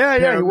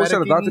 Yeah. He works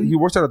at a doctor. Paramedicing? He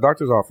works at a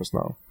doctor's office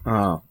now.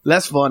 Oh,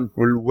 less fun.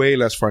 We're way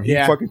less fun. He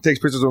Yeah. fucking takes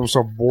pictures of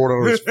himself bored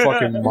out of his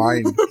fucking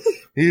mind.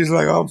 He's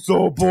like, I'm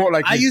so bored.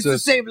 Like I he's used to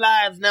just- save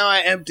lives. Now I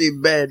empty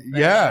bed.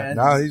 Yeah, man.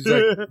 now he's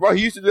like, well,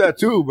 he used to do that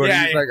too, but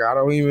Yeah, he's yeah. like, I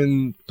don't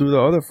even do the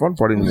other fun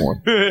part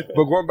anymore.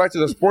 But going back to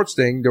the sports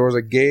thing, there was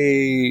a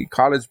gay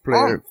college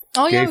player,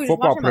 Oh, yeah, we gay were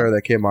football watching player that.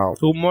 that came out.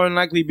 Who'll more than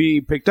likely be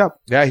picked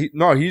up. Yeah,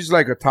 he's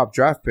like a top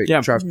draft pick,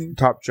 Yeah.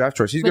 top draft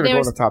choice. He's But gonna they go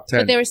were- in the top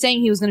 10. But they were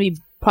saying he was going to be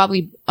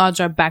probably odds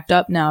are backed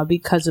up now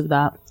because of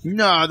that.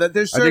 No, that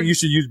there's I certain, think you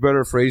should use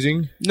better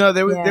phrasing. no,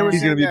 they were Yeah. they were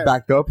He's gonna saying be that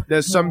backed up.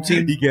 There's some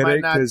teams You get might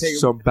it not because take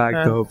some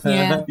backed up.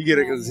 Yeah. You get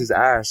it because it's his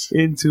ass.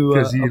 into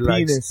Because he a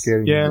likes penis.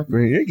 getting. Yeah,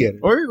 You get it.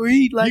 or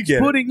he likes get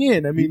it. putting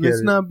in. I You mean, get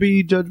let's it. not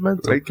be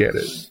judgmental. I get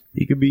it.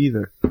 He could be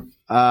either.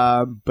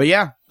 But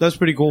yeah, that's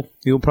pretty cool.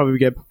 He'll probably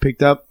get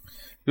picked up.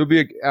 It'll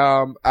be.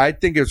 I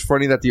think it's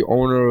funny that the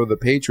owner of the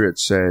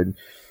Patriots said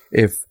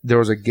if there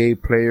was a gay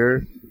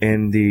player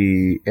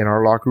in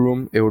our locker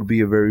room, it would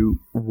be a very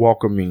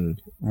welcoming.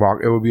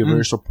 It would be a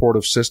very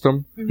supportive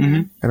system.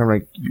 Mhm. And I'm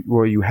like,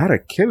 well, you had a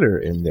killer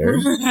in there,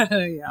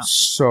 Yeah.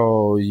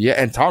 so yeah.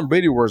 And Tom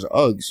Brady wears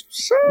Uggs.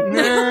 So,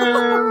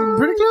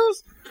 Pretty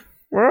close.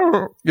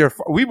 well,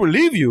 we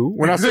believe you.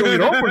 We're not saying we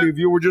don't believe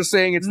you. We're just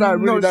saying it's not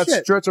No really that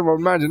shit. stretch of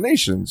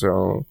imagination.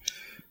 So.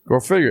 Go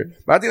figure.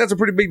 But I think that's a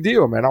pretty big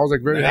deal, man. I was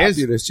like very It happy is.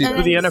 to see And that.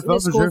 For the then NFL, for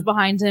school's sure.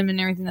 behind him and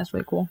everything. That's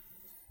really cool.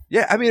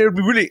 Yeah, I mean, it would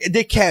be really,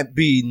 they can't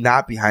be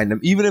not behind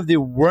them. Even if they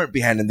weren't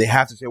behind them, they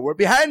have to say, we're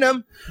behind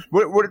them.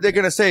 What are they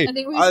going to say? I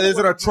think we There's still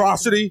an are.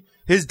 atrocity.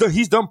 He's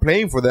done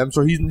playing for them,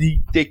 so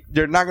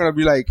they're not going to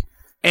be like,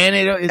 And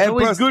it's And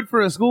always plus- good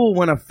for a school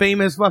when a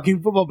famous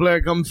fucking football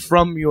player comes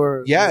from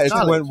your yeah, your it's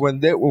college.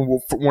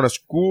 when a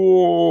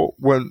school,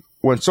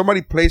 when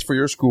somebody plays for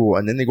your school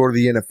and then they go to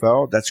the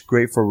NFL, that's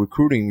great for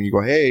recruiting. When you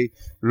go, hey,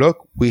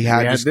 look, we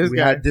had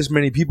this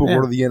many people Yeah.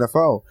 go to the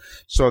NFL.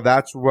 So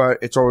that's what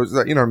it's always,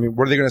 you know what I mean?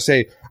 What are they going to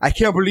say? I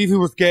can't believe he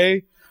was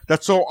gay.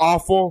 That's so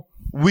awful.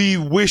 We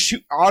wish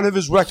all of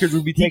his records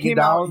would be He taken came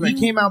down. out. He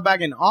came out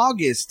back in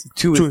August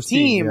to To his his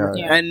team, team,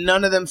 yeah. and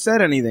none of them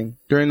said anything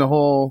during the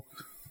whole,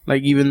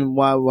 like even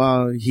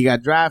while he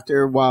got drafted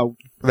or while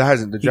That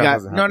hasn't, the he draft got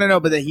hasn't happened. no,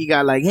 but then he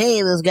got like,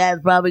 hey, this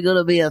guy's probably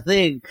gonna be a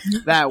thing.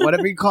 That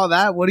whatever you call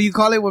that. What do you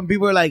call it when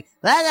people are like,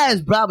 that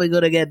guy's probably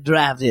gonna get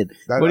drafted?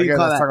 What do you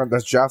call that?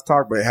 That's draft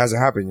talk, but it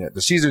hasn't happened yet.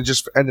 The season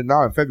just ended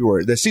now in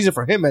February. The season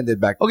for him ended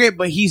back. Okay,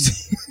 but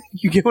he's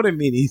you get what I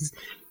mean.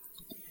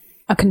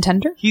 A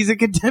contender? He's a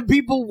contender.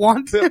 People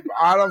want him.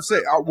 I don't say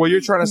what you're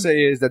trying to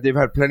say is that they've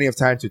had plenty of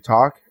time to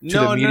talk to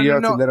the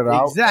media to let it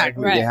out.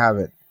 Exactly. Right. They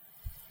haven't.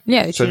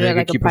 Yeah, they So treated they it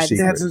like could a keep a private.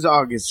 secret. That's since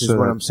August, is So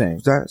what I'm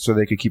saying. So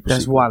they could keep a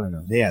That's secret. wild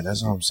enough. Yeah,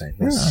 that's all I'm saying.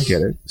 Yeah, I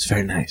get it. It's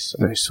very nice.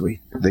 Very sweet.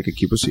 They could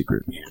keep a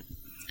secret.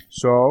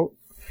 So,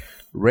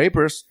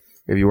 rapers,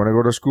 if you want to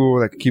go to school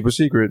that can keep a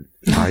secret,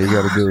 all you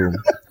got to do.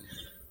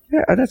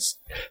 Yeah, that's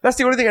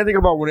the only thing I think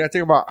about when I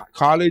think about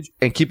college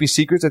and keeping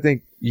secrets. I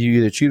think you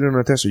either cheated on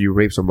a test or you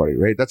rape somebody,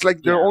 right? That's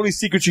like the only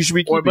secrets you should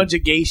be keeping. Or a bunch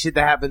of gay shit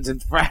that happens in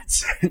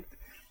frats.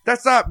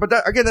 That's not, but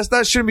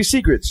that shouldn't be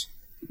secrets.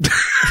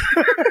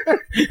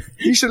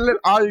 You should let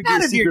all your gay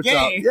Not if you're secrets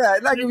out. gay. Yeah,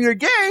 like if you're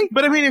gay.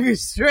 But I mean, if you're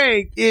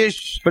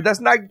straight-ish. But that's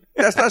not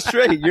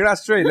straight. You're not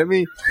straight. Let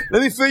me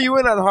fill you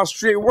in on how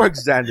straight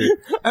works, Xander.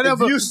 I know, if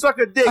but you suck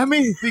a dick, I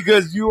mean,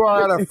 because you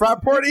are at a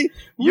frat party,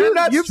 you're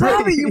not you straight.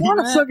 probably want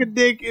to suck a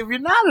dick if you're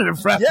not at a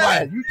frat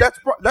Yeah, party.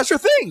 that's your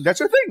thing. That's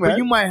your thing, man. But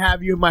you might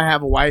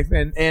have a wife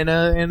and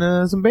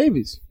some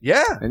babies,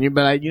 yeah. and you'd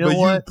be like, you know But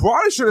what? you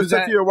probably should have Was said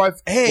that- to your wife,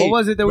 "Hey, what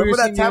was it that we remember were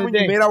that seeing the time other when you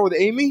day?" made out with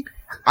Amy?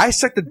 I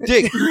sucked a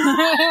dick.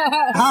 Ha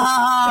ha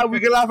ha! We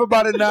can laugh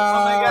about it now.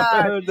 Oh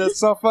my God. That's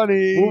so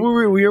funny. We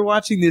were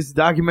watching this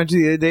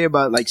documentary the other day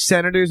about like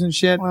senators and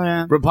shit, Oh,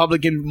 yeah.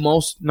 Republican,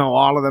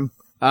 all of them,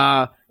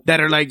 that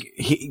are like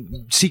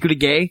secretly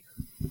gay,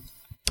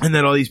 and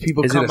then all these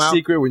people Is come it a out.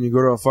 secret when you go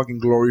to a fucking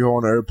glory hole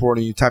in the airport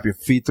and you tap your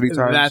feet 3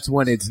 times? That's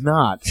when it's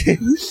not.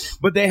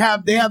 But they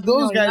have those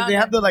No, guys. not They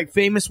have the like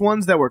famous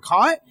ones that were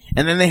caught,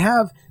 and then they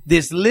have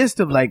this list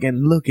of like,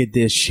 and look at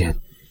this shit.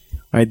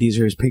 Right, these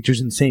are his pictures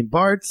in St.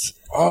 Bart's.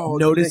 Oh,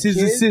 Notice the his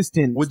kid?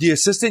 assistant. With the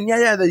assistant,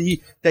 yeah.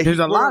 There's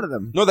a lot of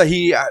them. No,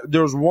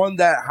 there was one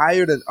that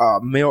hired a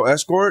male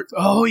escort.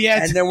 Oh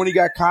yeah, And then when he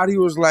got caught, he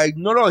was like,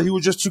 no, he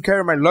was just to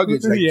carry my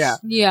luggage. Like, yeah.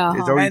 Yeah.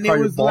 Is that what you And call it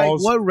your was like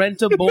balls? what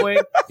Rent-A-Boy?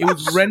 It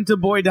was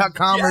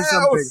rentaboy.com Yeah, or it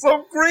something. was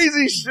some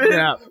crazy shit.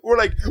 Yeah. Or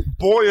like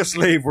boy a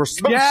slave or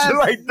some shit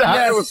like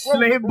that. It was so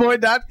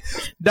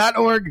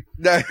slaveboy.org.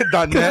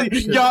 .net.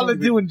 Y'all are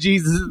doing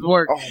Jesus'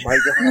 work. Oh my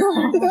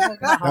god,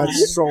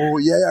 that's so.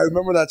 Yeah, I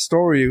remember that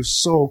story. It was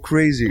so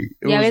crazy.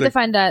 It Yeah, we was have like, to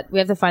find that. We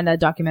have to find that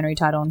documentary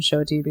title and show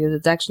it to you because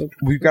it's actually.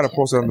 we've got to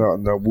post it on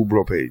the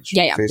Wooblo page.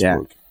 Yeah.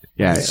 Facebook.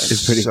 Yeah,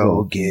 it's pretty so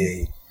cool.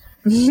 gay.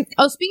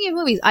 Oh, speaking of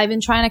movies, I've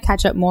been trying to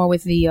catch up more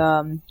with the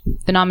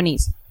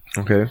nominees.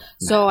 Okay.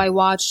 So I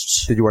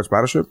watched. Did you watch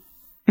Battleship?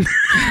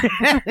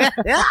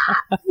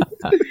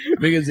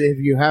 Because if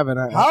you haven't,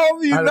 How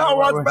have you don't not know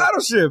watched what-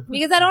 Battleship?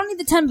 Because I don't need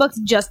the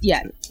 $10 just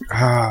yet.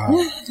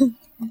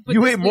 But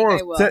You this ate week more.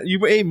 I will.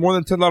 You ate more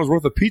than $10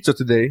 worth of pizza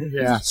today.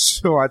 Yeah.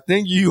 So I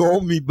think you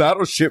owe me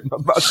Battleship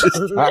about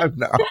this time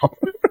now.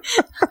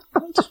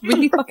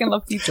 Really fucking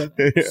love pizza.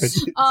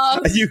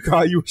 You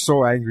were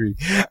so angry.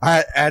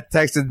 I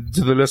texted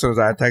to the listeners.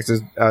 I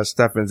texted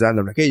Steph and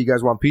Xander. I'm like, hey, you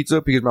guys want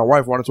pizza? Because my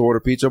wife wanted to order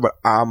pizza, but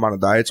I'm on a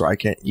diet, so I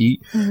can't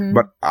eat. Mm-hmm.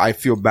 But I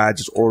feel bad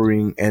just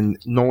ordering and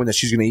knowing that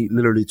she's gonna eat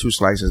literally 2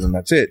 slices and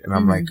that's it. And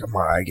I'm like, come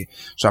on,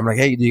 so I'm like,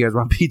 hey, do you guys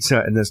want pizza?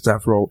 And then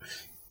Steph wrote,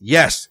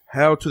 yes,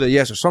 hell to the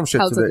yes, or some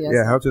shit Hell to to the the yes.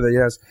 yeah, hell to the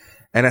yes.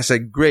 And I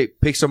said,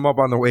 great, pick some up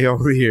on the way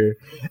over here,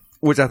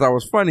 which I thought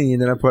was funny.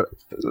 And then I put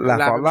laugh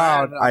out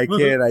loud. I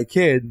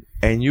kid.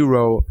 And you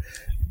wrote,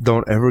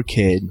 don't ever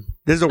kid.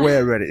 This is the way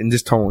I read it in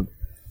this tone.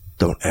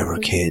 Don't ever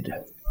kid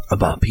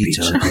about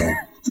pizza again.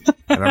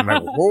 And I'm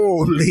like,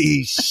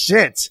 holy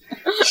shit,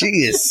 she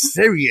is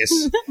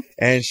serious.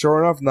 And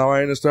sure enough, now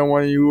I understand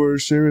why you were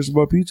serious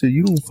about pizza.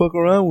 You don't fuck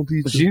around with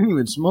pizza. you didn't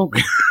even smoke.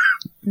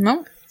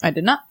 No, I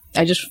did not.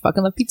 I just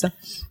fucking love pizza.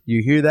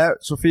 You hear that,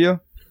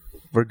 Sophia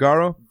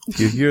Vergara?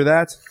 You hear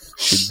that?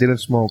 She didn't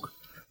smoke.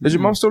 Does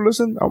your mom still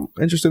listen? I'm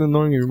interested in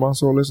knowing if your mom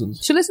still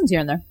listens. She listens here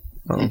and there.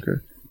 Oh, okay.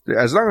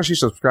 As long as she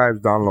subscribes,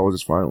 downloads,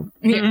 it's fine.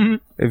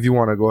 If you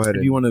want to go ahead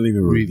If you want to leave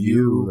a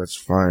review, that's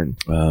fine.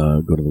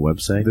 go to the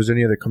website. If there's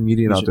any other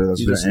comedian out there that's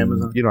these are listening,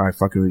 Amazon. you know, I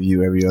fucking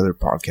review every other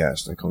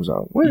podcast that comes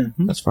out. Well,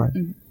 that's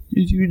fine.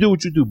 You do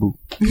what you do, boo.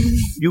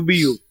 You be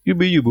you. You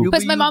be you, boo.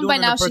 Plus, my mom by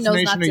doing now an she knows not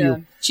impersonation of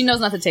to. She knows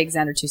not to take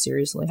Xander too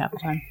seriously half the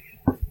time.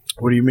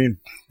 What do you mean?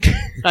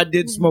 I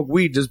did smoke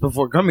weed just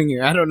before coming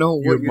here. I don't know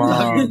what Your you're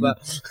talking mom.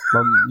 about.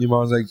 Your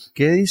mom's like,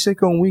 ¿Qué dice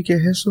con weed? ¿Qué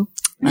es eso?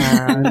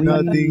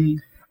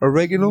 Nothing.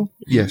 Oregano?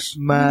 Yes.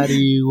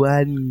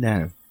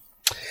 Marijuana.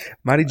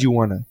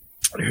 Marijuana.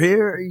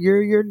 Here,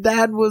 your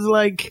dad was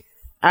like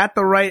at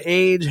the right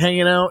age,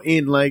 hanging out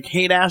in like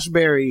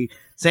Haight-Ashbury,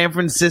 San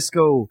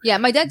Francisco. Yeah,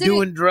 my dad did.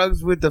 Doing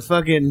drugs with the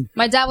fucking.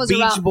 My dad was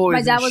Beach around. Boys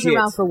My dad and was shit.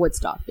 around for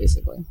Woodstock,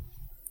 basically.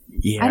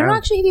 Yeah. I don't know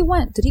actually if he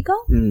went. Did he go?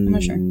 I'm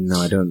not sure. No,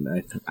 I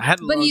don't. I had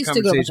a But he long used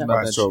to go conversation with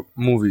about that. So,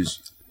 movies.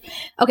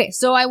 Okay,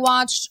 so I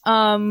watched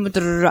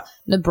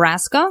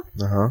Nebraska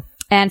Uh-huh.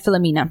 and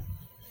Philomena.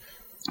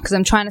 Because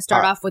I'm trying to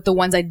start off with the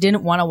ones I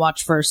didn't want to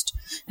watch first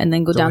and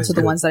then go down always to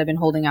the good. ones that I've been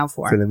holding out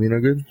for.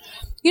 Philomena good?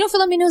 You know,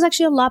 Philomena was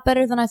actually a lot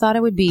better than I thought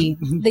it would be.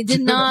 They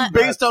did not.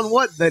 Based on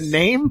what? The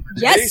name?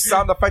 Yes, Based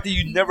on the fact that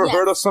you never Yes.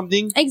 heard of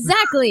something?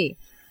 exactly.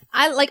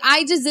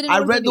 I just didn't know I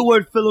it was read gonna the be-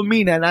 word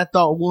Philomena and I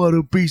thought, what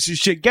a piece of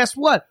shit. Guess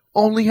what?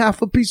 only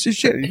half a piece of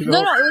shit. You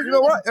know, No, it was You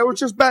know what? It was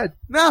just bad.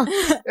 No,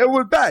 It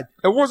was bad.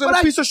 It wasn't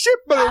a piece of shit,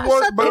 but it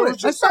was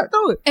just bad.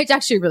 It's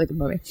actually a really good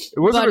movie. It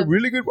wasn't But, a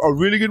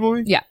really good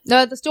movie. Yeah,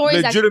 the story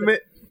is actually,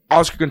 Legitimate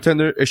Oscar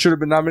contender. It should have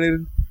been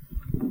nominated.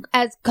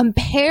 as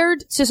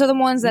compared to some of the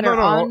ones that are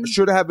on.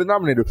 Should have been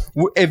nominated.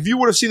 If you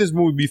would have seen this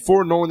movie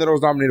before knowing that it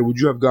was nominated, would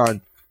you have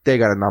gone, they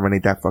gotta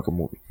nominate that fucking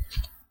movie?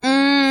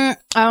 I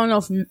don't know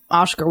if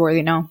Oscar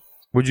worthy. No,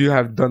 Would you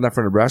have done that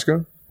for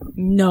Nebraska?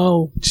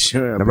 no.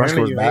 Sure,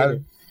 Nebraska was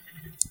bad.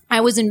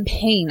 I was in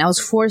pain. I was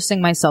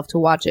forcing myself to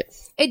watch it.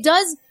 It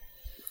does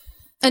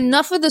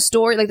enough of the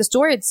story. Like the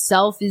story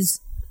itself is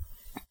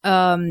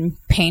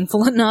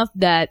painful enough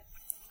that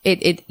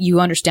it you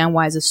understand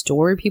why as a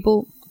story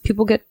people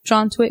get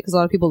drawn to it, because a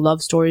lot of people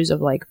love stories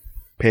of like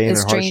Pain and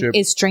hardship.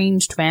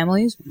 estranged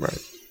families. Right.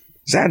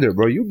 Xander,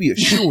 bro, you be a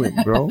shoo-in,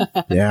 bro.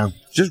 Yeah.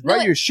 Just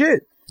write your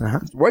shit.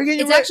 Why you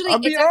getting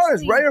I'm being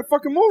honest. Write a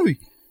fucking movie.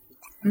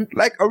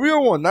 Like a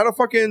real one, not a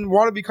fucking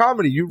wannabe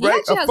comedy. You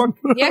write a fucking...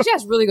 He actually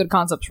has really good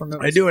concepts for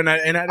movies. I do, and I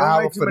don't I have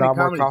like a too many phenomenal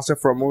comedies.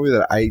 concept for a movie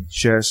that I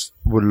just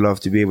would love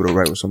to be able to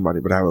write with somebody,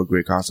 but I have a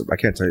great concept. I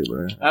can't tell you,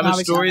 but I have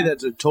a story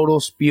that's a total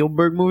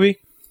Spielberg movie.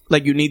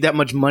 Like, you need that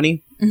much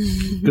money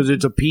because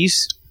it's a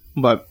piece,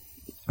 but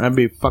I'd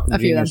be fucking A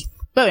few of them. genius.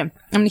 But yeah, I'm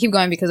gonna keep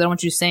going because I don't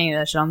want you to say any of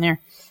that shit on there.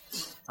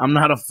 I'm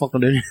not a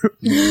fucking idiot.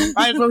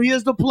 All right, so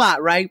here's the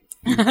plot, right?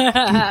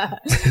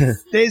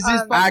 There's this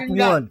Act fucking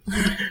guy. 1.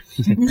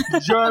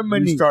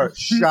 Germany. You start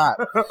shot.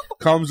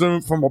 Comes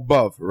in from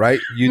above,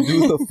 right? You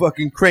do the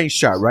fucking crane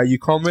shot, right? You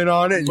come in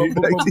on it and you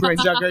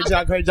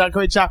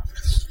Great shot.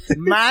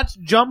 Match,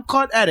 jump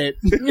cut, edit.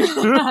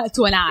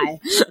 To an eye.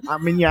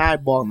 I'm in your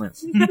eyeball, man.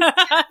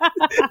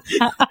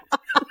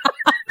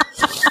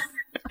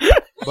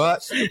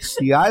 But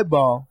the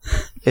eyeball,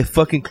 it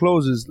fucking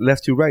closes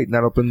left to right,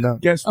 not up and down.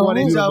 Guess what?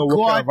 It's You a don't know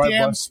what kind of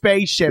goddamn eyeball.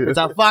 spaceship. It's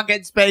a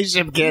fucking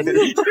spaceship, kid. Bro,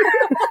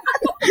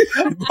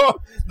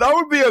 that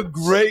would be a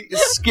great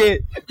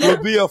skit.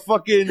 Would be a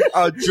fucking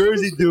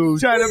Jersey dude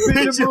Trying to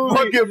pitch a movie.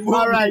 fucking movie.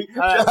 All right.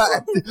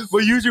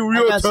 But using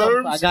real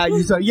terms. I got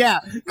you. So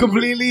yeah,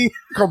 completely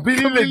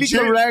legit,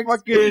 correct.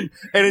 fucking,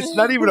 and it's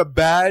not even a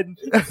bad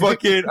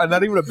fucking,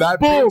 not even a bad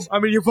Boom! pitch.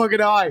 I'm in your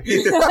fucking eye.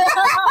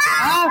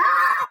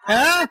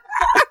 Huh?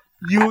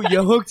 You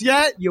hooked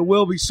yet? You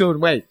will be soon.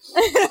 Wait.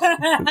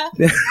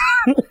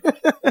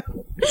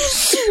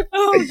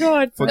 Oh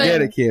god.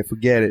 Forget it, kid.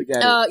 Forget it. Yeah,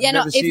 no.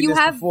 Never If seen you this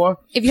have before?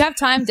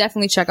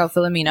 definitely check out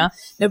Philomena.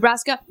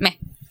 Nebraska, meh.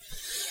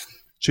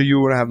 So you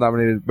wouldn't have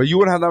nominated, but you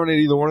wouldn't have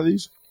nominated either one of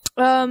these?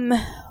 Now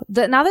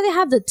that they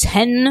have the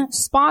 10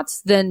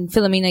 spots, then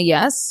Philomena,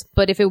 yes.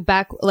 But if it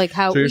back like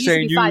how So you're it used to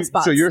saying be 5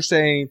 spots. so you're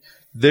saying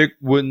there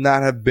would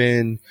not have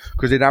been,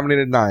 because they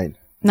nominated 9.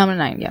 Number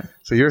 9, yeah.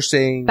 So you're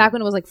saying, Back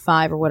when it was like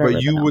 5 or whatever.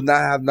 but you would not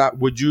have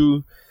would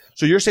you?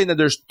 So you're saying that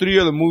there's 3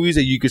 other movies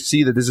that you could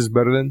see that this is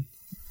better than?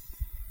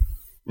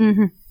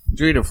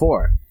 3 to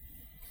 4.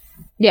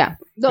 Yeah.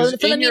 So, 'Cause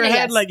Philomena, in your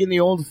head, yes. like in the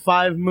old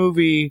 5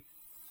 movie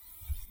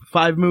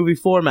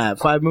format,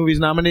 5 movies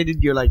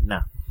nominated, you're like,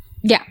 nah.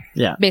 Yeah.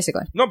 Yeah.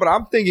 Basically. No, but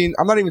I'm thinking,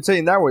 I'm not even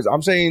saying that way.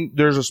 I'm saying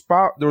there was a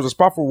spot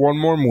for one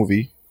more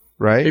movie,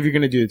 right? If you're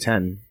gonna do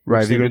 10,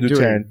 Right, if you're going to do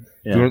 10.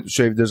 Yeah.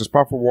 So if there's a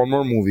spot for one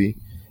more movie,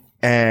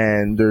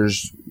 and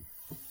there's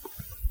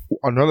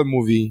another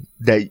movie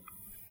that,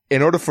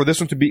 in order for this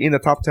one to be in the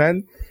top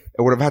 10,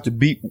 it would have had to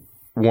beat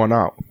one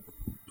out.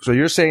 So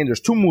you're saying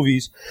there's 2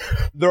 movies.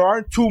 There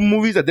aren't 2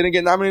 movies that didn't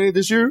get nominated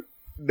this year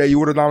that you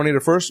would have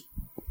nominated first?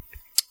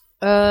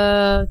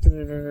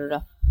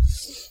 That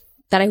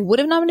I would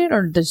have nominated,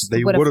 or just That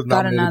you would would have have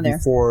gotten nominated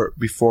out there?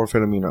 before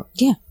Philomena.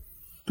 Yeah.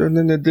 Then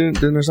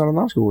there's not an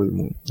Oscar-worthy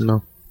movie.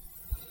 No.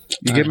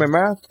 You get my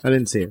math? I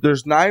didn't see it.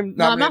 There's 9 nominated.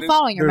 No, I'm not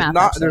following your math,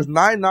 actually. There's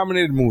 9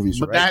 nominated movies,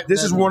 But right?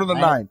 This is one of the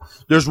 9.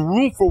 There's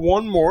room for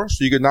one more,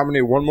 so you could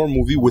nominate one more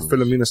movie with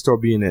Philomena still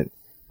being in.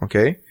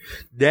 Okay?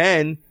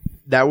 Then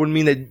that would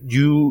mean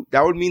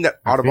that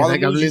out of all the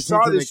like I'm movies you listening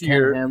saw to the this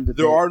year, Can-Ham debate.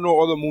 there are no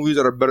other movies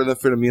that are better than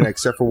Philomena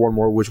except for one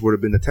more, which would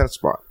have been the 10th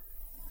spot.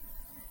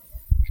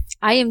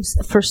 I am,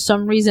 for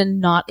some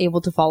reason, not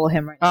able to follow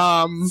him right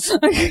now.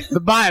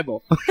 The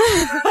Bible.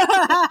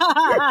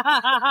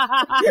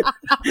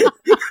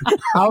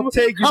 I'll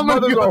take your I'm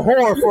gonna mother's a go-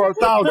 whore for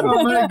 1,000.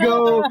 I'm gonna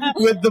go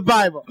with the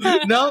Bible.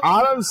 No,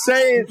 All I'm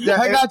saying that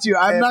I got you.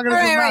 I'm not gonna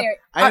do Right, math. right.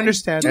 I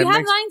understand. Do we That have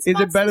makes- 9 Is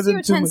spots it better this year than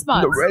or 2? 10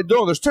 spots?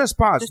 No, there's 10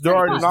 spots. There's There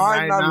 10 are spots.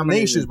 9 Nine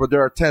nominations, nominated. but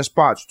there are 10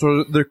 spots.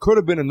 So there could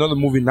have been another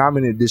movie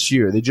nominated this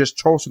year. They just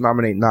chose to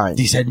nominate 9.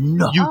 He said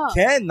no. You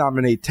can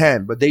nominate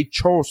 10, but they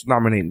chose to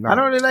nominate 9. I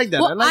don't really like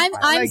that. Well, I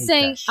I'm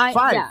saying,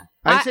 five. yeah.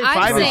 I say 5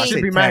 I'm it saying, should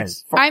be 10.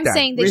 max. Fuck I'm that.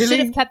 saying they Really? should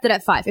have kept it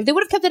at 5. If they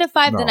would have kept it at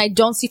 5, then No. I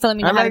don't see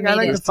Philomena I like- having I like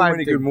made the it. There's too 5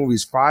 many thing. good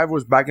movies. 5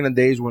 was back in the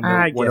days when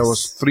I it guess.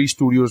 was 3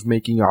 studios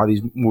making all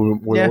these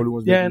movies. Yeah, yeah, making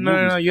no,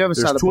 movies. you have a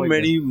There's solid too point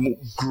many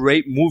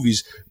great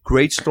movies,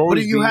 great stories But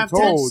if you being have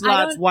 10 told.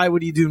 slots, why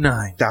would you do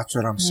 9? That's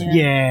what I'm saying.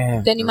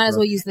 Yeah. Then you might as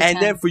well use the 10.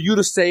 And then for you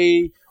to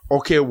say,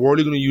 okay, we're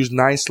only going to use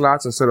 9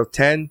 slots instead of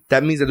 10,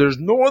 that means that there's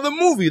no other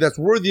movie that's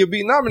worthy of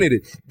being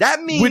nominated.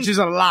 That means, which is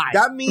a lie.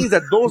 That means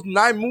that those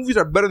 9 movies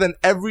are better than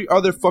every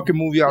other fucking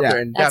movie out there.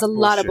 And that's a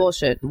lot of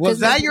bullshit. Was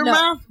that your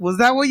math? Was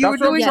that what you were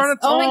doing? Yes.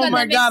 Oh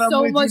my God, that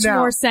makes so much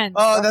more sense.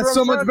 Oh, that's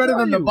so much better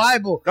than the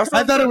Bible. I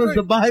thought it was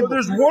the Bible. So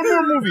there's one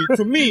more movie.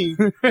 To me,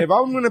 if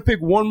I'm going to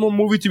pick one more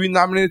movie to be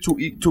nominated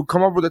to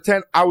come up with a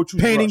 10, I would choose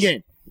Painting Rush.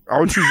 Game. I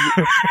would choose.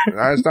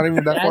 It's not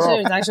even that far off.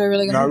 It's actually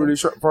really good. Not really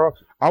far off.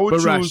 I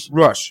would choose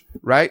Rush,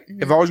 right?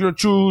 If I was going to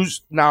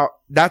choose, now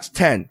that's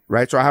 10,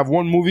 right? So I have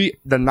one movie.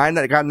 The 9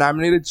 that got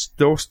nominated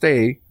still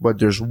stay, but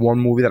there's one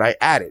movie that I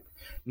added.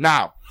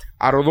 Now,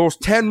 out of those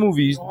 10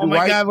 movies, oh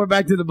my God, we're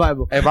back to the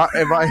Bible. If out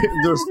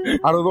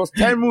of those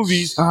 10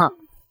 movies,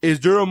 is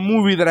there a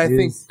movie that I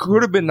think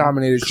could have been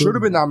nominated, should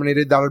have been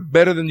nominated, that are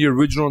better than the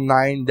original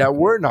 9 that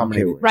were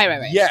nominated?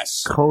 Right.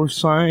 Yes.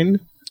 Cosine.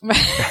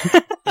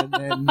 And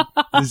then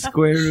the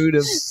square root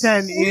of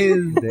 10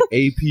 is the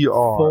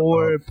APR.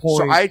 4 points.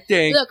 So I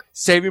think Look,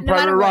 Saving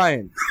Private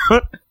Ryan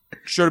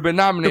should have been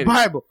nominated. The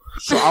Bible.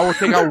 So I will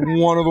take out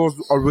one of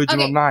those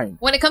original 9.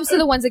 When it comes to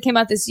the ones that came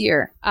out this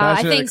year,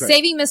 I think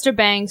Saving Mr.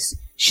 Banks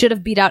should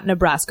have beat out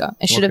Nebraska.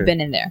 It should have been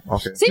in there.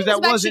 Okay. Saving that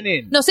Mr. Banks wasn't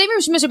in. No, Saving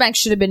Mr. Banks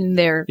should have been in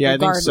there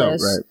regardless. I think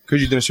so, Right.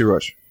 Because you didn't see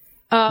Rush.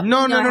 No.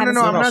 I'm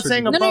not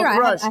saying above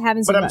Rush. I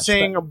haven't seen but I'm Rush,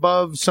 saying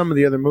above some of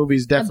the other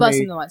movies, definitely. Above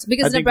some of the ones.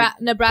 Because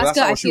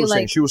Nebraska, I feel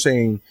like... She was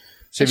saying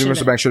Saving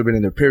Mr. Banks should have been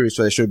in there, period,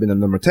 so they should have been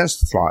in the number 10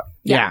 slot.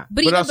 Yeah.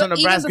 But also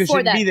Nebraska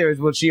shouldn't be there is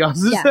what she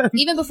also said.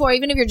 Even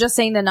if you're just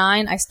saying the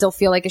 9, I still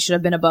feel like it should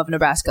have been above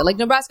Nebraska. Like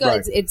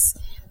Nebraska, it's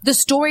the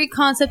story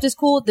concept is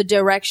cool. The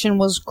direction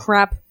was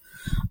crap.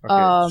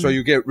 Okay. So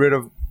you get rid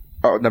of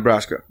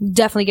Nebraska.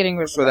 Definitely getting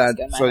rid of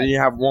Nebraska. So then you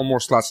have one more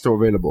slot still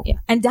available. Yeah.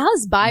 And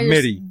Dallas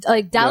Buyers,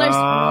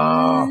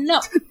 no.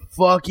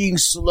 Fucking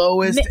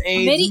slowest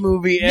AIDS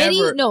movie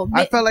ever.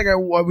 I felt like I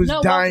was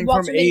dying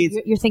from AIDS.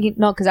 You're thinking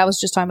because I was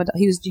just talking about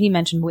he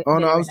mentioned. Oh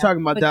no, I was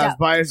talking about Dallas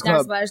Buyers Club.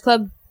 Dallas Buyers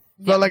Club.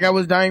 Felt like I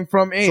was dying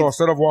from AIDS. So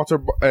instead of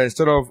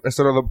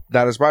the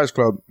Dallas Buyers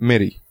Club,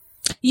 Mitty.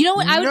 You know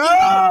what?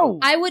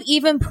 I would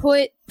even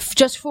put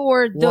just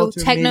for the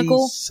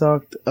technical. Mitty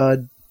sucked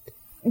a.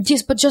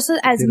 Just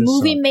as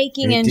movie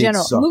making in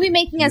general, movie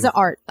making as an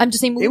art. I'm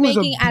just saying movie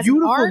making as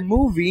an art. It was a beautiful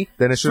movie.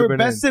 Then it should have been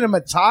best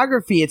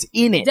cinematography. It's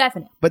in it,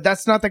 definitely. But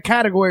that's not the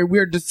category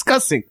we're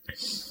discussing.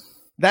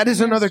 That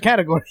is another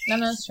category. No,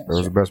 that's true. That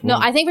was the best movie. No,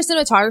 I think for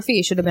cinematography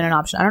it should have been an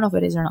option. I don't know if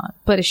it is or not,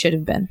 but it should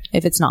have been.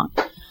 If it's not,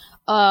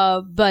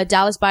 but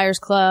Dallas Buyers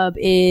Club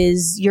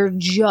is you're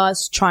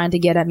just trying to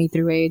get at me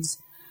through AIDS,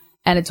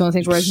 and it's one of the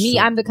things. Whereas me,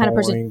 I'm the kind of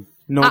person.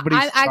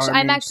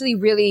 I'm actually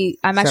really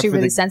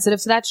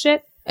sensitive to that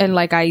shit. And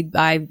like I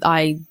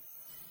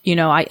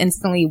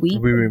instantly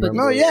weep.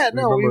 You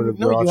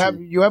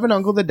have an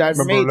uncle that died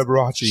from AIDS.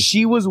 Liberace.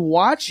 She was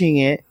watching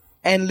it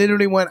and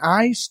literally when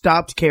I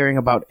stopped caring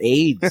about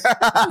AIDS. And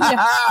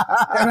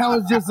I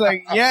was just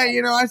like,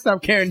 I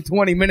stopped caring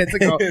 20 minutes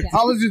ago.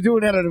 I was just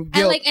doing that out of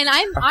guilt. And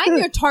I'm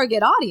your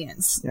target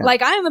audience. Yeah.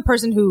 Like I am a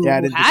person who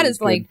has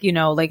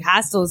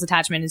still his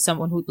attachment to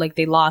someone who like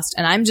they lost,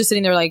 and I'm just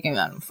sitting there like I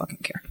don't fucking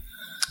care.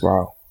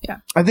 Wow. Yeah.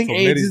 I think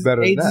AIDS is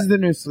the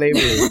new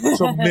slavery.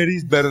 So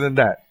Mitty's better than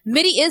that.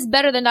 Mitty is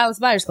better than Dallas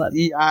Buyers Club.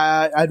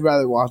 I'd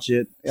rather watch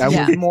it. I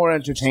was more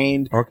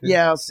entertained. Okay.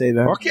 Yeah, I'll say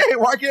that. Okay,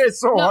 why can't it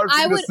so hard for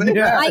you to say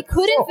that? I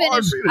couldn't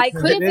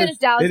finish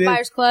Dallas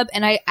Buyers Club,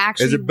 and I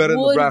actually Is it better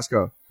than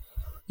Nebraska?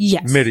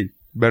 Yes. Mitty.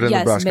 Better than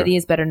Nebraska. Yes, Mitty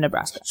is better than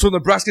Nebraska. So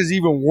Nebraska is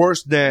even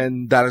worse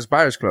than Dallas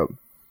Buyers Club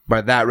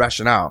by that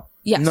rationale.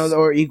 Yes. No,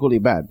 or equally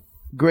bad.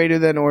 Greater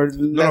than or less.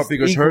 No,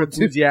 because her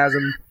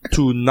enthusiasm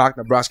to knock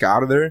Nebraska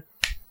out of there.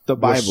 The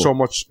Bible. So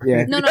much.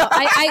 Yeah. No.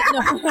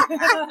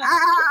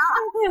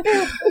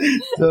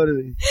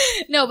 Totally.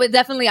 No, but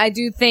definitely I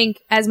do think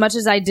as much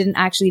as I didn't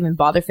actually even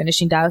bother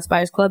finishing Dallas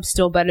Buyers Club,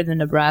 still better than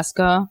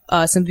Nebraska,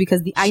 simply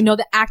because I know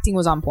the acting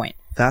was on point.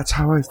 That's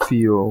how I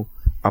feel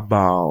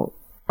about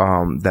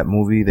that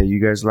movie that you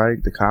guys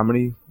like, the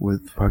comedy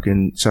with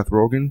fucking Seth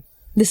Rogen.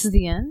 This is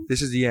the end?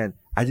 This is the end.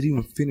 I didn't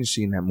even finish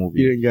seeing that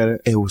movie. You didn't get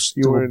it. It was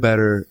still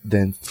better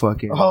than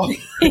fucking than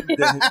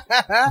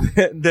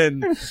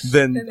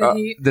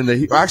the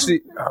Heat.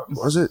 Actually,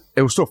 was it?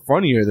 It was still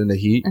funnier than the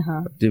Heat.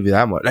 Didn't be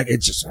that much. Like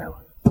it's just.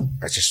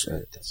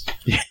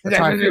 That's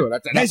how I feel.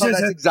 That's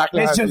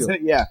exactly how I feel.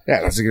 Yeah,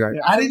 that's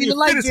exactly. I didn't even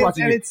like it,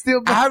 and it's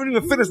still. I haven't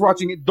even finished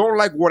watching it. Don't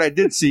like what I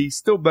did see.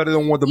 Still better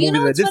than what the movie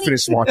that I did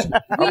finish watching.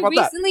 We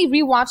recently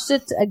rewatched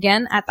it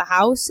again at the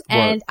house,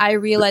 and I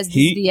realized this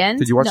is the end.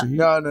 Did you watch the Heat?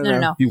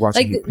 No. You watched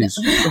the Heat, please.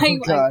 Oh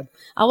God.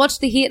 I'll watch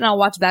the Heat and I'll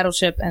watch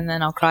Battleship, and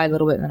then I'll cry a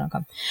little bit, and then I'll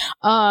come.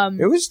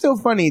 It was still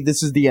funny.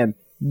 This is the end,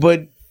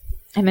 but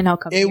and then I'll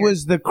come. It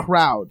was the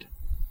crowd.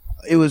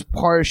 It was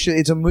partial.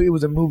 It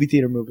was a movie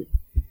theater movie.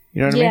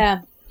 You know what I mean?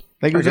 Yeah.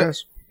 Like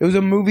it was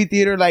a movie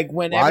theater, like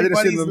when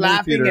everybody's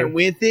laughing and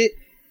with it,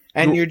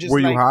 and you're just were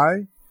you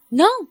high?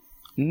 No.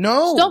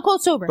 Stone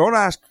cold sober. Don't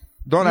ask.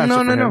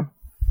 No.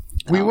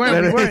 We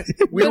weren't.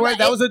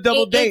 That was a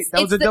double date.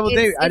 That was a double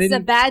date. It's a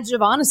badge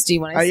of honesty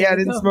when I say I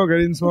didn't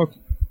smoke.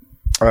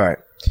 All right.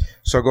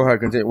 So go ahead,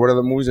 continue. What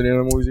other movies? Any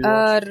other movies you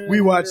watch?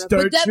 We watched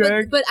Star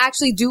Trek. But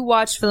actually do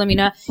watch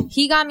Philomena.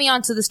 He got me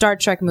onto the Star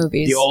Trek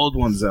movies. The old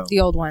ones, though.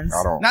 The old ones.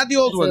 I don't. Not the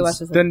old That's really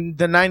ones. what's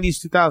The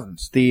 90s,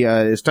 2000s.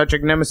 The Star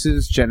Trek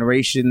Nemesis,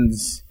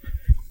 Generations.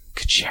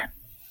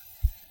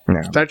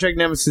 No. Star Trek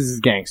Nemesis is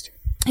gangster.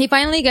 He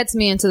finally gets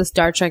me into the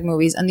Star Trek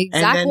movies, and the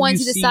exact then ones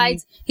you he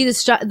decides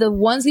the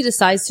ones he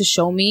decides to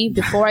show me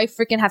before I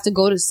freaking have to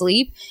go to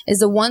sleep is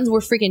the ones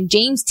where freaking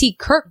James T.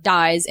 Kirk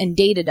dies and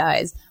Data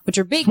dies, which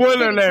are big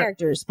Spoiler alert.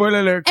 characters. Spoiler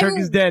alert. Kirk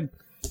is dead.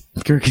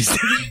 Kirk is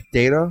dead.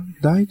 Data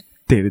died?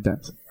 Data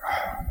dies.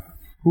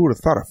 Who would have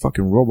thought a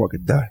fucking robot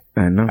could die?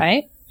 I know.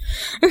 Right?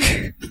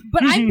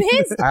 But I'm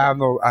pissed. I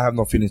have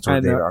no feelings I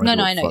towards know. Data.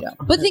 No, I know you don't.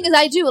 But the thing is,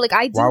 I do. Like,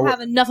 I do Why would-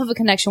 have enough of a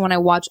connection when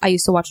I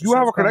used to watch. You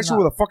have a connection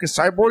with a fucking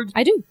cyborg?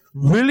 I do.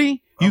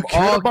 Really? You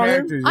care All about him?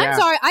 characters, yeah. I'm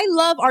sorry. I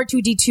love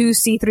R2D2,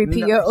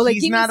 C3PO. No, like,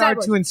 he's give me not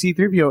cyborgs. R2 and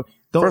C3PO.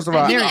 First of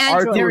all, Give me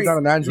R2 is not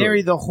an android.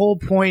 Mary, the whole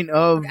point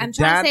of I'm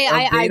trying to say of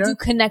I Data, do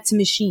connect to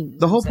machines.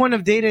 the whole point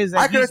of Data is that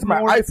I connect to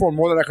my iPhone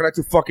more than I connect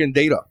to fucking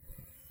Data.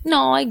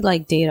 No, I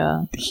like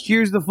Data.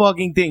 Here's the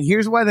fucking thing.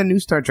 Here's why the new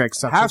Star Trek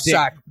sucks. Half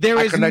sack. There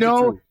I is connected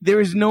to. there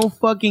is no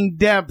fucking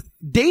depth.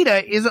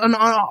 Data is an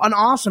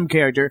awesome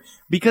character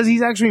because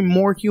he's actually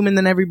more human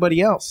than everybody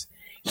else.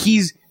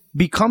 He's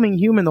becoming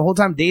human the whole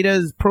time.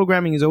 Data's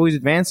programming is always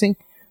advancing,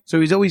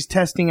 so he's always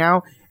testing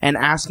out and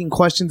asking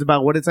questions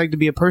about what it's like to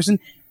be a person.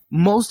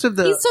 Most of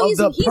the He's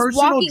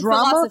personal walking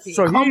drama philosophy.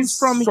 comes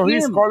from him.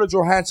 he's Scarlett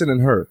Johansson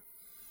and her.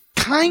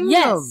 Kind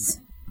Yes.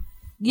 of.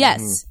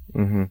 Yes.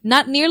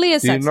 Not nearly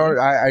as You sexy. know,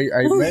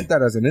 I meant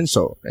that as an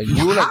insult. And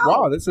you were like,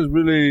 wow, this is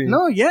really...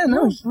 No, yeah,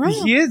 no,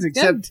 he is.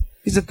 Except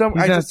He's a dumb...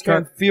 I not just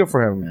can't feel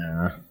for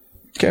him.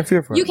 Can't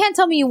feel for him. You can't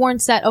tell me you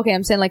weren't sad. Okay,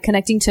 I'm saying like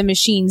connecting to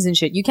machines and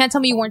shit. You can't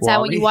tell me you weren't sad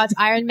when you watch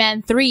Iron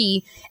Man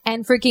 3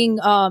 and freaking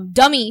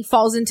Dummy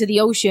falls into the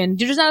ocean.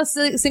 There's not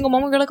a single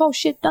moment where you're like, oh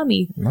shit,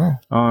 Dummy. No.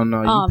 oh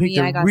no, you picked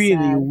I a got really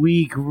sad.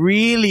 weak,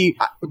 really.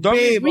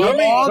 Dummy's,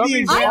 Really? all the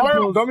Dummy's the arm?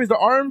 examples. Dummy's the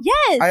arm?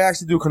 Yes. I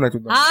actually do connect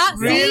with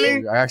Dummy.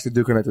 See? I actually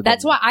do connect with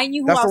That's Dummy. why I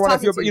knew who That's I the was one I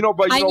talking feel, to. but you know,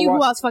 but you I know knew why?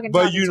 who I was fucking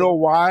But talking you to. know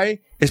why?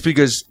 It's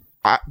because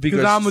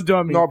I'm a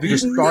dummy. No,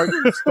 because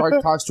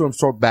Stark talks to him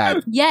so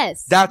bad.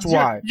 Yes. That's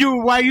why.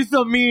 Why you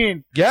so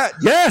mean? Yeah.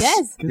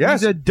 Yes.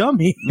 He's a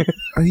dummy.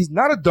 He's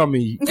not a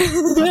dummy.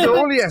 He's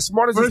only as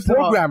smart as his First of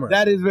all, programmer.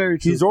 that is very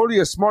true. He's only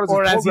as smart as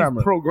or his as programmer.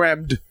 he's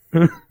programmed.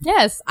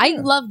 Yes. I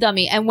love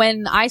Dummy. And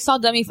when I saw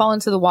Dummy fall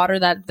into the water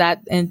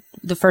that in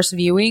the first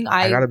viewing,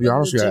 I I gotta be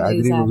honest with you. I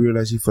legitimately didn't even sad.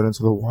 realize he fell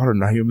into the water.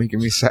 Now you're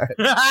making me sad.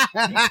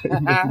 You're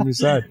making me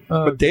sad.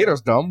 But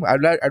Data's dumb.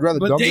 I'd rather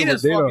But Dummy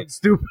Data's with Data. fucking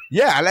stupid.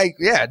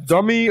 Yeah,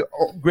 Dummy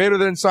greater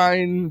than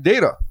sign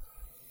Data.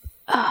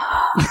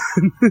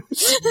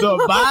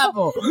 The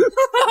Bible.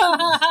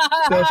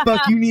 The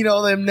fuck you need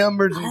all them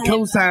numbers and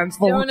cosines I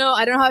for? don't know.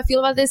 I don't know how I feel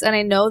about this, and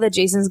I know that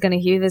Jason's gonna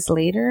hear this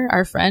later,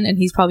 our friend, and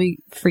he's probably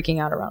freaking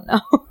out around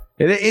now.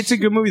 It's a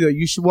good movie though.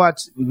 You should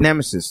watch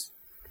Nemesis.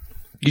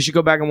 You should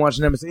go back and watch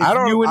Nemesis. It's I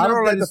don't new enough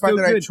like the it's fact still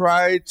that I good.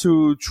 tried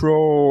to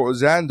throw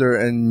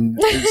Xander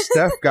and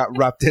Steph got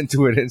wrapped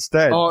into it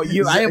instead. Oh, I am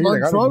He's like,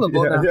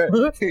 uncontrollable now. Yeah.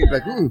 He's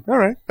like, all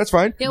right, that's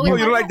fine. Yeah, Oh, wait, you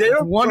don't like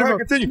Data? Wonderful. Go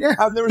ahead, continue.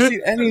 I've never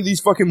seen any of these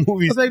fucking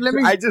movies. I was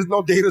like, I just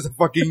know Data's a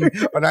fucking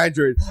an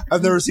android.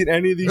 I've never seen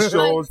any of these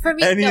shows, For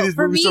me, any no, of these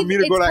for movies. me, For me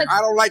to go it's like, like-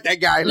 I don't like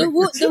that guy. The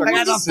wound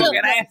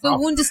Like,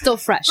 wound is still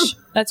fresh.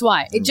 That's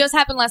why. It just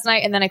happened last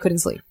night, and then I couldn't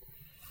sleep.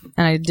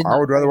 And I did. I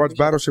would rather watch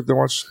Battleship than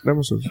watch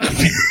Nemesis.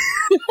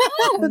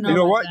 You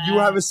know what? You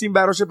haven't seen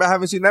Battleship. I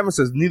haven't seen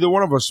Nemesis. Neither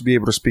one of us should be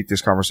able to speak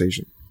this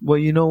conversation. Well,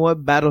 you know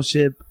what?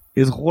 Battleship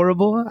is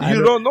horrible.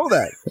 You don't know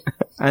that.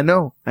 I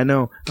know. I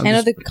know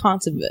the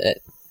concept of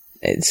it.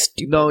 It's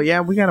stupid. No, yeah,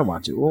 we gotta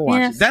watch it. We'll watch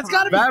Yeah. it. That's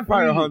gotta be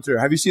Vampire free. Hunter.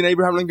 Have you seen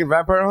Abraham Lincoln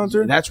Vampire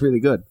Hunter? That's really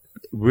good.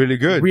 Really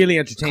good. Really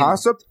entertaining.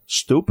 Concept,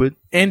 stupid.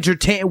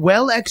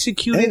 Well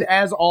executed Hey,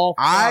 as all.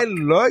 I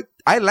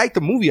like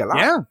the movie a lot.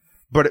 Yeah.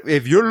 But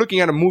if you're looking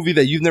at a movie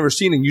that you've never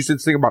seen and you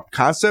should think about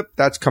concept,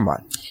 come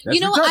on. You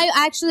know,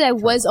 I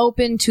was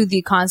open to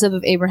the concept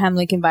of Abraham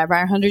Lincoln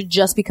Vampire Hunter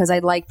just because I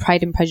like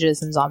Pride and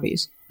Prejudice and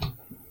zombies.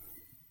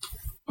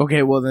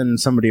 Okay, well then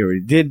somebody already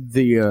did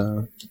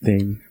the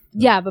thing.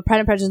 Yeah, but Pride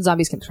and Prejudice and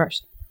zombies came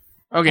first.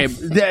 Okay,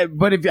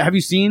 but have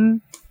you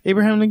seen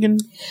Abraham Lincoln?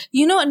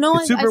 You know, no,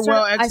 It's super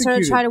well I started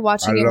executed. trying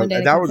watching it one day.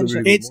 and I that was a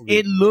couldn't really finish good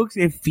it.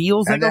 movie. It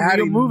feels And like they a had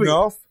real movie.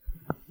 enough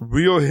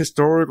real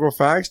historical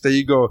facts that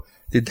you go,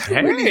 did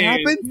that really Hey.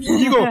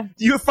 happen?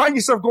 You find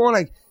yourself going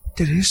like,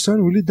 did his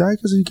son really die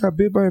because he got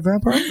bit by a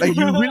vampire? Like,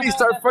 you really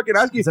start fucking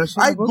asking.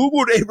 I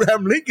Googled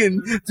Abraham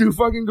Lincoln to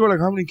fucking go like,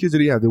 how many kids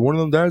did he have? Did one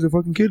of them die as a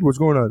fucking kid? What's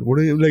going on? What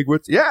are you like?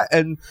 What's and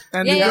And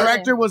Yeah, the yeah,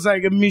 director was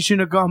like, mission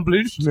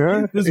accomplished.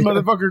 Yeah. This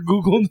motherfucker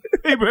Googled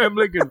Abraham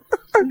Lincoln.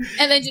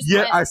 And then just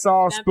yeah, went I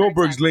saw Vampire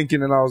Spielberg's Attack.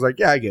 Lincoln and I was like,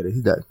 yeah, I get it.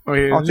 He died. Oh,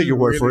 yeah, I'll take your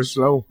word really for it.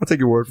 slow. I'll take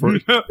your word for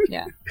it.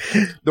 Yeah.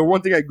 The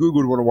one thing I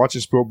Googled when watching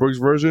Spielberg's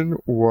version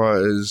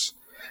was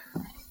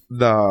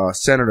the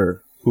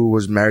senator who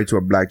was married to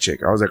a black chick.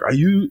 I was like,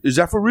 is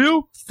that for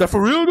real? Is that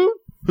for real, dude?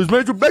 Who's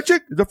married to a black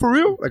chick? Is that for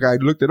real? Like, I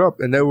looked it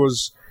up and there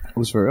was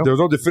was for real. There was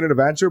no definitive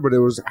answer, but it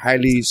was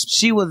highly.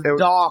 She was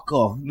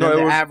darker than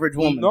the average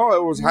woman. No,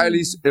 it was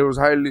highly. It was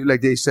highly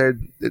like they said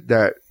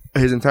that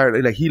his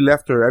entire like he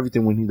left her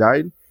everything when he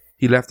died.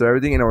 He left her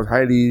everything, and it was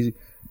highly.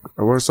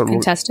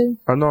 Contested?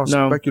 No,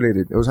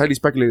 speculated. It was highly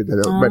speculated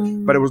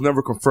that, but it was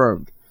never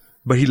confirmed.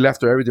 But he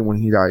left her everything when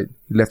he died.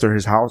 He left her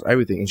his house,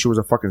 everything, and she was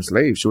a fucking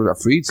slave. She was a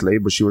freed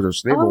slave, but she was a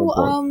slave at one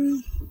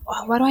point.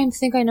 Why do I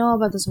think I know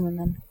about this woman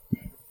then?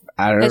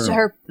 I don't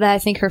know. I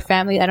think her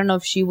family. I don't know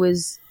if she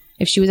was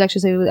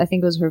actually. I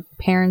think it was her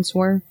parents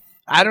were.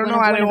 I don't know.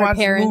 I didn't watch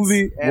the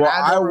movie. Well,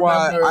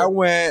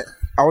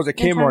 I was at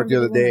Kmart the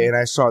other day, and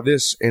I saw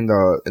this in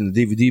the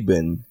DVD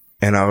bin.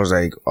 And I was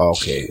like,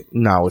 okay,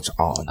 now it's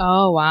on.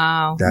 Oh,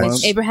 wow.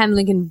 It's Abraham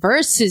Lincoln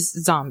versus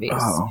zombies.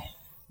 Oh.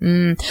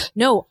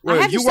 No, wait,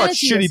 I have you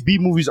watch shitty B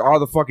movies all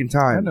the fucking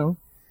time. I know.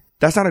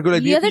 That's not a good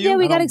idea. The other day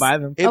we got buy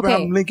them.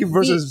 Abraham Lincoln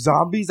versus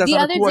zombies? That's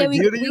not a cool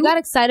idea to you? We got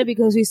excited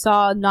because we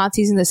saw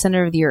Nazis in the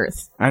center of the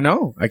earth. I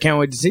know. I can't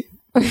wait to see.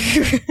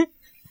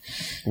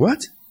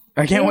 What?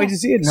 I can't wait to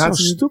see it. It's so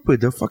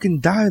stupid. They'll fucking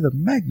die of the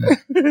magma.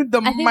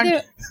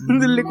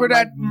 the liquid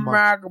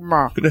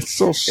magma. That's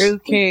so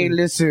stupid. Okay,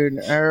 listen.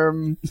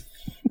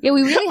 Yeah,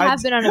 we really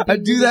have been on a big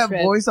I do that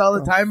trip. voice all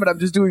the time, but I'm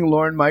just doing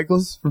Lorne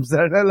Michaels from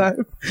Saturday Night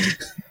Live.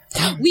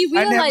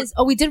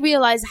 We did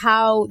realize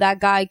how that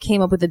guy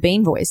came up with the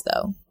Bane voice,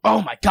 though.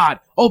 Oh my god!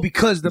 Oh,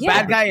 because the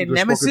bad guy in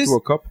Nemesis,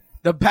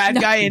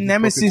 guy in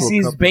Nemesis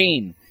is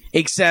Bane,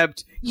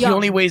 except he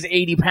only weighs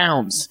 80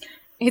 pounds.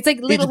 It's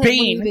like little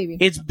Bane. baby.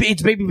 It's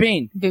Baby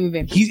Bane. Baby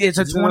Bane. It's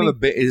a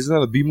 20. Is this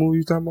another B movie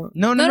you're talking about?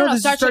 No.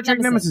 This is Star Trek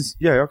Nemesis.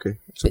 Yeah, okay.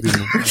 It's a B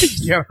movie.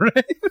 Yeah, right.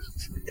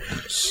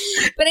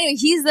 But anyway,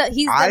 he's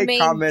the main.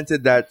 I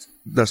commented that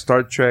the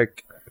Star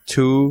Trek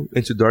 2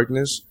 Into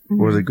Darkness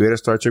was the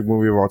greatest Star Trek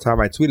movie of all time.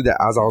 I tweeted that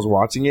as I was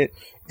watching it,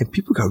 and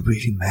people got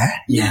really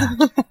mad. Yeah.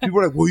 People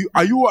were like, well,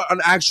 are you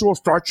an actual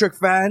Star Trek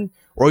fan?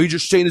 Or are you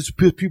just saying this to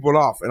piss people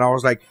off? And I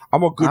was like, I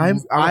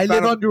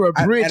live under a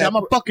bridge. I'm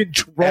a fucking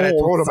troll. And I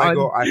told him,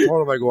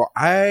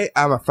 I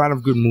am a fan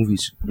of good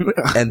movies.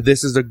 And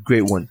this is a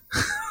great one.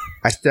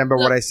 I stand by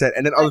what I said.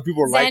 And then other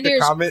people liked the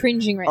comment.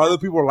 Other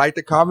people liked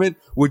the comment,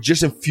 which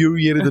just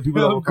infuriated the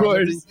people that were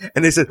commenting.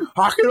 And they said,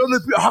 how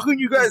can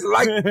you guys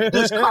like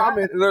this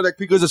comment? And they're like,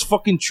 because it's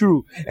fucking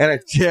true. And I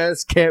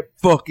just kept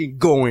fucking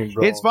going,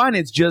 bro. It's fine.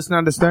 It's just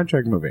not a Star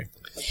Trek movie.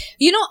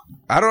 You know,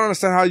 I don't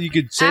understand how you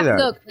could say that.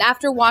 Look,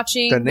 after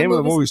watching the name of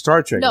the movie,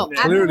 Star Trek. No,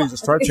 clearly it's a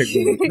Star Trek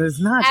movie. It's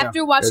not.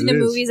 After watching the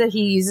movies that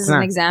he uses as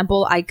an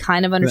example, I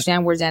kind of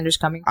understand where Xander's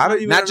coming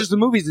from. Not just the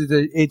movies.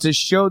 It's a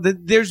show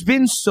that there's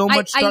been so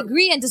much. I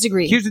agree and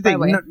disagree. Here's the thing.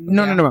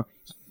 No.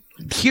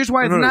 Here's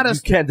why it's not a.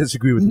 You can't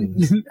disagree with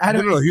me. I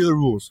don't know. Hear the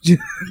rules.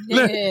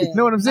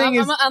 No, what I'm saying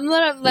is, I'm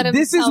gonna let him.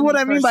 This is what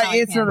I mean by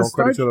it's not a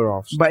Star.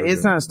 But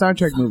it's not a Star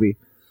Trek movie.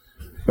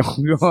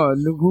 Oh,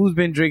 look who's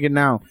been drinking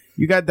now.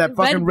 You got that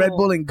fucking Red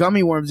Bull and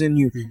gummy worms in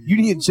you. You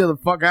need to chill the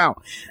fuck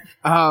out.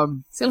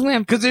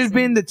 Because there's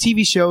been the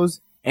TV shows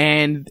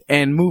and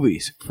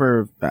movies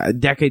for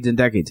decades and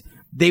decades.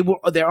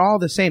 They're all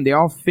the same. They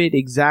all fit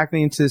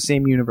exactly into the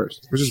same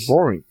universe. Which is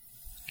boring.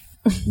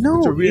 No,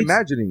 it's a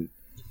reimagining.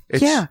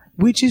 Yeah,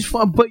 which is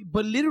fun.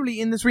 But literally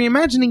in this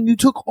reimagining, you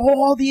took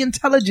all the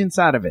intelligence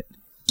out of it.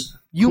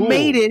 You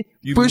made it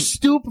for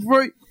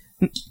stupid.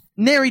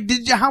 Neri,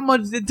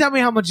 tell me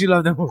how much you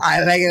love the movie.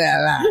 I like it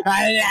a lot.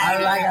 I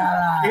like it a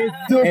lot. It's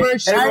super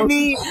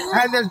shiny,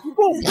 and then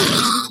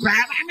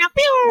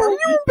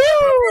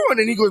and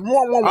then he goes,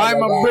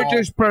 I'm a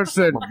British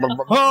person.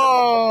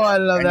 Oh, I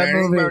love that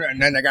movie.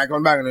 And then the guy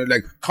comes back and he's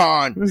like,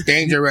 Khan,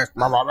 dangerous.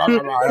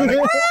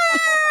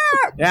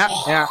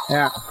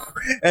 Yeah.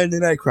 And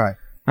then I cry.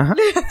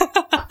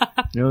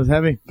 It was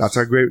heavy. That's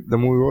how great the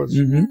movie was.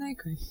 And I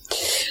cry.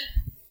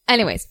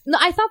 Anyways, no,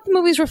 I thought the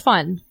movies were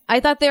fun. I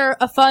thought they're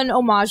a fun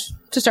homage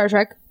to Star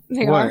Trek.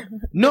 They are.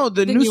 No,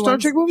 the new Star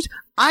Trek movies,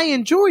 I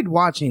enjoyed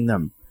watching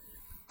them.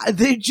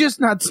 They're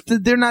just not, they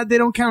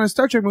don't count as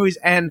Star Trek movies.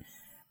 And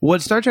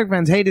what Star Trek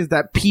fans hate is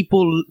that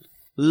people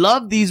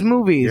love these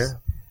movies. Yeah.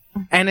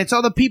 And it's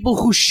all the people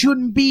who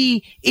shouldn't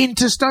be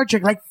into Star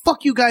Trek. Like,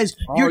 fuck you guys.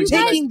 You're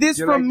taking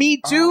this from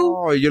me too?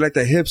 Oh, you're like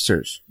the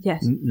hipsters.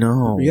 Yes.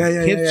 No. Yeah.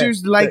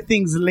 Hipsters like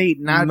things late,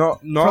 not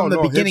from the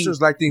beginning.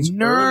 Hipsters like things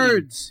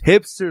nerds. Early.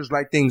 Hipsters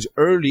like things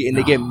early, and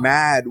they get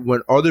mad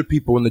when other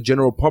people, when the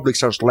general public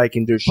starts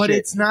liking their shit. But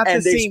it's not the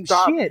same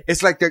shit.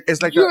 It's like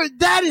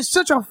that is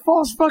such a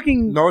false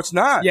fucking. No, it's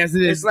not. Yes,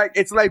 it is.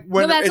 It's like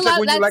when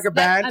you like a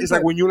band. It's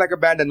like when you like a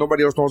band that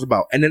nobody else knows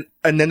about, and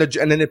then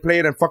they play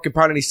it on fucking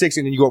Power 96,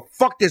 and then you go,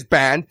 fuck this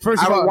band.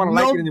 First of all, no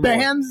like it anymore.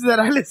 Bands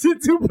that I listen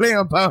to play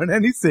on Power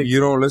 96.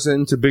 You don't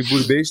listen to Big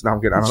Booty Bass? No,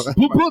 I'm kidding.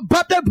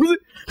 Pop that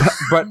booty.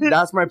 But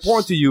that's my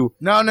point to you.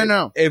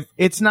 No. If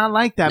it's not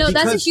like that. No,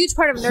 that's a huge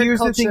part of nerd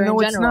culture in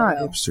general. It's not.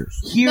 No,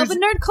 but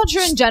nerd culture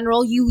in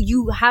general,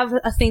 you have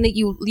a thing that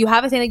you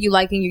have a thing that you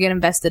like and you get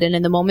invested in.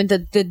 And the moment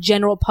that the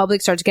general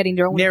public starts getting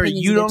their own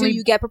opinions,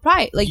 you get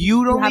proprietary. Like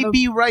you'd only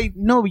be right.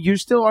 No, you're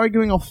still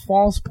arguing a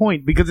false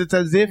point because it's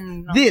as if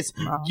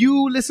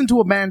you listen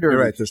to a band. You're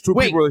right. There's two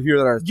people people here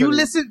that are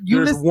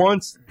there's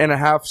once and a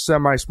half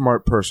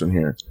semi-smart person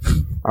here.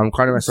 I'm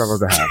counting myself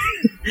as a half.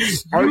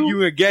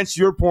 Arguing against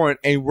your point,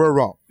 and we're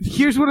wrong.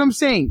 Here's what I'm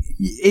saying.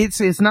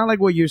 It's not like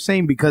what you're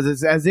saying, because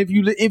it's as if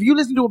you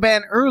listen to a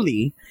band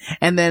early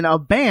and then a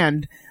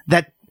band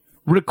that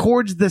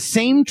records the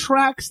same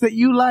tracks that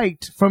you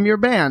liked from your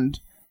band,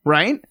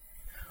 right?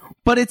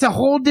 But it's a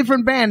whole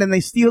different band and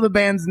they steal the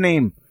band's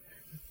name.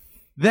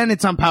 Then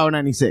it's on Power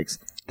 96.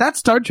 That's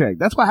Star Trek.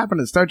 That's what happened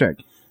to Star Trek.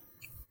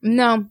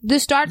 No,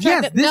 this Star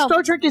Trek. Yes, this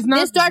Star Trek is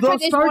not. This Star Trek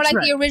the is Star more Trek.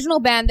 like the original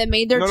band that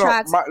made their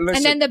tracks,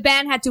 and then the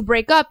band had to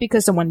break up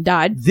because someone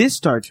died. This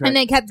Star Trek, and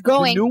they kept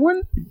going. The new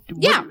one,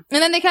 yeah, and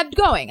then they kept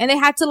going, and they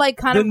had to like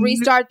kind of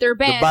restart their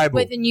band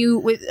with a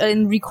new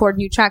and record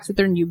new tracks with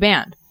their new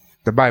band.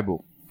 The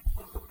Bible.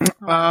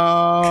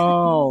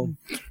 Oh,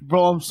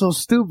 bro, I'm so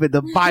stupid.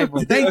 The Bible.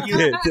 Thank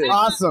you.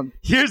 Awesome.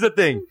 Here's the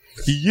thing.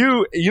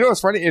 You know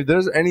what's funny? If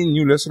there's any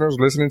new listeners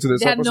listening to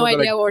this they have episode, no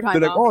idea what we're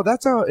talking about. They're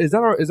like, oh, is that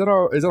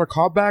a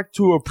callback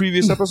to a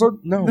previous episode?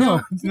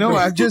 No.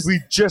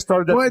 We just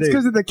started that. Well, it's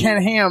because of the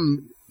Ken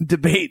Ham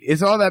debate.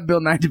 It's all that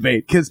Bill Nye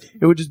debate, because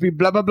it would just be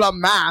blah blah blah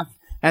math.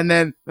 And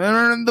then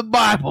the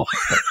Bible.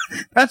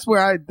 That's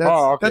where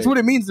that's what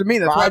it means to me.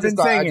 That's why I've been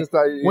saying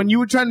it. When you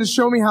were trying to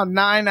show me how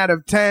 9 out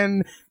of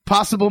 10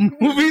 possible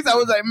movies, I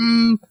was like,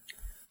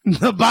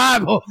 the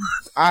Bible.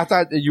 I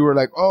thought that you were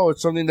like, oh,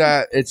 it's something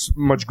that it's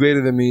much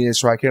greater than me,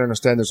 so I can't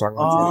understand this song.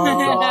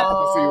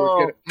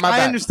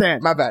 I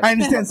understand. My bad. I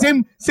understand.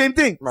 Same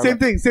thing. Same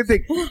thing.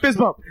 Fist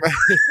bump.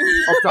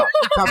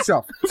 Top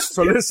shelf.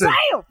 So listen.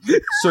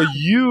 So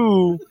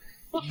you,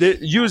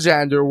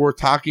 Xander, we're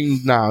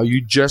talking now.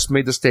 You just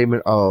made the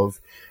statement of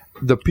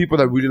the people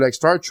that really like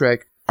Star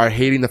Trek are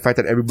hating the fact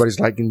that everybody's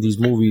liking these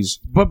movies.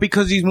 But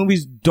because these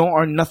movies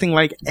are nothing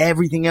like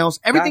everything else.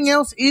 Everything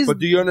else is... But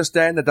do you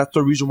understand that that's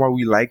the reason why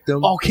we like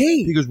them?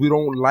 Okay. Because we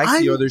don't like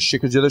the other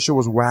shit, because the other shit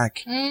was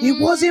whack.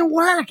 It wasn't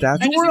whack.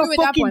 You were a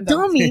fucking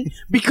dummy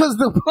because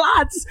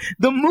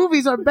the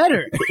movies are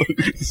better.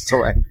 He's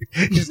so angry.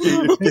 He's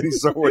getting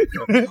so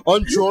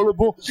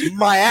untrollable.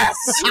 My ass.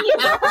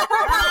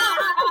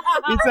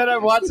 He said I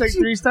watched like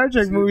 3 Star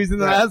Trek movies in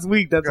the last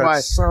week. That's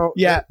why. So,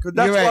 yeah,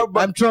 that's you're right.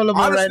 Why, I'm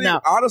trollable right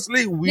now.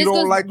 Honestly, we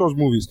don't like those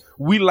movies.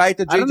 We like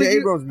the J.J.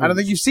 Abrams movies. I don't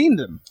think you've seen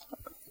them.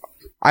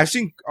 I've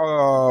seen,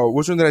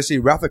 which one did I see?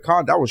 Wrath of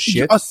Khan. That was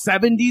shit. A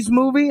 70s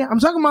movie? I'm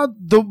talking about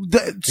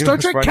the Star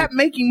Trek kept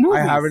making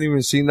movies. I haven't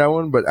even seen that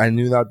one, but I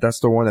knew that that's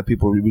the one that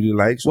people really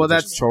like. So well,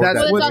 that's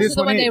what this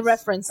one is. They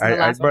referenced the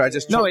last one. But I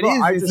just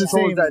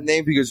chose that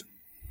name because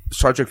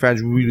Star Trek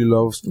fans really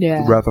love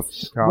Wrath of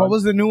Khan. What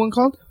was the new one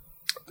called?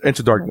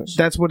 Into Darkness.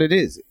 That's what it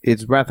is.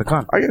 It's Wrath of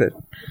Khan. I get it.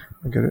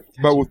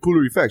 But with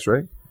cooler effects,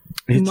 right?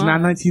 It's not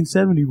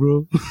 1970,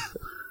 bro.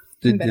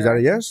 Is that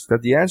a yes? Is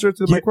that the answer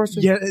to my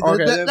question? Yeah,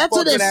 that's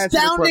an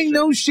astounding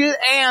no shit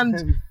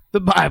and the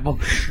Bible.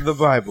 The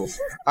Bible.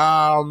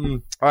 All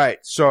right,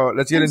 so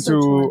let's get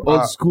into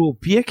old school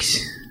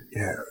PX.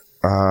 Yeah.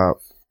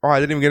 I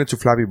didn't even get into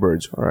Flappy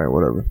Birds. All right,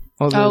 whatever.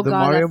 The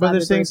Mario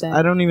Brothers things.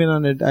 I don't even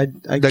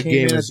understand. I that came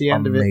game in at the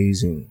end of it.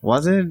 Amazing.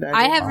 Was it?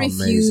 I have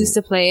refused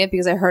to play it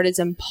because I heard it's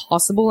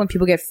impossible and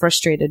people get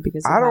frustrated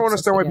because I don't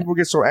understand why people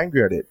get so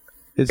angry at it.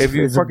 If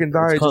you fucking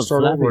die, just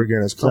start over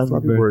again. It's called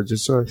Flappy Birds.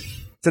 It's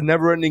a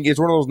never-ending. It's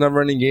one of those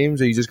never-ending games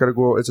that you just gotta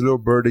go. It's a little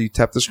bird that you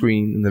tap the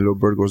screen, and the little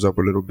bird goes up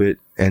a little bit,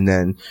 and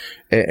then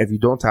if you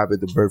don't tap it,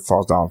 the bird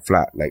falls down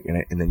flat, like,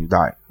 and then you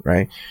die,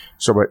 right?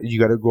 So, but you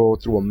gotta go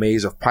through a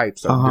maze of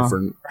pipes of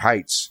different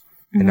heights,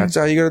 and that's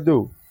all you gotta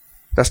do.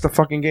 That's the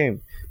fucking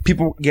game.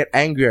 People get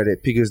angry at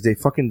it because they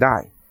fucking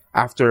die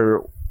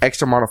after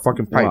X amount of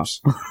fucking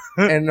pipes. Wow.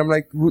 And I'm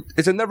like,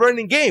 it's a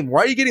never-ending game.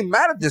 Why are you getting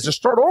mad at this? Just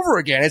start over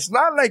again. It's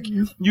not like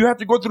you have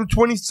to go through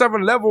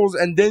 27 levels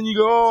and then you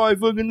go, oh, I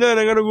fucking done.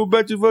 I gotta go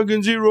back to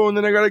fucking 0 and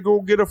then I gotta go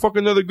get a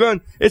fucking another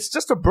gun. It's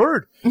just a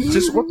bird.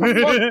 Just what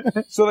the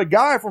fuck? So the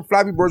guy from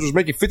Flappy Birds was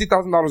making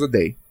 $50,000 a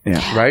day,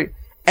 right?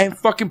 And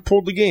fucking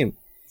pulled the game.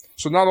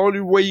 So now the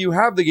only way you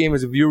have the game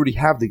is if you already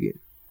have the game.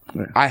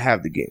 Yeah. I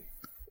have the game.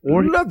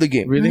 Or love the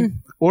game. Really? Mm-hmm.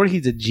 Or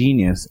he's a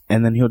genius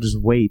and then he'll just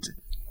wait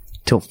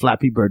till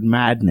Flappy Bird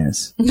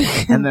Madness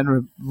and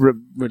then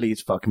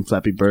release fucking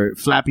Flappy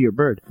or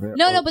Bird.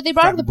 No, but they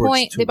brought up the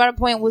point. They brought up a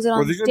point. Was it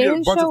on the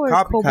Daily Show or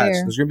Colbert?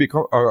 There's going to be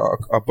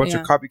a bunch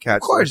of copycats.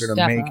 Of course. They're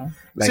going to make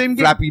like Same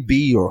Flappy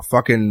B or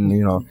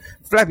fucking,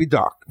 Flappy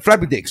Doc,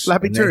 Flappy Dicks.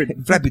 Flappy Turd.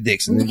 Flappy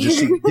Dicks. And then you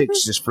see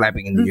dicks just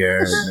flapping in the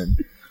air. And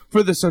then,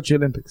 for the Sochi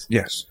Olympics.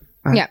 Yes.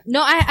 Yeah.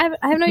 No, I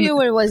have no idea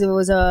what it was. It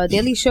was a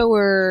Daily Show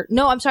or...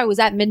 No, I'm sorry. It was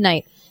at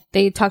midnight.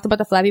 They talked about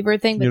the Flappy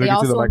Bird thing, but they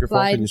also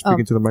implied... You're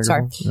speaking to the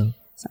microphone? Sorry. Yeah.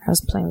 Sorry, I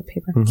was playing with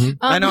paper. Mm-hmm.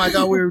 I know. I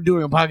thought we were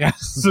doing a podcast,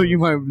 so you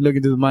might look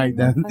into the mic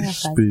then.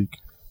 Speak.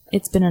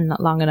 It's been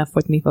long enough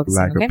with me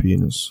focusing. Like a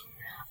penis.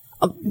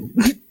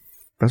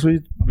 That's what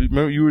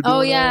you were doing. Oh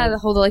yeah,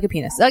 hold it like a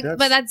penis. But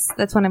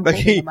that's when I'm like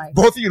holding the mic.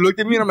 Both of you looked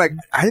at me and I'm like,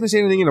 I didn't say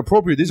anything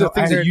inappropriate. These are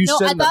things that you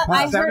said in the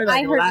past.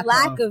 I heard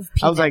lack of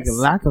penis. I was like,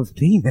 lack of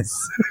penis.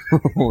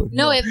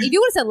 No, if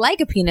you would have said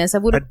like a penis, I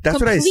would have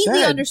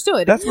completely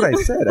understood. That's what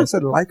I said. I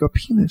said like a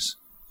penis.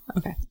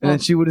 Okay. And then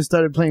she would have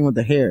started playing with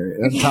the hair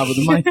on top of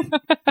the mic.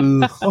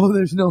 Oh,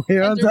 there's no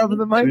hair on top of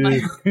the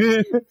mic?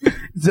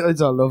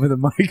 It's all over the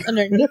mic.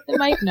 Underneath the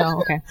mic? No,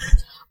 okay.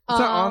 It's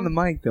not on the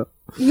mic, though.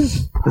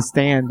 The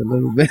stand a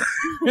little bit.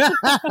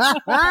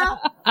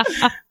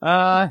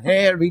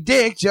 Hairy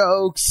dick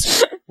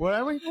jokes. What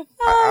are we?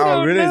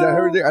 Oh, really? Is that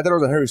hairy dick? I thought it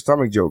was a hairy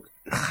stomach joke.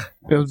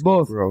 It was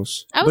both.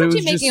 Gross. I was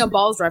actually making a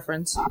balls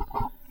reference.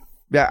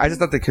 Yeah, I just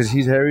thought that because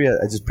he's hairy,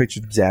 I just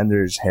pictured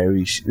Xander's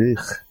hairy shit.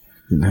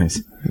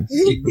 Nice.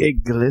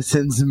 It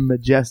glistens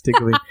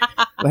majestically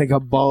like a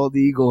bald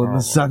eagle in the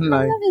I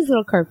sunlight. love his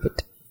little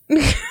carpet.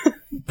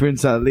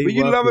 Prince Ali. But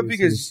you love it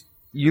because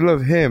you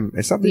love him.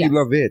 It's not that you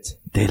love it.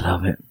 They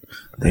love it.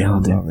 They all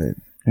do. Love it.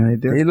 And they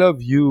do. They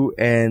love you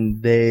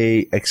and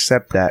they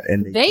accept that.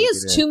 And They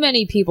is too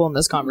many people in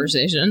this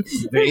conversation.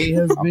 They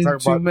has been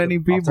too many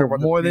people,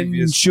 more than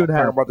you should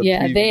have.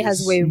 Yeah, they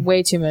has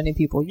way too many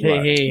people. You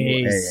are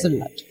Hey.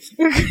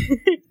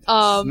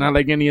 Not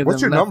like any of them.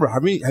 What's your number?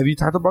 Have you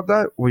talked about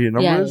that? What your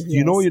number is? Do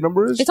you know what your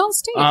number is? It's on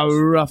stage.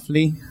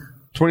 Roughly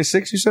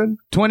 26, you said?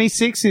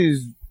 26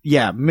 is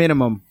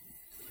minimum,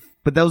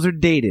 but those are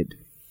dated.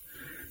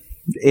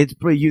 It's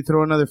you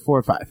throw another 4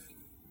 or 5.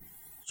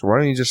 So why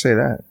don't you just say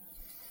that?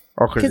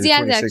 Oh, because he you're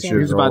has 26 accent.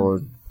 years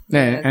old.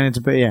 Yeah, and it's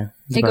a bit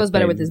it goes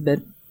better with his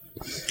bid.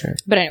 Okay.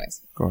 But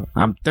anyways, Go ahead.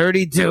 I'm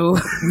 32.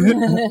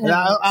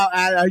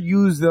 I'll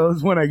use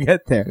those when I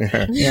get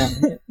there. Yeah.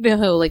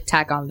 he'll like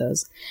tack on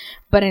those.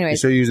 But You anyways,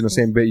 still using the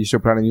same bit? You still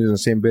planning on using the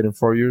same bit in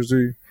 4 years, do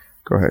you?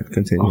 Go ahead.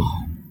 Continue.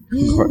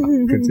 Go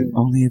ahead, continue.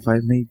 Only if I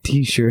made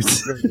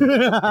T-shirts. Yes, then you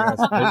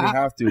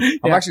have to.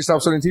 I'm actually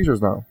stopped selling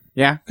T-shirts now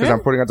Yeah. because I'm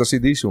putting out the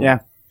CD soon. Yeah.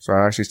 So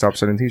I actually stopped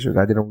selling T-shirts.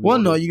 I didn't. Well,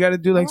 no, you got to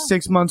do like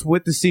 6 months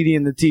with the CD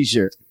and the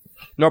T-shirt.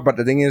 No, but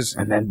the thing is,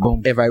 And then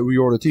boom. if I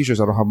reorder T-shirts,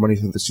 I don't have money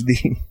for the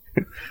CD,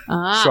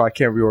 so I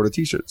can't reorder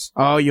T-shirts.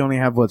 Oh, you only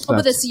have what's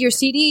left. but your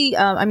CD.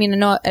 I mean,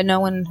 no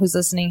one who's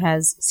listening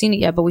has seen it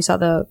yet, but we saw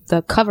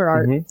the cover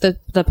art,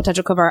 the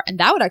potential cover art, and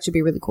that would actually be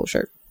a really cool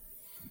shirt.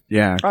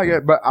 Yeah. I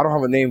get, but I don't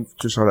have a name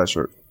to sell that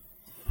shirt.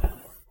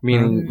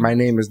 Meaning, my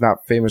name is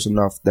not famous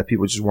enough that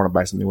people just want to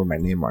buy something with my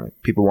name on it.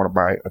 People want to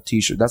buy a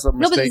T-shirt. That's a No,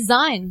 but the mistake.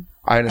 design.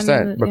 I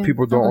understand, I mean, but yeah.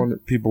 people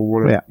don't. People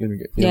wouldn't. Yeah. You know,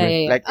 get,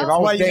 Yeah. Like if I why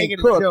was you Dane making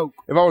a Cook, joke.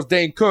 if I was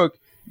Dane Cook,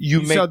 you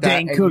make sell that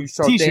Dane and Cook you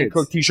sell Dane T-shirts.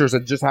 Cook T-shirts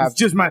that just have It's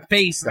just my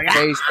face. the Like,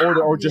 face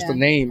or just the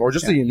name or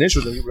just the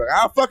initials, and you're like,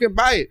 I'll fucking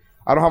buy it.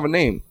 I don't have a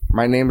name.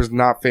 My name is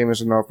not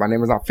famous enough. My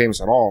name is not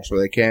famous at all, so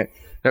they can't.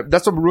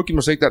 That's a rookie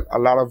mistake that a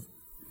lot of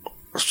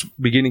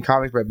beginning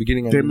comics by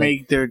beginning. They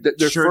make their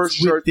shirts first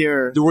shirt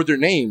with their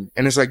name,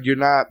 and it's like you're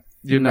not.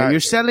 You're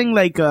selling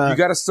like You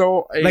gotta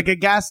sell a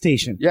gas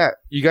station. Yeah,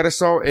 you gotta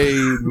sell a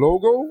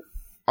logo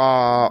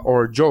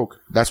or a joke.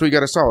 That's what you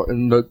gotta sell,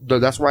 and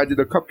that's why I did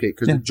the cupcake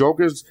because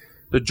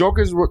the joke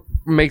is what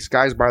makes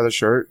guys buy the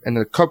shirt, and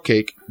the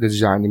cupcake, the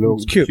design, the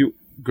little cute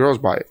girls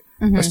buy it.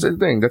 That's the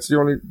thing. That's the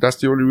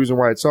only reason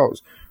why it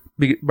sells.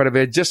 But if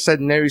it just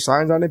said Nary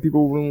signs on it,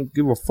 people wouldn't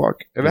give a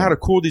fuck. If it had a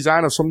cool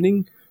design of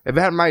something, if it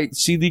had my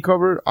CD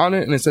cover on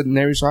it and it said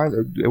Nary signs,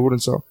 it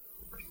wouldn't sell.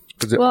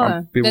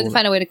 Well, they have to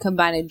find a way to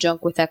combine a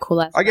junk with that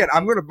cool ass. Again,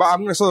 I'm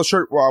gonna sell the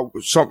shirt. Well,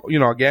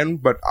 again,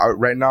 but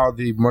right now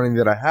the money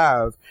that I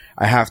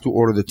have to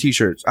order the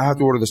T-shirts. I have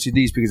to order the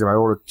CDs because if I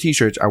order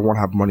T-shirts, I won't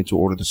have money to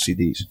order the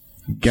CDs.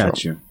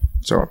 Gotcha.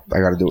 So I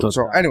got to do it.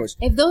 So, anyways,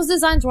 If those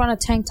designs were on a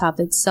tank top,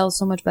 it'd sell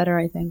so much better,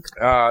 I think.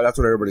 that's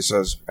what everybody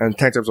says. And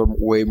tank tops are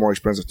way more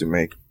expensive to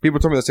make. People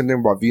told me the same thing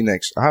about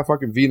V-necks. I have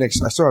fucking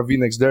V-necks. I still have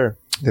V-necks there.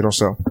 They don't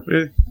sell.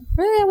 Really?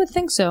 Really, I would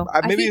think so.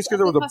 Maybe it's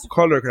because of the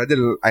color. Because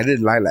I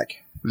did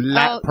lilac.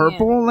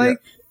 Purple, like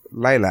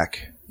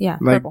lilac. Yeah,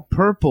 like purple.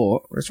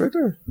 purple. It's right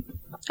there.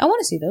 I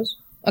want to see those.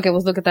 Okay, we'll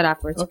look at that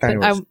afterwards.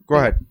 Anyways, go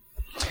ahead.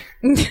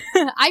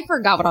 I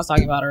forgot what I was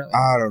talking about earlier.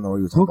 I don't know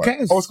what you're talking about.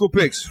 cares? Old school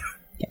picks.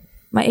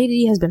 My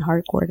ADD has been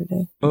hardcore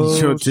today.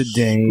 So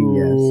today,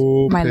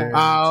 yes. My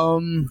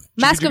life.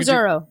 Mask of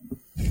Zorro.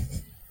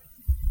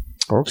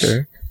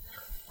 Okay.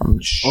 I'm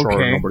sure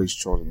Okay. nobody's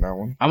chosen that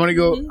one. I'm gonna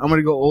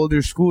go older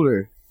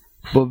schooler,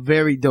 but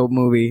very dope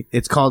movie.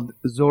 It's called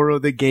Zorro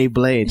the Gay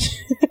Blade.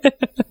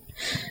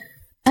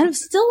 And I'm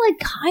still like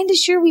kind of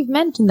sure we've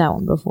mentioned that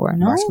one before.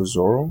 No, Mask of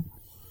Zorro?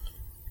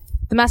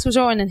 the Mask of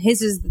Zorro, and then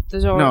his is the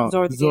Zorro. No,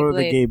 Zorro the Gay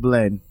Blade. Gay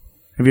Blade.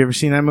 Have you ever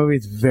seen that movie?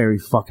 It's very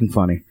fucking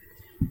funny.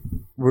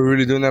 We're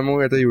really doing that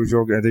movie? I thought you were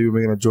joking. I thought you were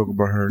making a joke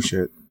about her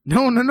shit.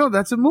 No,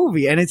 that's a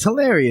movie, and it's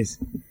hilarious.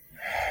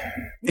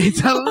 It's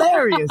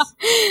hilarious.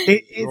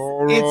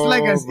 It's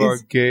like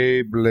the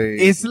Gay Blade.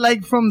 it's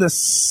like from the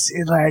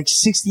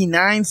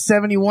 69,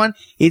 71.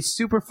 It's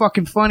super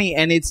fucking funny,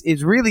 and it's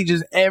really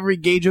just every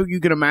gay joke you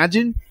could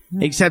imagine,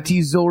 except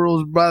he's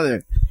Zorro's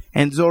brother,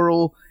 and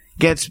Zorro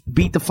gets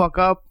beat the fuck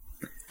up,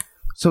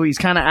 so he's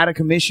kind of out of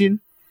commission,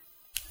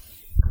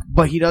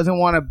 but he doesn't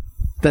want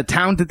the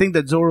town to think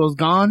that Zorro's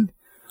gone.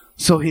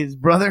 So his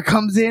brother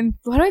comes in.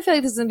 Why do I feel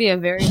like this is gonna be a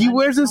very? He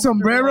wears a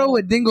sombrero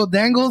with dingle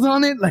dangles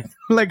on it,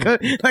 like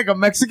a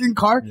Mexican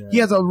car. Yeah. He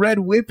has a red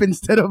whip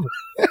instead of.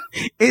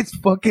 It's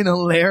fucking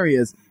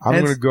hilarious.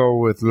 I'm gonna go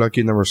with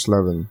lucky number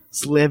 11.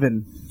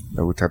 Slivin.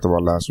 that we talked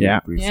about last week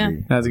briefly. Yeah.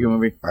 That's a good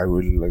movie. I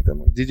really like that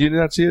movie. Did you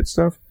not see it,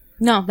 Steph?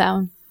 No, that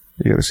one.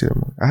 You gotta see that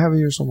movie. I have it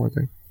here somewhere, I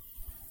think.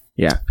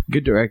 Yeah,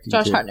 good directing.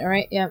 Josh too. Hartnett,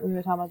 right? Yeah, we were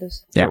talking about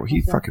this. Yeah. Oh,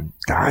 he fucking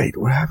died.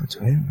 What happened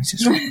to him? He's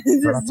just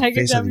right off the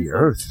face of the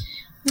earth.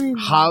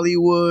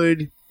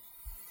 Hollywood.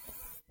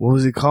 What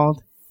was it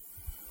called?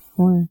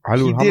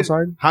 Hollywood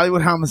Homicide?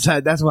 Hollywood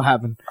Homicide. That's what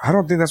happened. I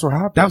don't think that's what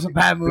happened. That was a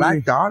bad movie.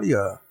 Black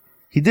Dahlia.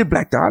 He did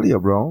Black Dahlia,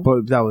 bro.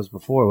 But that was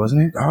before,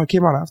 wasn't it? Oh, it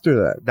came out after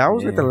that. That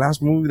was like the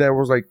last movie that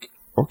was like,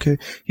 okay.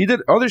 He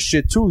did other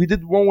shit too. He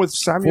did one with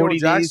Samuel 40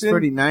 Jackson. Days,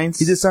 30 Nights.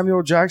 He did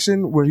Samuel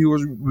Jackson where he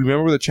was,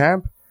 remember the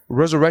champ?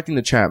 Resurrecting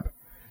the Champ.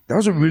 That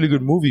was a really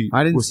good movie.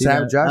 I didn't with see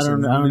Sam that.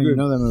 Jackson. I don't even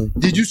know that movie.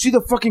 Did you see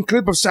the fucking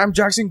clip of Sam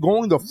Jackson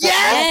going the fuck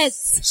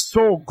Yes!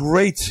 So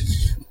great.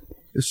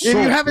 It's If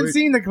so you haven't great.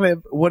 seen the clip,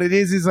 what it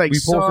is like We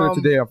posted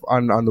it today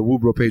on the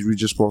Woobro page. We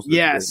just posted it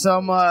Yeah,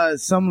 today.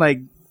 some like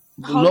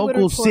Hollywood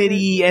local reporter.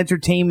 city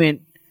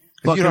entertainment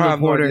You fucking don't have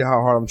no reporter. idea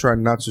how hard I'm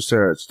trying not to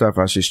stare at stuff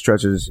as she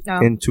stretches Oh,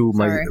 into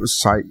my sorry.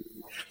 sight.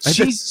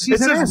 She's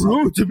It's an just asshole.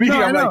 rude to me.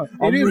 No, I I'm know. like,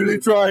 I'm It is really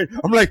rude. trying.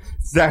 I'm like,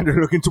 Xander,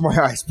 look into my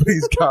eyes,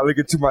 please. God, look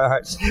into my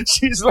eyes.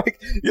 She's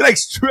like, you're like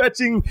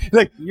stretching,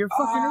 like You're a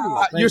fucking idiot.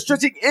 Like- you're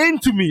stretching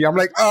into me. I'm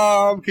like,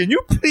 can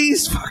you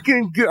please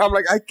fucking? I'm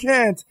like, I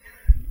can't.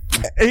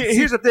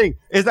 Here's the thing.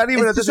 It's not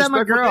even It's a just I'm a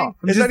disrespectful girl.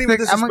 thing. It's not even a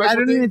disrespectful I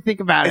don't thing. even think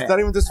about it. It's not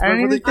even I don't disrespectful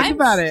even thing. think I'm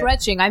about it.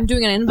 stretching. I'm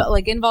doing an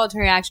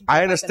involuntary action.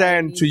 I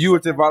understand to you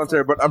it's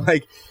involuntary, but I'm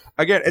like,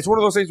 again, it's one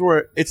of those things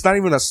where it's not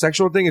even a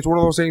sexual thing. It's one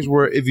of those things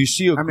where if you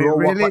see a I mean, girl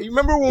walk really? by, you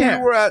remember when Yeah.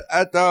 we were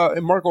at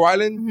in Marco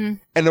Island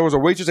and there was a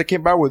waitress that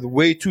came by with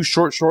way too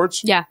short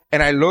shorts. Yeah.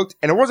 And I looked,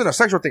 and it wasn't a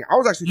sexual thing. I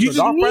was actually You turned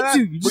just off by need that, to.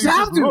 You but just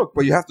have to. look.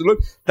 But you have to look.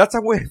 That's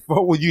how way it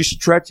felt with you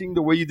stretching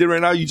the way you did right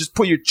now. You just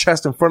put your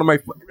chest in front of my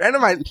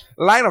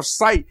line of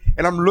sight,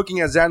 and I'm looking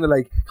at Xander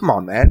like, come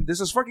on, man, this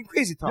is fucking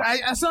crazy talk.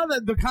 I saw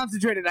the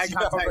concentrated eye Yeah,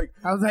 I was contact. like-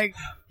 I was like,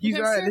 he's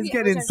I'm all right. sure Let's he-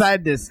 get which I'm-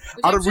 inside this.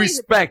 Out of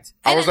respect,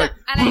 I was like,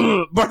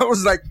 but I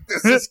was like,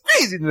 this is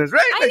craziness,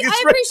 right? Like, I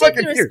it's appreciate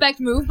fucking the here. respect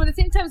move, but at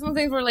the same time, it's one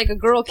thing where like a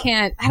girl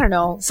can't. I don't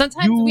know.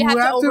 Sometimes You we have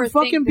to have to overthink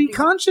fucking the be things.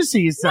 conscious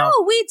of yourself.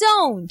 No, we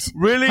don't.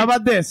 Really? How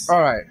about this?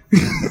 All right.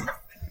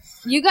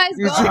 You guys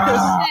go.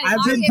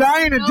 I've been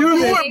dying to do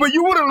this. But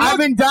you wouldn't look. I've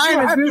been dying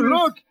You to have do to this.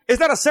 look. It's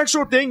not a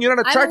sexual thing. You're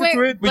not I'm attracted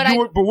aware, to it. But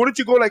but but wouldn't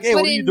you go like, hey,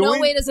 But what are you in no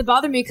doing? way does it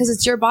bother me because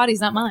it's your body,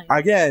 it's not mine.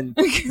 Again,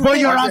 But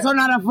you're also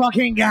not a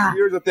fucking guy.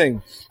 here's the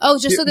thing. Oh,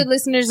 just so the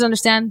listeners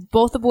understand,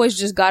 both the boys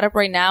just got up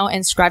right now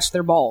and scratched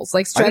their balls.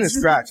 Like I didn't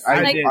stretched. scratch.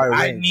 I Like- did. I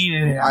arranged.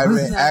 needed it.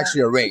 I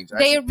actually arranged.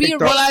 They actually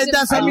picked rearranged up- it.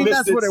 that's- I mean,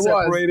 that's lifted, what it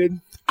was. separated,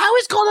 I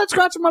always call that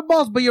scratching my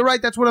balls, but you're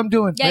right. That's what I'm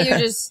doing. Yeah, you're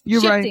just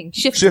You're shifting.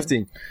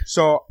 shifting.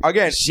 So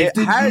again,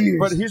 Shifted but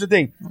gears. here's the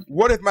thing.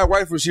 What if my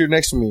wife was here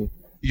next to me?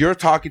 You're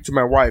talking to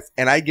my wife,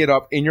 and I get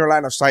up in your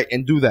line of sight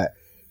and do that.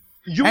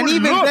 You And would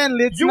even look. then,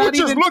 let's you not would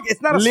just even look.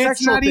 It's not a let's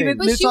sexual not thing. even.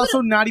 But Let's she would- also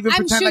not even I'm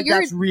pretend sure like you're-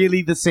 that's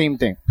really the same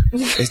thing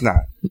It's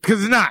not.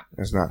 because it's not.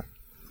 It's not.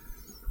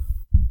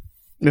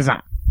 It's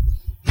not.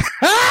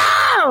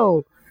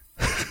 Ow!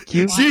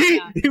 See,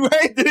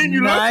 right? Didn't you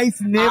look? Nice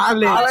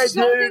nippling. All I That's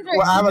so did different.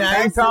 was I have a Nice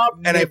tank top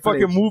and I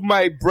nippling. fucking moved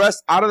my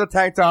breast out of the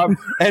tank top.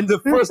 And the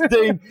first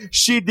thing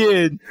she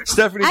did,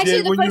 Stephanie Actually,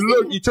 did, the when first you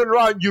look, thing- you turn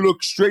around, you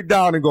look straight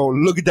down and go,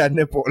 look at that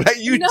nipple. Like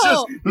you No,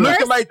 just look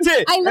first at my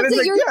tit. I and looked it's at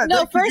like, your yeah, no.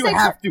 thank you, First, you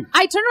have to.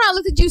 I turned around,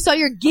 looked at you, saw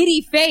your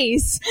giddy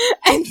face,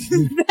 and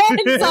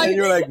then saw And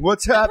you're like,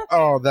 what's up?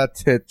 Oh, that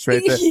tit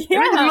right there. And then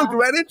Yeah. you look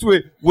right into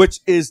it,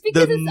 which is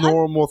Because the it's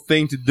normal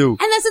thing to do. And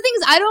that's the thing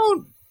is, I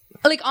don't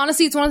like.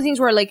 Honestly, it's one of the things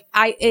where, like,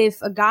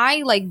 if a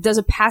guy like does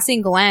a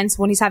passing glance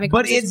when he's having, a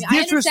But conversation it's with me,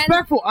 I understand-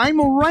 disrespectful.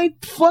 I'm right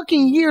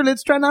fucking here.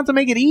 Let's try not to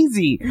make it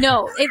easy.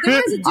 No,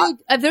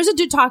 if there's a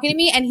dude talking to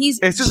me and he's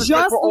It's just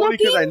disrespectful only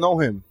because looking, I know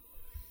him.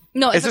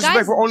 no, It's if a guy's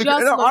disrespectful only just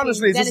because, no, looking,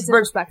 honestly, it's then it's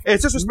disrespectful. disrespectful.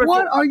 It's disrespectful.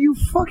 What are you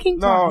fucking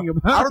No, talking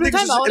about? I don't think We're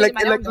it's talking just,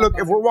 about like look,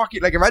 if we're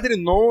walking, like if I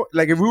didn't know,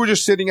 like if we were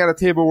just sitting at a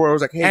table where I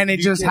was like, hey, And it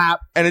you just can't-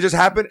 happened. and it just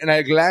happened, and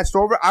I glanced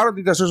over, I don't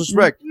think that's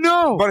disrespect.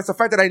 No. But it's the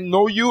fact that I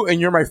know you and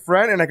you're my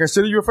friend, and I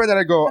consider you a friend, that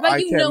I go, How about I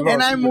you can't know- look.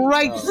 And I'm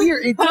right here.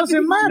 It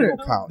doesn't matter.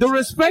 count. The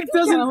respect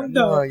doesn't.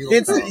 No, you don't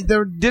It's count.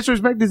 the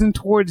disrespect isn't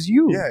towards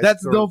you. Yeah, it's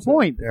That's the towards-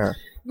 point. Yeah.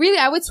 Really,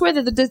 I would swear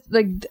that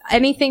like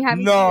anything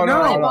having to do with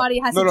my body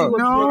has to do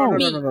with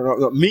me.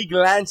 No. Me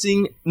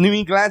glancing.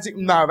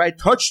 Nah, if I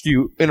touched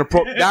you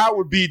that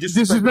would be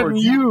disrespectful Disrespecting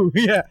towards you.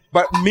 Yeah.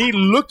 But me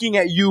looking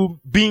at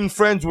you being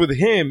friends with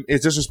him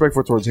is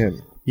disrespectful towards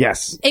him.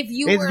 Yes. If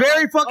you It's were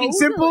very fucking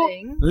simple.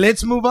 ogling-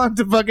 Let's move on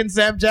to fucking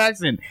Sam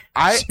Jackson.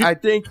 I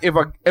think if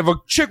a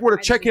chick were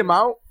to check him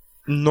out,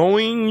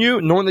 knowing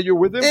that you're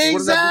with him, wouldn't that be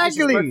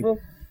Exactly. disrespectful?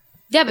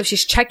 Yeah, but if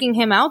she's checking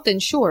him out, then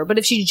sure. But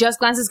if she just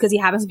glances because he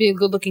happens to be a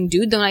good-looking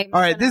dude, then I.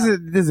 All right, this is a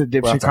Well,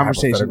 dipshit that's a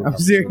conversation.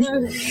 hypothetical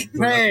I'm serious.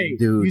 Hey,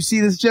 Dude, you see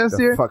this chest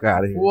the here? fuck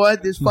outta here.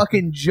 What? This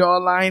fucking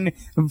jawline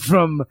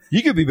from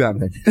You could be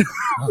Batman.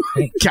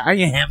 I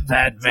am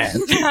Batman.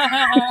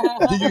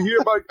 Did you hear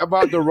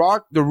about The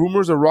Rock? The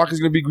rumors The Rock is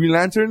going to be Green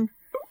Lantern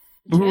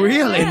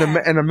Really? in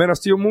the Man of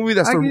Steel movie.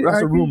 That's the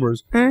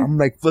rumors. Huh? I'm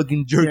like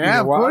fucking jerking. Yeah,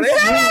 of it while-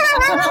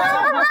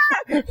 course.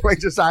 like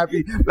just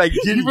happy. Like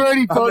You've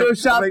already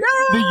photoshopped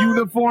the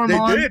uniform They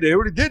on. did. They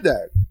already did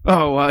that.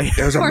 Oh, well. It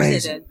was Of course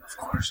amazing. they did. Of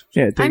course.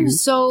 Yeah, I'm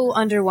so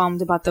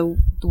underwhelmed about the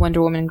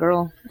Wonder Woman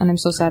girl, and I'm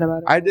so sad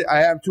about it.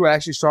 I am too. I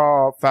actually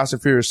saw Fast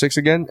and Furious 6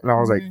 again, and I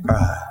was like,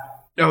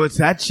 Oh, it's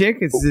that chick?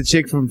 It's the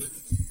chick from...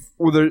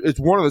 well, it's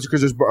one of those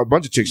because there's a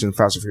bunch of chicks in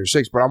Fast and Furious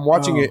 6, but I'm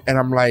watching it and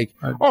I'm like,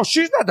 oh,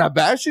 she's not that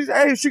bad. She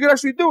could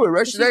actually do it,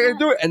 right? She's actually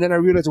do it. And then I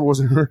realized it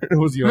wasn't her. It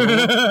was the other one.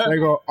 And I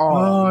go,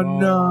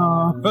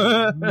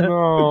 no.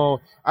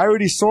 no. I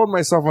already sold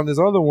myself on this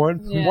other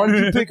one. Yeah. Why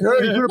did you pick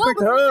her? You could have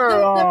picked her.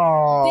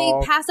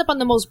 Oh. They passed up on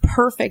the most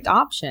perfect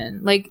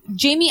option. Like,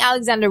 Jamie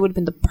Alexander would have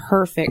been the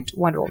perfect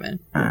Wonder Woman.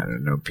 I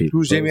don't know people.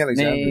 Who's Jamie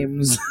Alexander?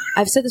 Names.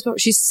 I've said this before.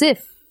 She's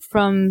Sif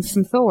from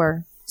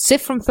Thor.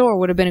 Sif from Thor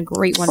would have been a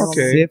great Wonder Woman.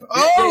 Okay.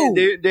 Oh!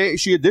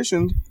 She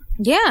auditioned.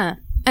 Yeah.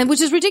 And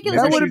which is ridiculous.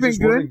 That Like, would have been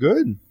Just wasn't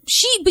good.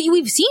 but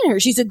we've seen her.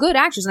 She's a good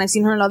actress, and I've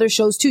seen her in other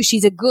shows too.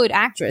 She's a good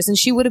actress, and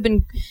she would have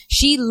been.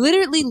 She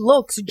literally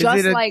looks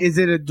just like. Is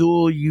it a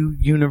dual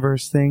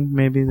universe thing?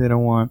 Maybe they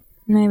don't want.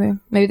 Maybe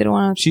they don't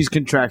want to. She's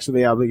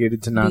contractually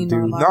obligated to not Be do.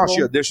 normal. No,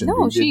 she auditioned.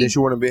 No, She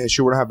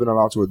wouldn't have been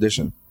allowed to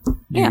audition.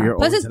 Yeah. You're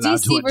Plus, always it's allowed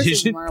to DC versus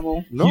audition.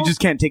 Marvel. No. You just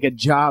can't take a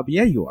job.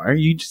 Yeah, you are.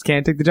 You just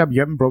can't take the job.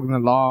 You haven't broken the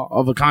law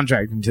of a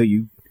contract until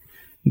you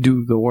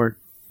do the work.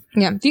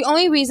 Yeah. The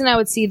only reason I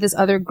would see this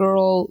other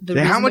girl.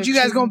 How much you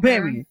guys gonna pay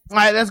me? All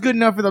right, that's good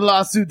enough for the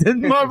lawsuit.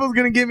 Then Marvel's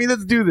gonna give me.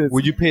 Let's do this.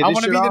 Would you pay this I want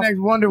to shit be off? the next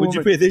Wonder Would Woman.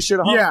 you pay this shit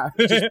off? Yeah.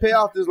 Just pay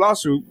off this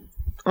lawsuit.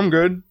 I'm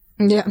good.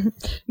 Yeah.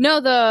 No,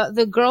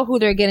 the girl who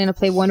they're getting to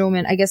play Wonder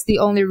Woman, I guess the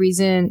only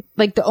reason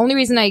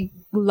I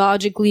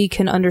logically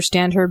can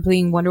understand her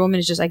being Wonder Woman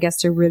is just, I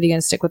guess they're really going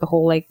to stick with the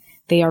whole, like,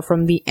 they are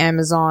from the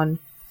Amazon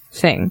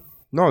thing.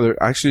 No,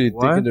 they're actually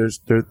thinking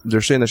they're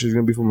saying that she's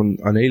going to be from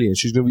an alien.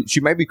 She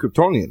might be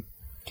Kryptonian.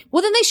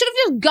 Well, then they should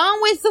have just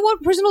gone with the one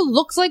person who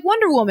looks like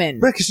Wonder Woman.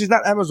 Right, because she's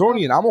not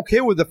Amazonian. I'm okay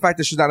with the fact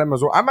that she's not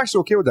Amazonian. I'm actually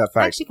okay with that I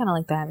fact. actually kind of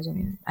like the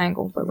Amazonian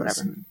angle, but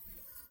whatever.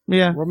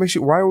 Yeah. What makes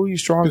you? Why are you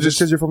strong just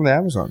because you're from the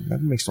Amazon?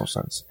 That makes no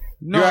sense.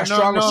 No, You're as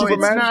strong as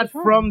Superman? It's not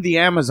from the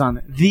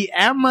Amazon. The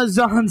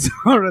Amazons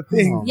are a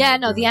thing. Yeah,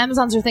 no, the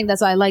Amazons are a thing.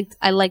 That's why I like.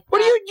 What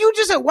do you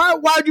just said?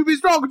 Why'd you be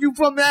strong? Because you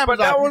from the Amazon.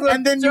 that was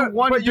and then you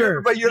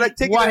wonder. But you're like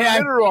taking why it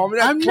literal. I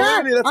mean, I'm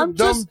not. That's I'm a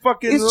dumb just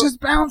fucking. It's just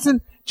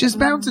bouncing. Just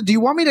bouncing. Do you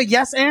want me to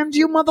yes and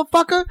you,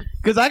 motherfucker?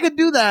 Because I could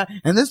do that,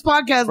 and this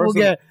podcast will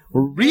get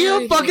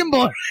real fucking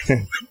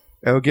boring.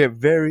 It'll get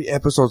very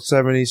episode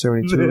 70,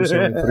 72,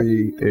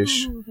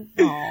 73-ish.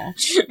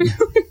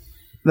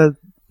 Look,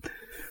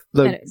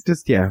 Anyways.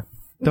 just yeah.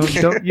 Don't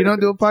you don't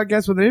do a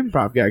podcast with an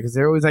improv guy because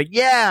they're always like,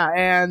 yeah,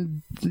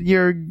 and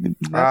you're.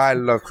 I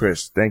love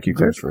Chris. Thank you,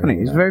 Chris, for Funny.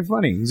 having He's that. very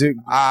funny. He's a,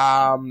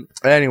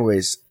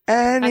 Anyways,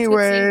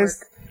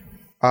 That's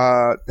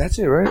that's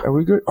it, right? Are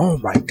we good? Oh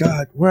my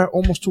God, we're at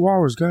almost 2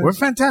 hours, guys. we're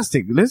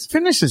fantastic. Let's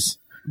finish this.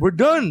 We're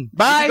done.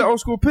 Bye. This is the old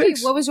school Wait,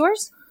 picks. what was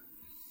yours?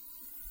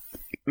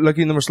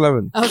 Lucky number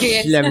 11.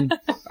 Okay. Lemon.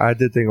 I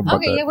did think about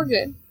Okay, that. yeah, we're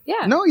good.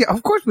 Yeah. No, yeah,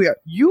 of course we are.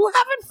 You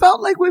haven't felt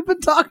like we've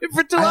been talking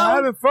for 2 I hours.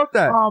 haven't felt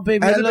that. Oh,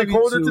 baby, Has I it love been you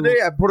colder too. today?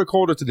 I put it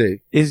colder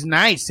today. It's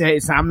nice. Hey,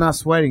 I'm not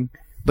sweating.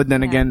 But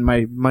then again,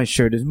 my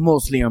shirt is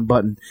mostly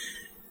unbuttoned.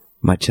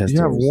 My chest.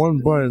 You have hurts. one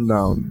button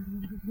down.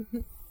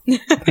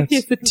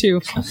 He's the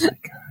two.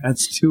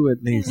 That's 2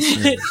 at least.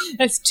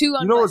 That's 2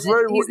 on You know what's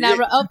button. very- He's now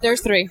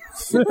there's 3.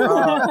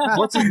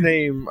 What's his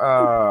name?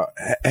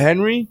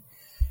 Henry?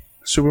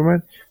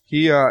 Superman?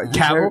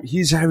 Cavill?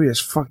 He's heavy as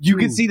fuck. You too.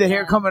 can see the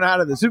hair coming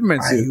out of the Superman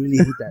I suit. really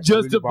hate that.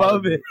 Just That really above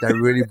bothered me. it. That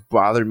really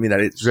bothered me that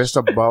it's just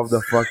above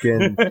the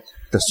fucking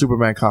the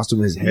Superman costume.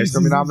 His hair's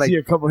coming out. I'm like, see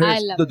a couple I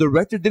hairs. love the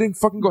director didn't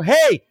fucking go,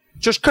 hey,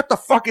 just cut the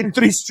fucking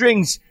 3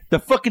 strings. The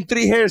fucking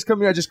 3 hairs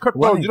coming out. Just cut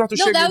Why? those. You don't have to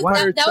No, shave that your was,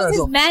 entire that was chest.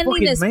 his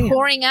manliness fucking man.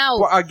 pouring out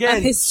Well, again,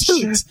 of his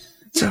suit.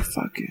 It's a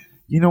fucking.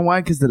 You know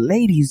why? Because the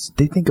ladies,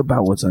 they think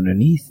about what's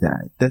underneath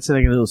that. That's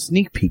like a little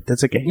sneak peek.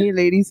 That's like, hey,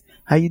 ladies,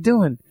 how you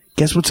doing?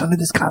 Guess what's under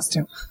this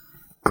costume?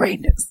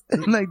 Greatness.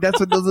 Like, that's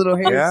what those little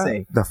hairs Yeah,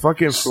 say. the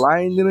fucking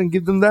flying didn't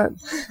give them that.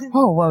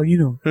 Oh, well, you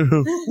know.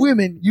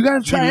 Women, you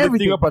gotta try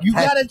everything. You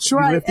gotta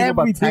try lifting up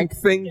a everything. tank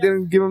thing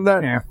didn't give him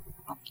that. Yeah.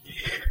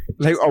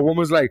 Like a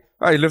woman's like,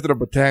 oh, he lifted up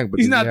a tank, but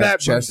He's does he not have that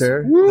chest much.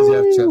 hair. Does he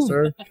have chest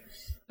hair?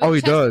 Oh,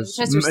 he does.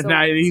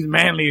 Nah, he's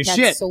manly as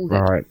shit. All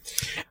right.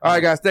 All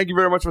right, guys. Thank you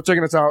very much for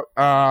checking us out.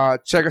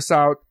 Check us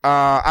out.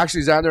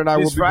 Actually, Xander and I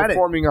will This be Friday.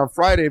 performing on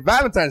Friday,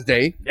 Valentine's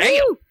Day.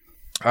 Damn.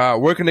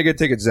 Where can they get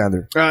tickets,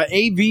 Xander?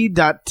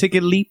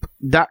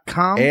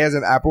 av.ticketleap.com. A as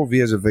in Apple,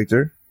 V as in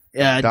Victor.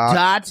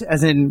 Dot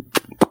as in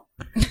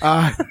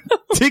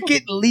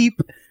Ticket Leap,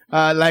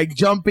 like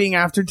jumping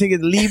after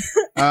Ticket Leap.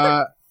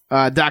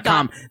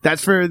 .com.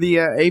 That's for the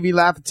AV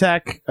Laugh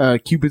Attack,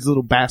 Cupid's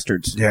Little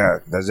Bastards. Yeah,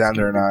 that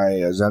Xander and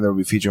Xander will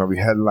be featuring. I'll be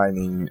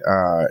headlining.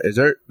 Are they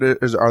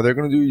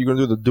you gonna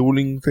do the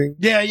dueling thing?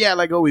 Yeah,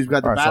 like always. We've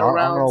got the All right, battle so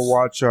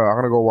rounds. I'm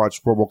gonna go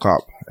watch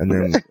RoboCop, and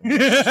then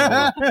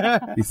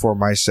before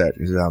my set,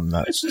 because I'm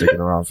not sticking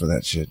around for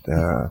that shit.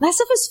 That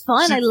stuff is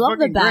fun. I love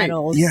the fucking great.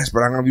 battles. Yes, but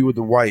I'm gonna be with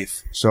the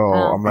wife, so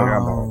I'm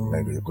not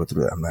maybe go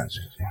through that. I'm not.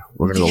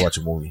 We're gonna go watch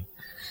a movie.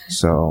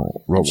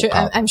 So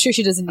RoboCop. I'm sure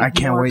she doesn't need I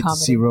can't more wait comedy.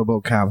 to see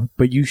RoboCop,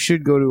 but you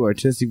should go to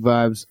Artistic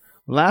Vibes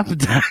Laugh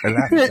Attack.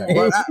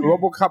 Well,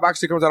 RoboCop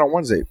actually comes out on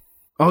Wednesday.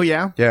 Oh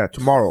yeah, Yeah,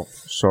 tomorrow.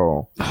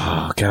 So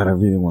oh god, I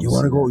really want. you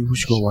want to go? We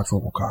should go watch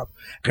RoboCop.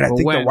 Cause I But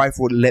think when? the wife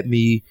would let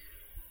me.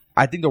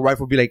 I think the wife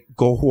would be like,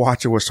 "Go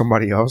watch it with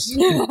somebody else."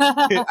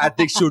 I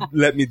think she would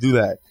let me do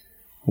that.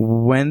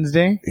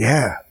 Wednesday?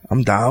 Yeah,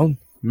 I'm down.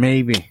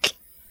 Maybe.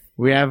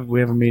 We have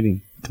a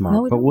meeting tomorrow,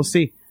 No, we but don't. we'll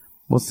see.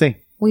 We'll see.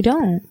 We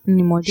don't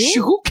anymore, do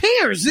you? Who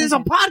cares? This is a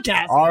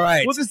podcast. All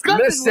right, We'll discuss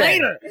this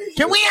later.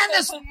 Can we end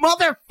this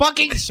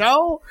motherfucking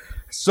show?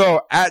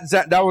 So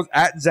that was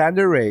at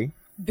Xander Ray.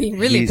 Being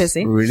really He's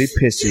pissy. Really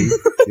pissy.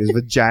 His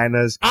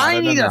vagina's. I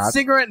kinda need a not.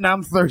 cigarette and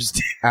I'm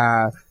thirsty.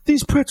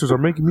 These pretzels are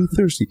making me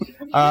thirsty.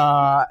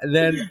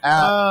 Then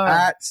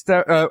at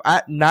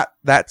not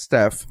that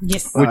Steph.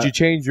 Yes. Would you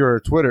change your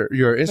Twitter,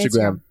 your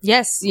Instagram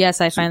Yes,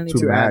 I finally to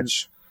did.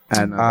 match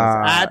And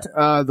at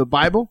the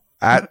Bible.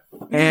 at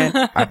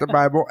the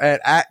Bible and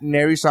at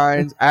Nary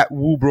Signs at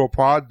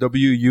WooBroPod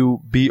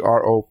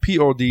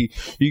WUBROPOD.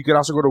 You can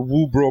also go to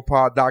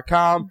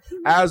WooBroPod.com.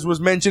 As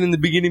was mentioned in the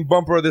beginning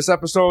bumper of this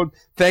episode,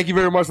 thank you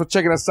very much for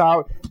checking us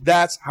out.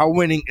 That's how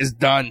winning is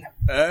done.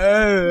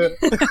 Never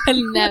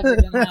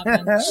gonna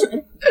happen.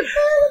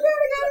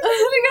 Never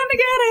gonna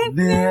get it.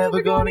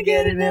 Never gonna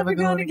get it. Never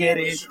gonna get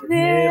it.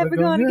 Never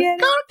gonna get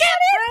it.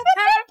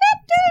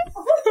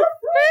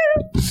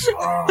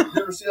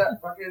 You ever see that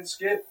fucking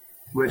skit?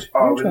 With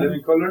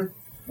Living Color?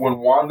 When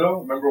Wanda,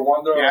 remember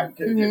Wanda? Yeah.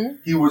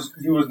 He was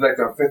like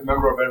the fifth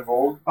member of En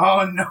Vogue.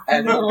 Oh no.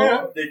 And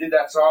they did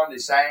that song, they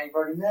sang,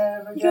 fucking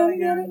never gonna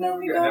get it, never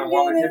gonna get it. And then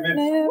Wanda came in.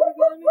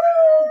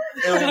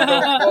 It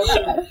was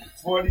the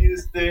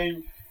funniest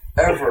thing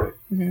ever.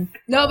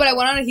 No, but I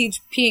went on a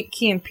huge Key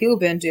and Peele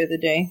binge the other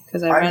day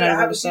because I ran out of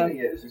other stuff. it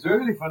yet. It's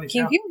really funny. Key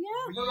and Peele,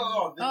 yeah.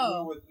 No. They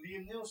Oh. with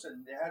Liam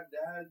Nielsen. They had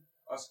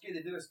a skit.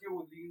 They did a skit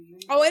with Liam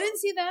Nielsen. Oh, I didn't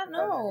see that.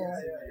 No, Yeah.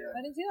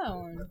 I didn't see that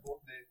one. They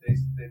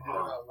did it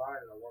online,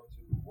 and I wanted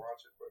to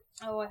watch it, but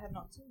Oh, I have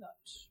not seen that.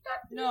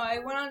 No, I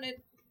went on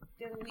it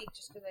the other week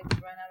just because I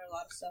ran out of a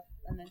lot of stuff,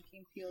 and then Key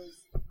and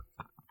Peele's.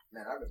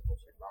 man, I've been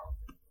posting a lot.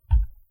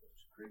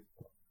 It's crazy.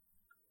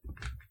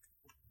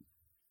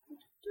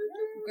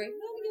 Great.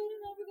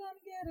 Never gonna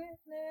get it.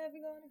 Never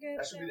gonna get it.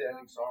 That should be the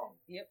ending song.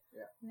 Yep.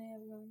 Yeah.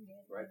 Never gonna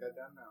get it. Write that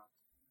down now.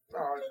 No,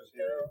 I was just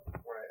here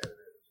when I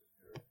edited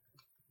it.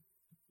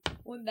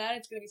 Well, that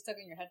it's gonna be stuck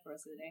in your head for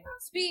us today.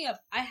 Speaking of,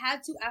 I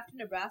had to after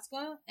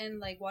Nebraska and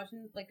like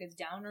watching like a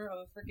downer of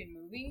a freaking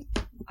movie.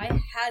 I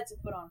had to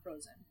put on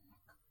Frozen.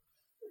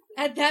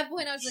 At that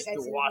point, I was like, I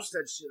to watch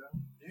that shit up.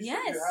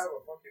 Yes. You have a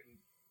fucking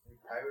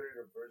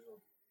pirated version.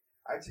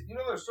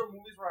 There's some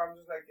movies where I'm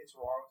just like, it's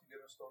wrong to get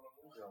a stolen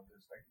movie on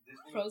this. Like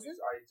Disney Frozen?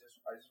 movies,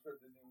 I just feel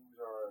Disney movies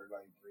are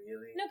like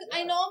really. No, 'cause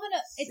I know I'm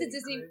gonna. It's a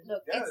Disney.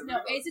 Look, Yeah,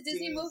 it's a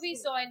Disney movie,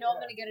 so I know I'm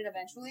gonna get it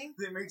eventually.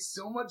 They make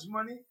so much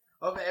money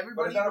of But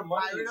everybody. it's not a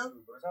money pirate issue.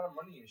 them. But it's not a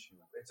money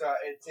issue. It's a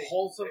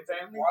Wholesome it's a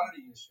family?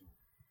 quality issue.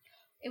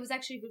 It was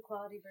actually a good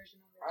quality version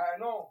of it. I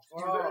know.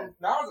 Oh.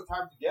 Now's the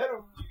time to get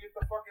them. You get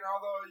the fucking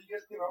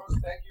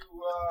thank you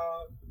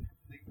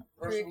the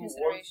person who works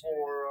consideration.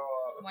 for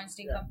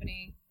Weinstein yeah.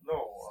 Company.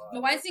 No. The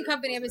Weinstein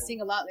Company I've been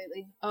seeing a lot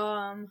lately.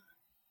 Ellen.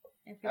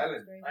 I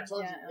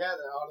told you, that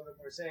all of them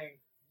were saying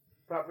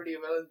property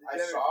of Ellen I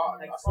DeGeneres. saw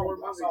like I 4 saw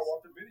movies.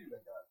 Walter Mitty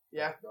like that.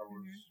 Yeah. That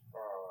was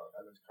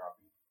Ellen's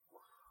copy.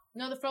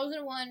 No, the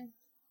Frozen one.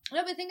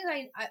 No, but the thing is,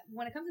 I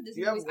when it comes to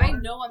Disney You have movies, I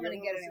water? know I'm You gonna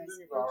have get it water?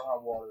 anyways. No, I don't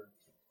have water.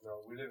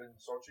 No, we live in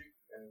Sochi,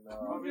 and so you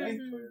don't have any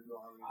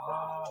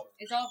water.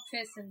 It's all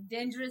piss and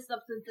dangerous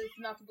substances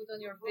not to put on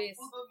your face.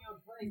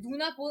 Do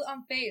not put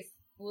on face.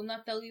 We will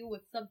not tell you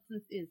what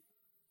substance is.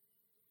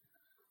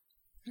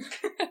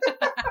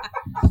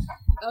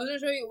 I was gonna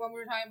show you when we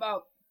were talking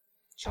about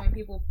showing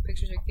people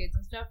pictures of kids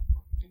and stuff,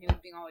 and he was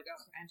being all like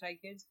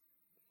anti-kids.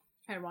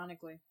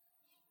 Ironically,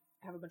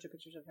 I have a bunch of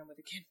pictures of him with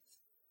a kid.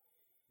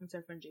 It's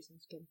our friend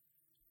Jason's kid.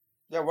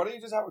 Yeah, why don't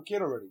you just have a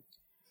kid already?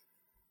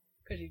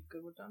 Because he's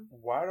good with them.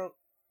 Why don't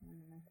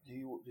did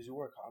you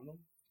wear a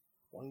condom?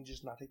 Why don't you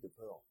just not take the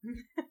pill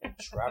and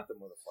trap the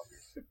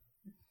motherfucker?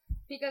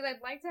 Because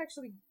I'd like to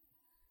actually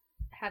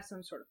have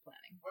some sort of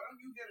planning. Why don't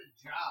you get a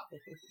job?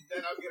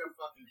 Then I'll get a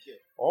fucking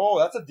kid. Oh,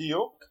 that's a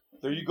deal.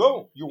 There you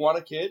go. You want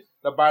a kid?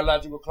 The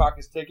biological clock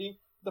is ticking.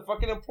 The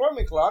fucking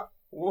employment clock,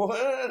 well,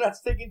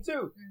 that's ticking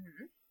too.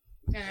 Mm-hmm.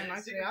 And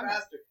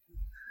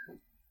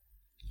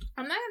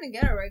I'm not gonna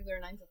get a regular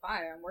 9 to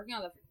 5. I'm working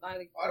on the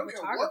photography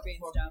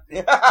and stuff.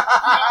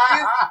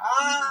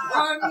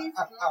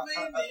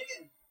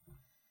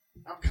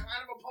 I'm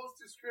kind of opposed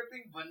to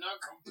stripping, but not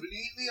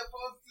completely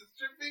opposed to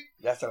stripping.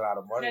 That's a lot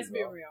of money. Let's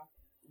be real.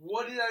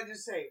 What did I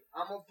just say?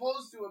 I'm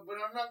opposed to it, but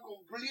I'm not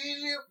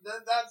completely.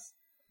 That's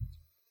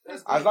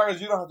as long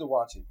as you don't have to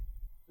watch it.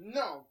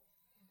 No,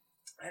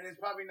 and it's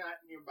probably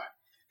not nearby.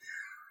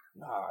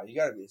 Nah,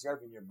 it's gotta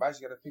be nearby.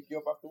 She gotta pick you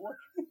up after work.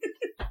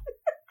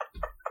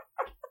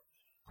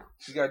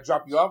 She's gotta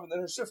drop you off, and then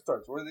her shift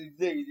starts. What do they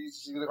do?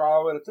 She's gonna go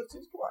all the way to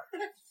Tootsie's? Come on.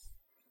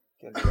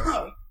 Can't do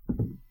that.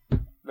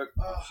 Look,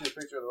 see a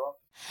picture of the rock.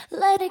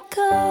 Let it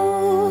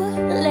go,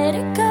 let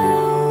it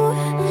go.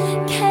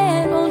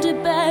 Can't hold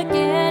it back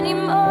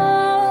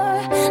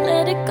anymore.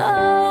 Let it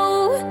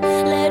go,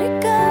 let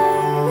it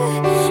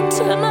go.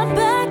 Turn my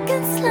back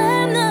and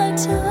slam the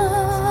door.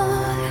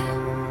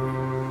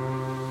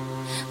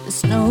 The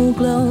snow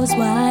glows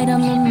white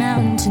on the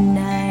mountain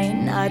tonight.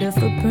 Not a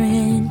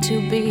footprint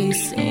to be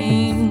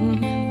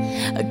seen.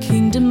 A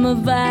kingdom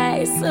of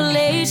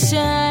isolation,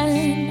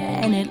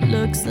 and it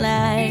looks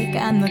like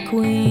I'm the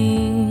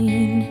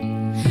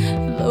queen.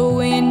 The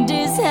wind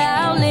is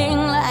howling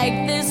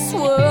like this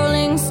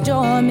swirling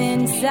storm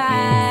inside.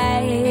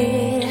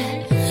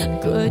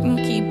 Couldn't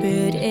keep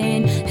it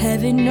in,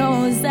 heaven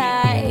knows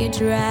I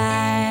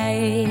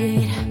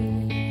tried.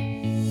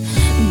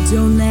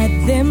 Don't let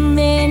them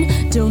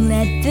in, don't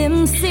let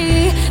them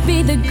see.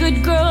 Be the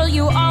good girl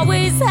you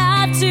always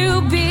had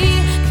to be.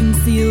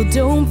 Conceal,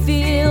 don't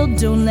feel,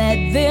 don't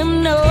let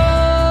them know.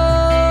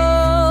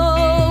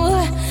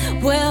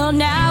 Well,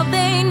 now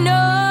they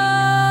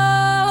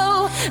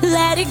know.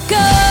 Let it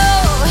go.